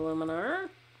version of Luminar.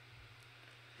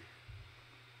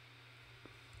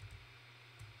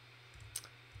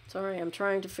 Sorry, I'm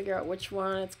trying to figure out which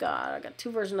one it's got. I got two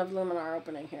versions of Luminar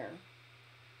opening here.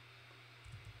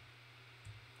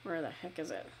 Where the heck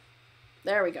is it?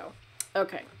 There we go.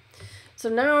 Okay. So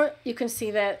now you can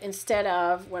see that instead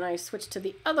of when I switch to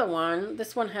the other one,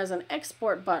 this one has an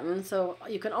export button. So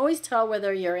you can always tell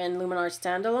whether you're in Luminar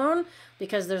standalone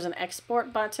because there's an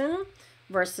export button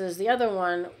versus the other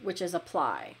one, which is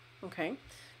apply. Okay.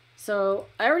 So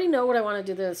I already know what I want to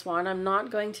do this one. I'm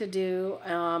not going to do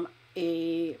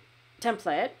a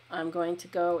template. I'm going to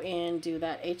go and do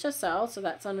that HSL. So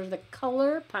that's under the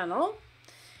color panel.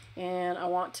 And I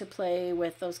want to play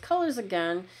with those colors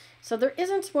again. So there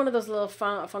isn't one of those little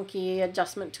funky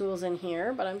adjustment tools in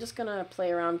here, but I'm just going to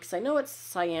play around because I know it's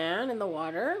cyan in the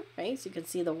water, right? So you can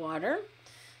see the water.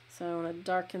 So I want to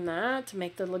darken that to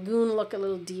make the lagoon look a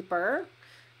little deeper.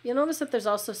 You'll notice that there's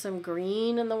also some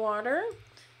green in the water,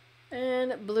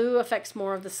 and blue affects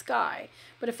more of the sky.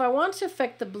 But if I want to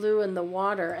affect the blue in the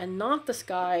water and not the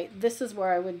sky, this is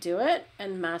where I would do it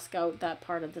and mask out that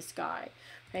part of the sky.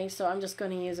 Okay, so I'm just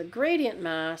going to use a gradient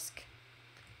mask,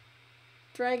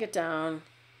 drag it down.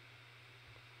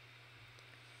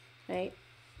 Okay,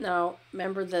 now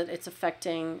remember that it's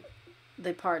affecting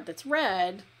the part that's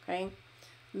red, okay,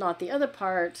 not the other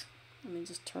part. Let me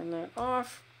just turn that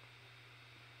off.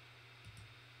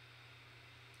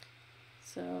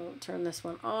 So turn this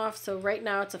one off. So right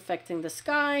now it's affecting the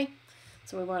sky.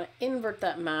 So we want to invert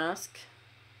that mask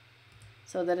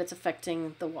so that it's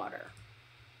affecting the water.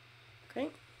 Okay.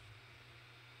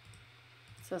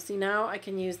 So see, now I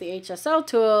can use the HSL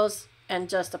tools and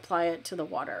just apply it to the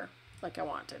water like I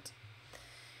want it.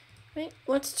 Okay,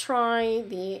 let's try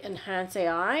the Enhance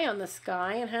AI on the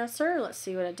Sky Enhancer. Let's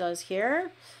see what it does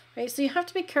here. Okay, so you have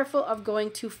to be careful of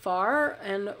going too far,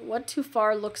 and what too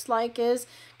far looks like is,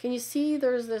 can you see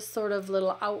there's this sort of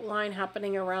little outline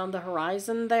happening around the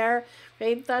horizon there?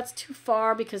 Okay, that's too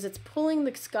far because it's pulling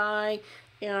the sky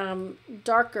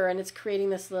darker and it's creating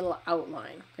this little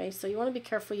outline. Okay, so you want to be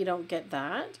careful you don't get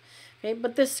that. Okay,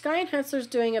 but this Sky Enhancer is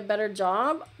doing a better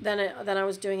job than I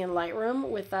was doing in Lightroom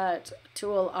with that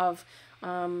tool of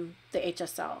the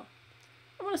HSL.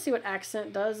 I want to see what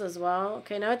accent does as well.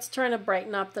 Okay, now it's trying to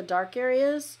brighten up the dark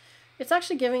areas. It's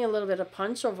actually giving a little bit of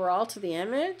punch overall to the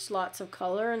image. Lots of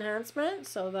color enhancement,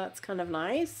 so that's kind of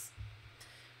nice.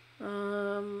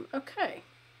 Okay.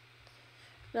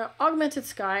 Now, augmented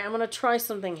sky, I'm going to try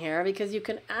something here because you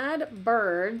can add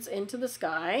birds into the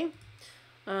sky.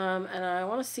 And I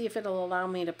want to see if it'll allow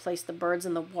me to place the birds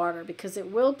in the water, because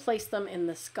it will place them in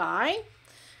the sky.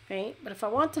 Okay, but if I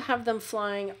want to have them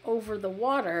flying over the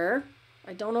water,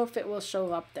 I don't know if it will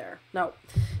show up there. No.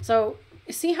 So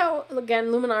you see how, again,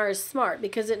 Luminar is smart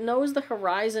because it knows the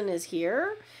horizon is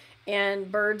here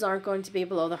and birds aren't going to be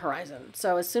below the horizon.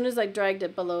 So as soon as I dragged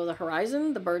it below the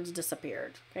horizon, the birds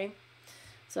disappeared. Okay.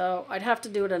 So I'd have to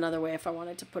do it another way if I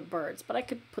wanted to put birds, but I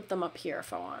could put them up here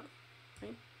if I want.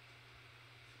 Okay.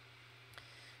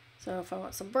 So if I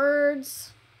want some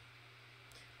birds,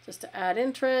 just to add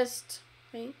interest,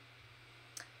 okay.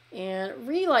 And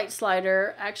relight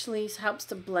slider actually helps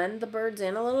to blend the birds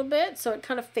in a little bit, so it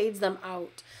kind of fades them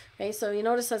out. Okay, so you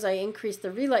notice as I increase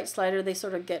the relight slider, they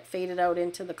sort of get faded out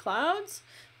into the clouds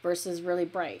versus really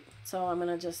bright. So I'm going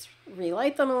to just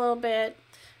relight them a little bit,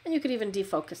 and you could even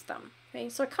defocus them. Okay,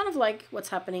 so I kind of like what's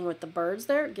happening with the birds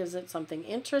there. It gives it something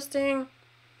interesting.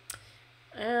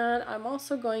 And I'm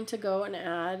also going to go and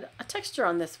add a texture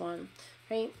on this one.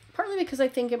 Right? Partly because I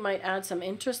think it might add some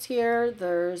interest here.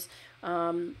 There's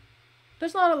not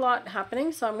a lot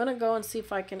happening, so I'm going to go and see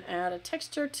if I can add a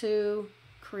texture to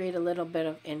create a little bit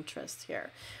of interest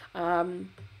here.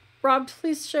 Rob,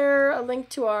 please share a link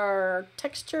to our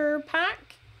texture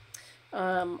pack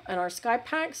and our sky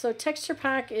pack. So texture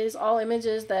pack is all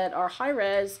images that are high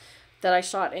res that I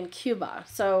shot in Cuba.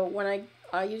 So when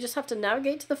you just have to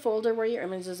navigate to the folder where your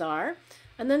images are,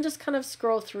 and then just kind of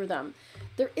scroll through them.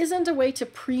 There isn't a way to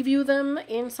preview them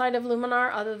inside of Luminar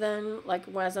other than like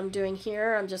as I'm doing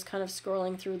here. I'm just kind of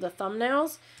scrolling through the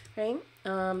thumbnails, okay,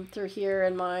 through here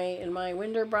in my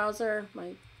window browser,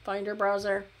 my Finder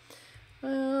browser.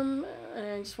 And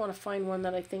I just want to find one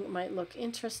that I think might look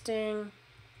interesting.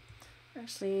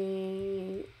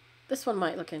 Actually, this one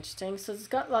might look interesting. So it's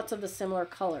got lots of the similar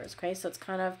colors, okay? So it's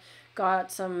kind of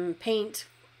got some paint,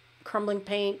 crumbling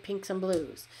paint, pinks and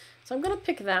blues. So I'm going to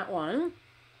pick that one.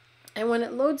 And when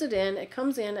it loads it in, it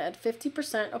comes in at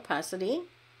 50% opacity.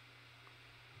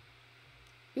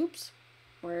 Oops,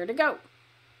 where'd it go?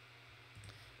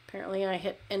 Apparently I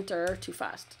hit enter too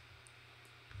fast.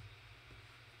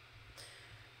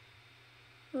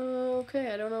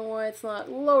 Okay, I don't know why it's not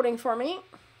loading for me.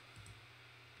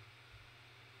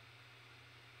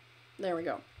 There we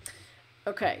go.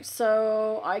 Okay,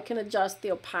 so I can adjust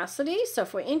the opacity. So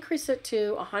if we increase it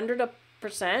to 100%,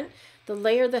 the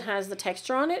layer that has the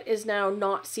texture on it is now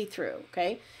not see-through,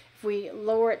 okay? If we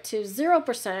lower it to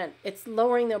 0%, it's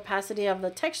lowering the opacity of the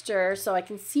texture so I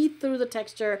can see through the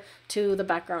texture to the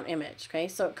background image, okay?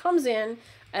 So it comes in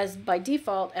as by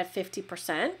default at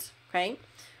 50%, okay?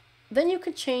 Then you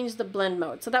could change the blend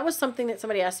mode. So that was something that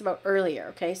somebody asked about earlier,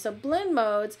 okay? So blend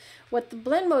modes, what the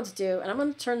blend modes do, and I'm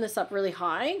going to turn this up really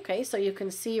high, okay? So you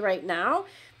can see right now,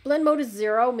 blend mode is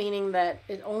 0, meaning that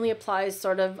it only applies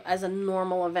sort of as a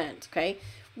normal event, okay?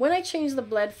 When I change the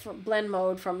blend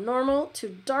mode from normal to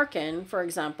darken, for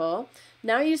example,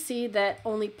 now you see that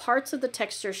only parts of the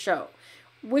texture show.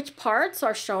 Which parts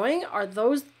are showing are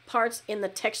those parts in the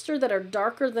texture that are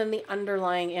darker than the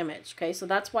underlying image, okay? So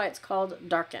that's why it's called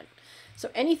darken. So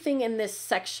anything in this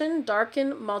section,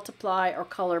 darken, multiply, or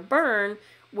color burn,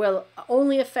 will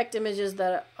only affect images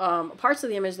that, parts of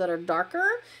the image that are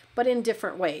darker, but in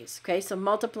different ways, okay? So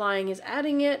multiplying is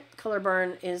adding it, color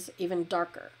burn is even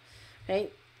darker, okay?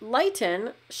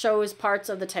 Lighten shows parts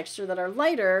of the texture that are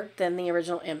lighter than the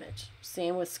original image.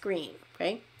 Same with screen,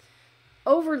 okay?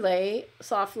 Overlay,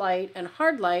 soft light, and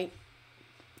hard light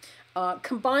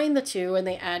combine the two, and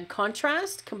they add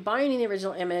contrast, combining the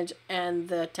original image and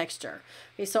the texture.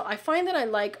 Okay, so I find that I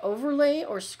like overlay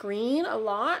or screen a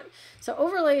lot. So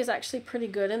overlay is actually pretty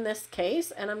good in this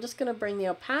case, and I'm just going to bring the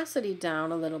opacity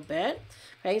down a little bit.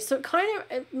 Okay, so kind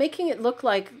of making it look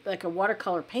like a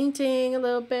watercolor painting a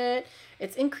little bit.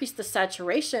 It's increased the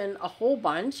saturation a whole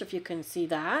bunch, if you can see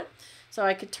that. So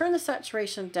I could turn the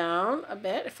saturation down a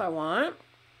bit if I want.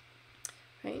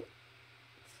 Right.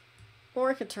 Or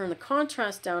I could turn the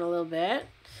contrast down a little bit.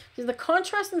 Because the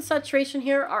contrast and saturation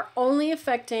here are only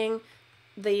affecting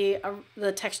the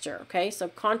texture. Okay, so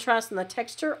contrast and the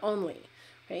texture only.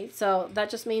 Okay, so that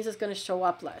just means it's going to show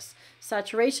up less.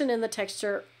 Saturation in the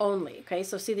texture only. Okay,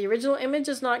 so see, the original image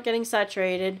is not getting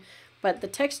saturated, but the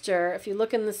texture, if you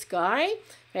look in the sky,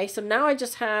 okay, so now I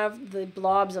just have the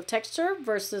blobs of texture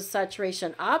versus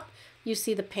saturation up. You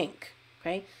see the pink.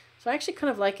 Okay. So I actually kind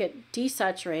of like it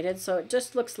desaturated, so it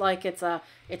just looks like it's a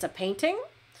painting,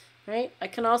 right? I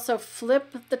can also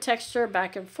flip the texture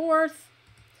back and forth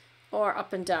or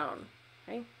up and down,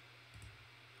 okay?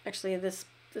 Actually, this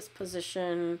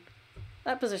position,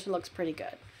 that position looks pretty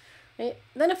good. Right?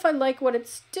 Then if I like what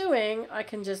it's doing, I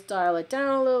can just dial it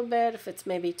down a little bit if it's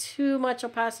maybe too much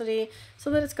opacity, so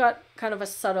that it's got kind of a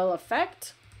subtle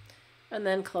effect, and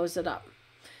then close it up.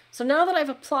 So now that I've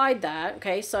applied that,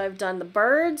 okay, so I've done the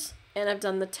birds, and I've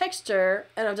done the texture,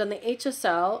 and I've done the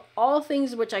HSL, all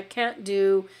things which I can't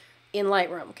do in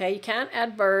Lightroom, okay? You can't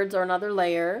add birds or another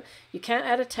layer, you can't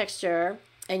add a texture,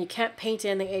 and you can't paint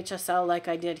in the HSL like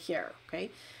I did here,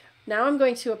 okay? Now I'm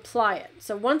going to apply it.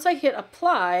 So once I hit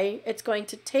apply, it's going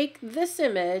to take this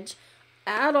image,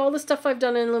 add all the stuff I've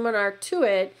done in Luminar to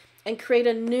it, and create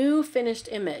a new finished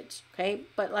image, okay?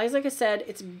 But like I said,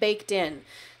 it's baked in.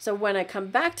 So when I come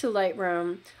back to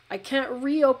Lightroom, I can't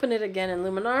reopen it again in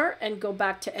Luminar and go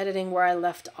back to editing where I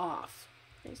left off.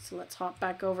 Okay, so let's hop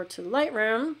back over to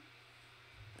Lightroom.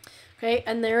 Okay,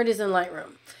 and there it is in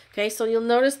Lightroom. Okay, so you'll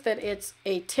notice that it's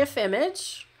a TIFF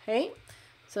image, okay?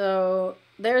 So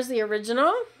there's the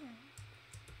original,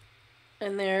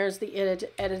 and there's the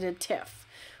edited TIFF.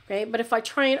 Okay, but if I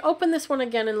try and open this one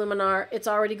again in Luminar, it's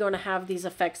already going to have these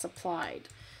effects applied.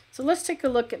 So let's take a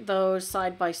look at those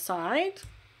side by side.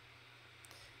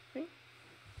 Okay.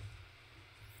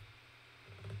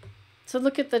 So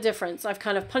look at the difference. I've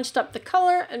kind of punched up the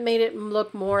color and made it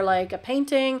look more like a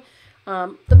painting.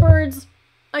 The birds,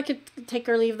 I could take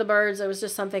or leave the birds. It was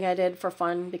just something I did for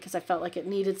fun because I felt like it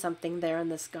needed something there in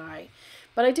the sky.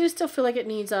 But I do still feel like it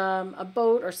needs a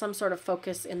boat or some sort of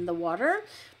focus in the water.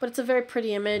 But it's a very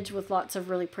pretty image with lots of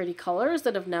really pretty colors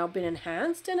that have now been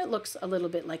enhanced, and it looks a little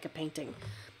bit like a painting.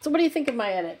 So what do you think of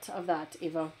my edit of that,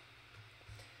 Evo?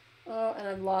 Oh, and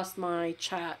I've lost my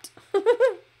chat.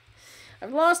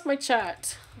 I've lost my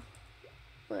chat.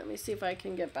 Let me see if I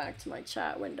can get back to my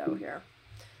chat window here.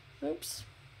 Oops.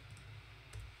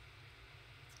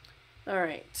 All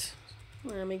right.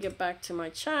 Let me get back to my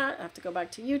chat. I have to go back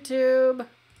to YouTube.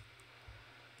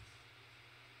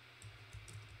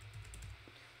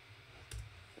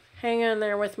 Hang on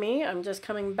there with me. I'm just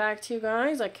coming back to you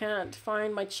guys. I can't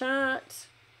find my chat.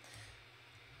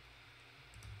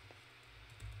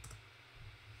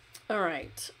 All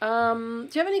right. Do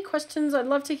you have any questions? I'd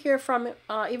love to hear from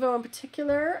Evo in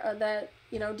particular.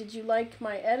 Did you like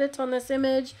my edit on this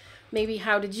image? Maybe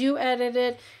how did you edit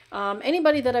it?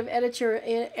 Anybody that I've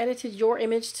edited your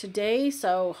image today,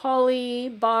 so Holly,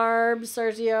 Barb,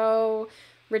 Sergio,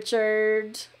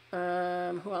 Richard,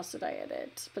 who else did I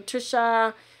edit?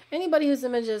 Patricia, anybody whose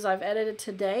images I've edited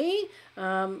today,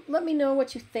 let me know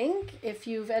what you think. If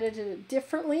you've edited it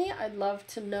differently, I'd love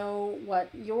to know what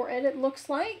your edit looks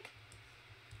like.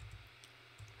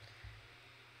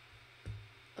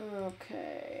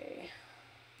 Okay.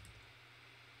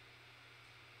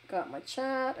 Got my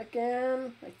chat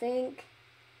again, I think.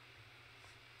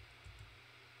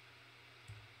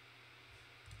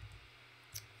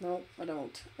 No, I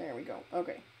don't. There we go.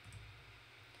 Okay.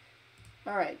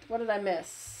 All right. What did I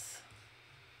miss?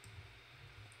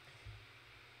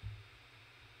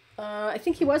 I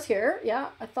think he was here. Yeah,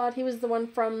 I thought he was the one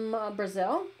from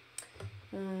Brazil.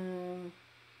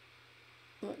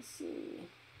 Let's see.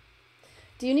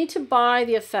 Do you need to buy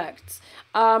the effects?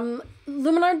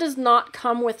 Luminar does not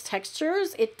come with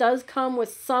textures. It does come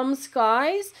with some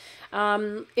skies.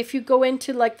 If you go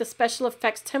into like the special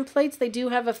effects templates, they do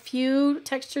have a few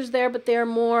textures there, but they're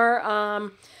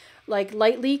more like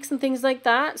light leaks and things like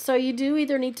that. So you do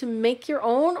either need to make your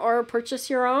own or purchase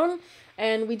your own.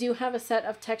 And we do have a set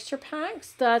of texture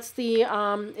packs. That's the,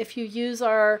 if you use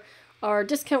our our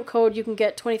discount code, you can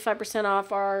get 25%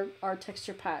 off our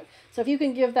texture pack. So if you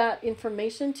can give that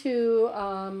information to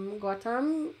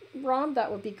Gautam, Rob,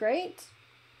 that would be great.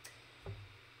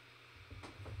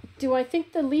 Do I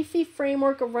think the leafy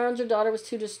framework around your daughter was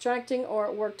too distracting, or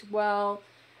it worked well?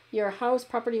 Your house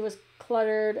property was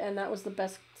cluttered and that was the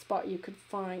best spot you could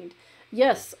find.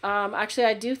 Yes, actually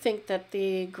I do think that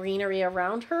the greenery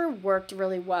around her worked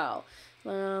really well.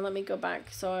 Let me go back.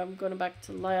 So I'm going back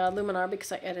to Luminar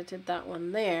because I edited that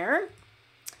one there.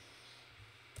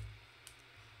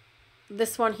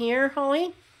 This one here,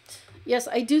 Holly. Yes,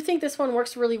 I do think this one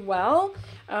works really well.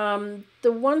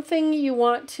 The one thing you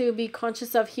want to be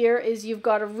conscious of here is you've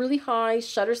got a really high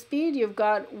shutter speed. You've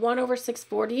got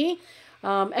 1/640,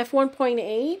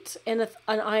 f1.8, and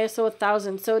an ISO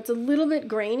 1000. So it's a little bit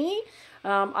grainy.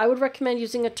 I would recommend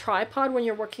using a tripod when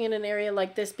you're working in an area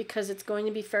like this because it's going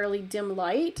to be fairly dim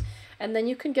light, and then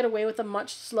you can get away with a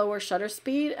much slower shutter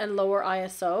speed and lower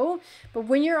ISO. But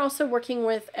when you're also working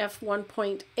with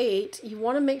f1.8, you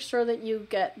want to make sure that you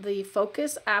get the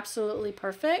focus absolutely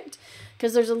perfect,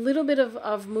 because there's a little bit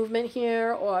of movement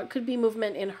here, or it could be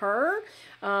movement in her,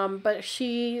 but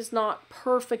she's not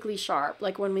perfectly sharp.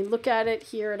 Like when we look at it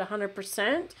here at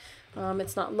 100%,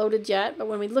 it's not loaded yet, but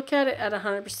when we look at it at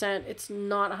 100%, it's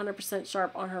not 100%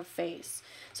 sharp on her face.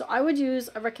 So I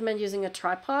recommend using a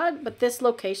tripod, but this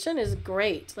location is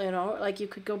great. You know, like you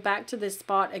could go back to this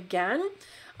spot again,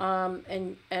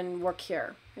 and work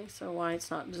here. Okay, so why it's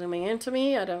not zooming into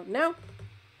me, I don't know.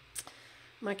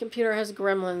 My computer has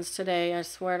gremlins today, I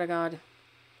swear to God.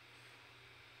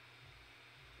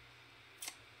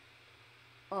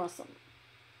 Awesome.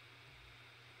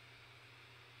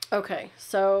 Okay,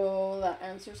 so that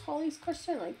answers Holly's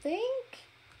question, I think.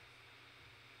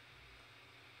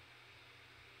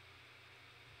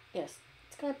 Yes,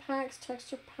 Sky Packs,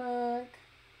 Texture Pack.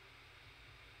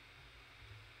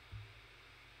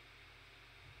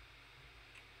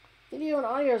 Video and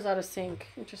audio is out of sync.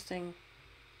 Interesting.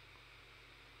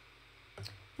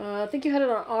 I think you had it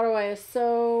on auto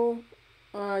ISO.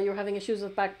 You were having issues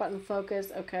with back button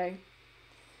focus. Okay.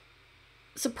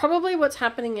 So probably what's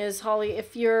happening is, Holly,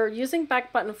 if you're using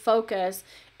back button focus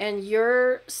and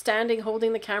you're standing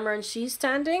holding the camera and she's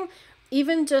standing,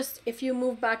 even just if you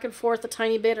move back and forth a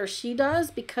tiny bit, or she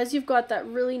does, because you've got that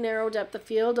really narrow depth of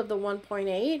field of the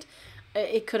 1.8,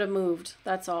 it could have moved.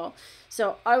 That's all.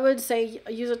 So I would say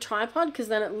use a tripod, because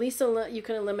then at least you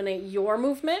can eliminate your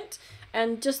movement,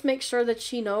 and just make sure that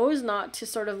she knows not to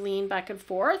sort of lean back and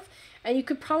forth. And you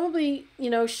could probably, you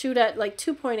know, shoot at like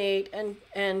 2.8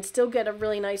 and still get a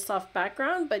really nice soft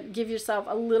background, but give yourself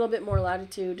a little bit more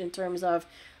latitude in terms of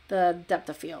the depth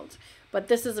of field. But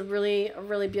this is a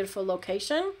really beautiful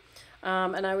location,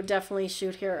 and I would definitely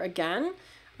shoot here again.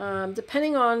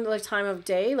 Depending on the time of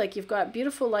day, like you've got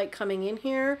beautiful light coming in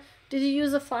here. Did you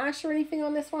use a flash or anything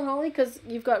on this one, Holly? Because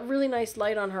you've got really nice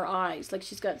light on her eyes. Like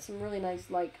she's got some really nice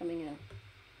light coming in.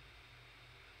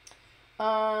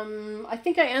 I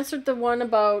think I answered the one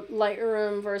about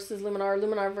Lightroom versus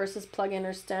Luminar versus plugin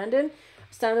or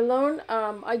standalone.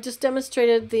 I just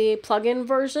demonstrated the plugin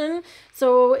version,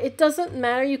 so it doesn't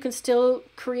matter. You can still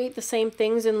create the same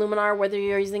things in Luminar whether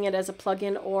you're using it as a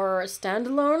plugin or a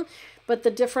standalone. But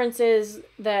the difference is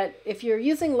that if you're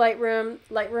using Lightroom,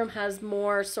 Lightroom has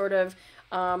more sort of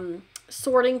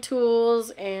sorting tools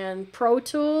and pro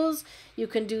tools. You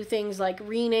can do things like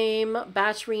rename,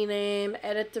 batch rename,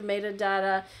 edit the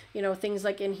metadata, you know, things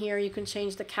like in here you can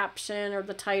change the caption or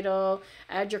the title,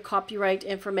 add your copyright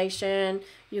information.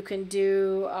 You can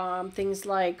do things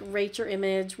like rate your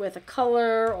image with a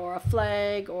color or a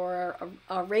flag or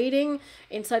a rating.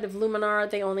 Inside of Luminar,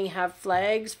 they only have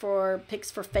flags for picks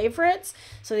for favorites,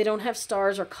 so they don't have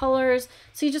stars or colors.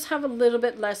 So you just have a little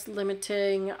bit less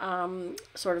limiting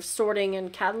sort of sorting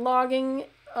and cataloging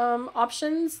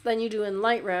options than you do in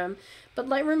Lightroom. But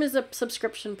Lightroom is a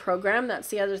subscription program. That's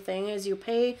the other thing, is you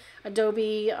pay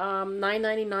Adobe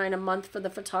 $9.99 a month for the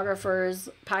photographer's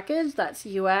package. That's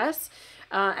US.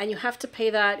 And you have to pay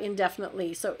that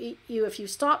indefinitely. So if you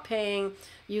stop paying,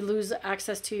 you lose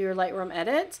access to your Lightroom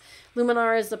edits.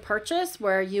 Luminar is the purchase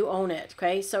where you own it.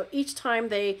 Okay, so each time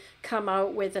they come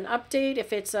out with an update,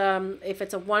 if it's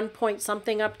a 1 point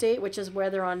something update, which is where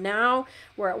they're on now,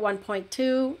 we're at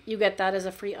 1.2, you get that as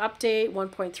a free update.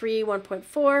 1.3,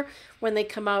 1.4. When they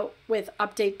come out with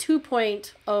update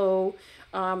 2.0,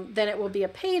 then it will be a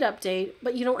paid update,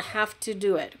 but you don't have to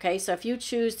do it. Okay, so if you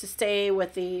choose to stay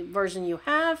with the version you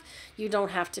have, you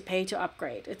don't have to pay to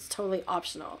upgrade. It's totally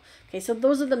optional. Okay, so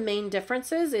those are the main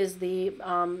differences, is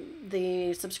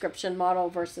the subscription model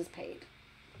versus paid.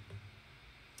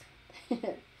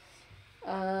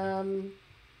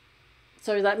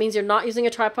 So that means you're not using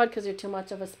a tripod because you're too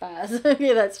much of a spaz.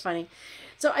 Okay, that's funny.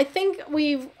 So I think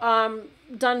we've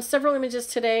done several images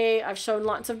today. I've shown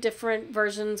lots of different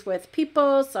versions with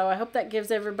people. So I hope that gives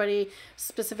everybody,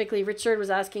 specifically Richard was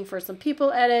asking for some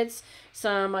people edits,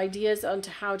 some ideas on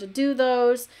to how to do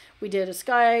those. We did a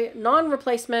sky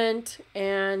non-replacement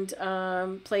and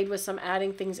played with some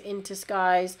adding things into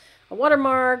skies, a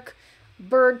watermark,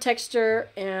 bird texture,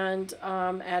 and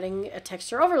adding a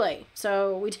texture overlay.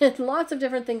 So we did lots of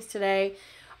different things today.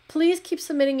 Please keep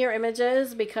submitting your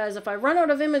images, because if I run out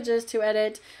of images to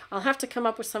edit, I'll have to come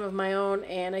up with some of my own.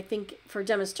 And I think for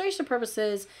demonstration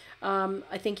purposes,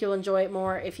 I think you'll enjoy it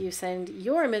more if you send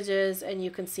your images and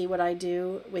you can see what I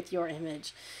do with your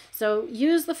image. So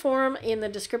use the form in the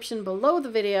description below the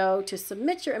video to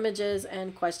submit your images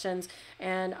and questions,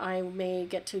 and I may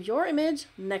get to your image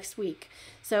next week.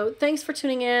 So thanks for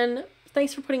tuning in.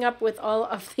 Thanks for putting up with all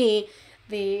of the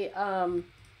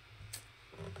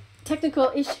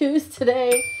technical issues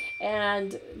today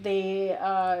and the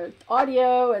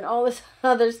audio and all this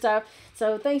other stuff.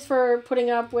 So thanks for putting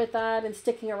up with that and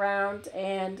sticking around,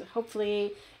 and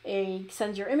hopefully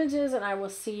send your images, and I will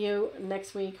see you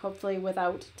next week, hopefully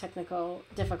without technical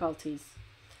difficulties.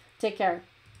 Take care.